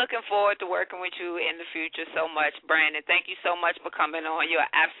 I'm looking forward to working with you in the future so much, Brandon. Thank you so much for coming on. You're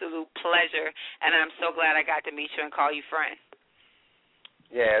an absolute pleasure, and I'm so glad I got to meet you and call you friend.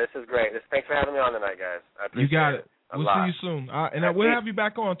 Yeah, this is great. Thanks for having me on tonight, guys. I appreciate you got it. We'll see you soon. We'll have you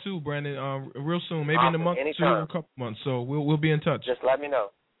back on, too, Brandon, real soon. Maybe in a month or two, a couple months. So we'll be in touch. Just let me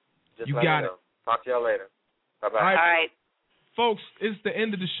know. You got it. Talk to y'all later. Bye-bye. All right. Folks, it's the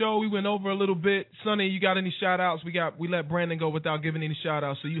end of the show. We went over a little bit. Sonny, you got any shout-outs? We let Brandon go without giving any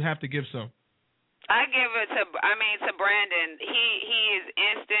shout-outs, so you have to give some. I give it to Brandon. He is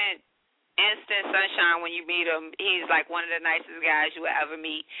instant instant sunshine when you meet him. He's like one of the nicest guys you will ever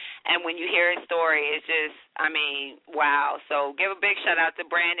meet. And when you hear his story, it's just, I mean, wow. So give a big shout out to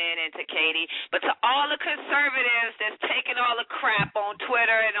Brandon and to Katie. But to all the conservatives that's taking all the crap on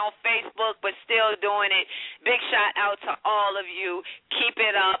Twitter and on Facebook but still doing it, big shout out to all of you. Keep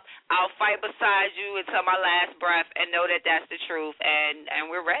it up. I'll fight beside you until my last breath and know that that's the truth.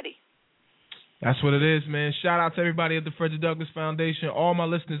 And we're ready. That's what it is, man. Shout out to everybody at the Frederick Douglass Foundation. All my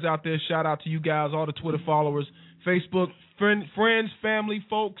listeners out there, shout out to you guys, all the Twitter followers, Facebook, friends, family,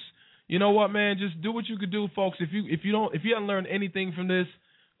 folks. You know what, man? Just do what you could do, folks. If you haven't learned anything from this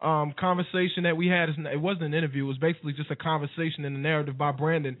conversation that we had, it wasn't an interview. It was basically just a conversation in the narrative by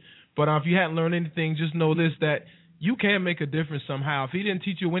Brandon. But if you hadn't learned anything, just know this, that you can make a difference somehow. If he didn't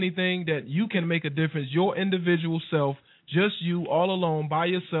teach you anything, that you can make a difference. Your individual self, just you, all alone, by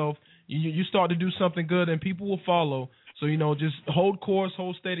yourself. You start to do something good, and people will follow. So, just hold course,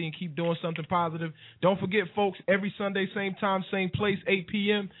 hold steady, and keep doing something positive. Don't forget, folks, every Sunday, same time, same place, 8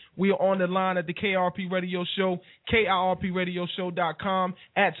 p.m., we are on the line at the KRP Radio Show, KIRPRadioshow.com,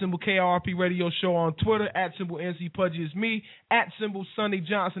 @KIRP Radio Show on Twitter, @NC Pudgy is me, @Sonny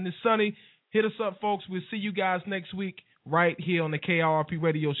Johnson is Sonny. Hit us up, folks. We'll see you guys next week right here on the KIRP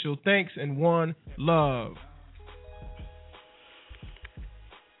Radio Show. Thanks, and one love.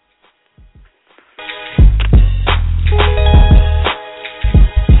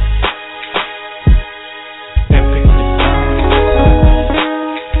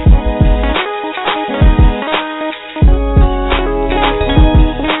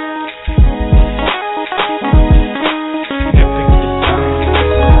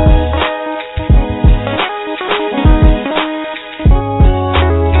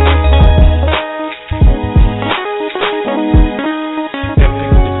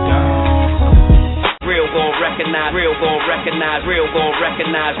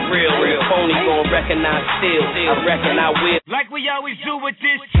 I reckon I will. Like we always do at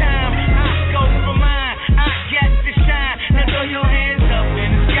this time, I go for mine. I get to shine. Now throw your hands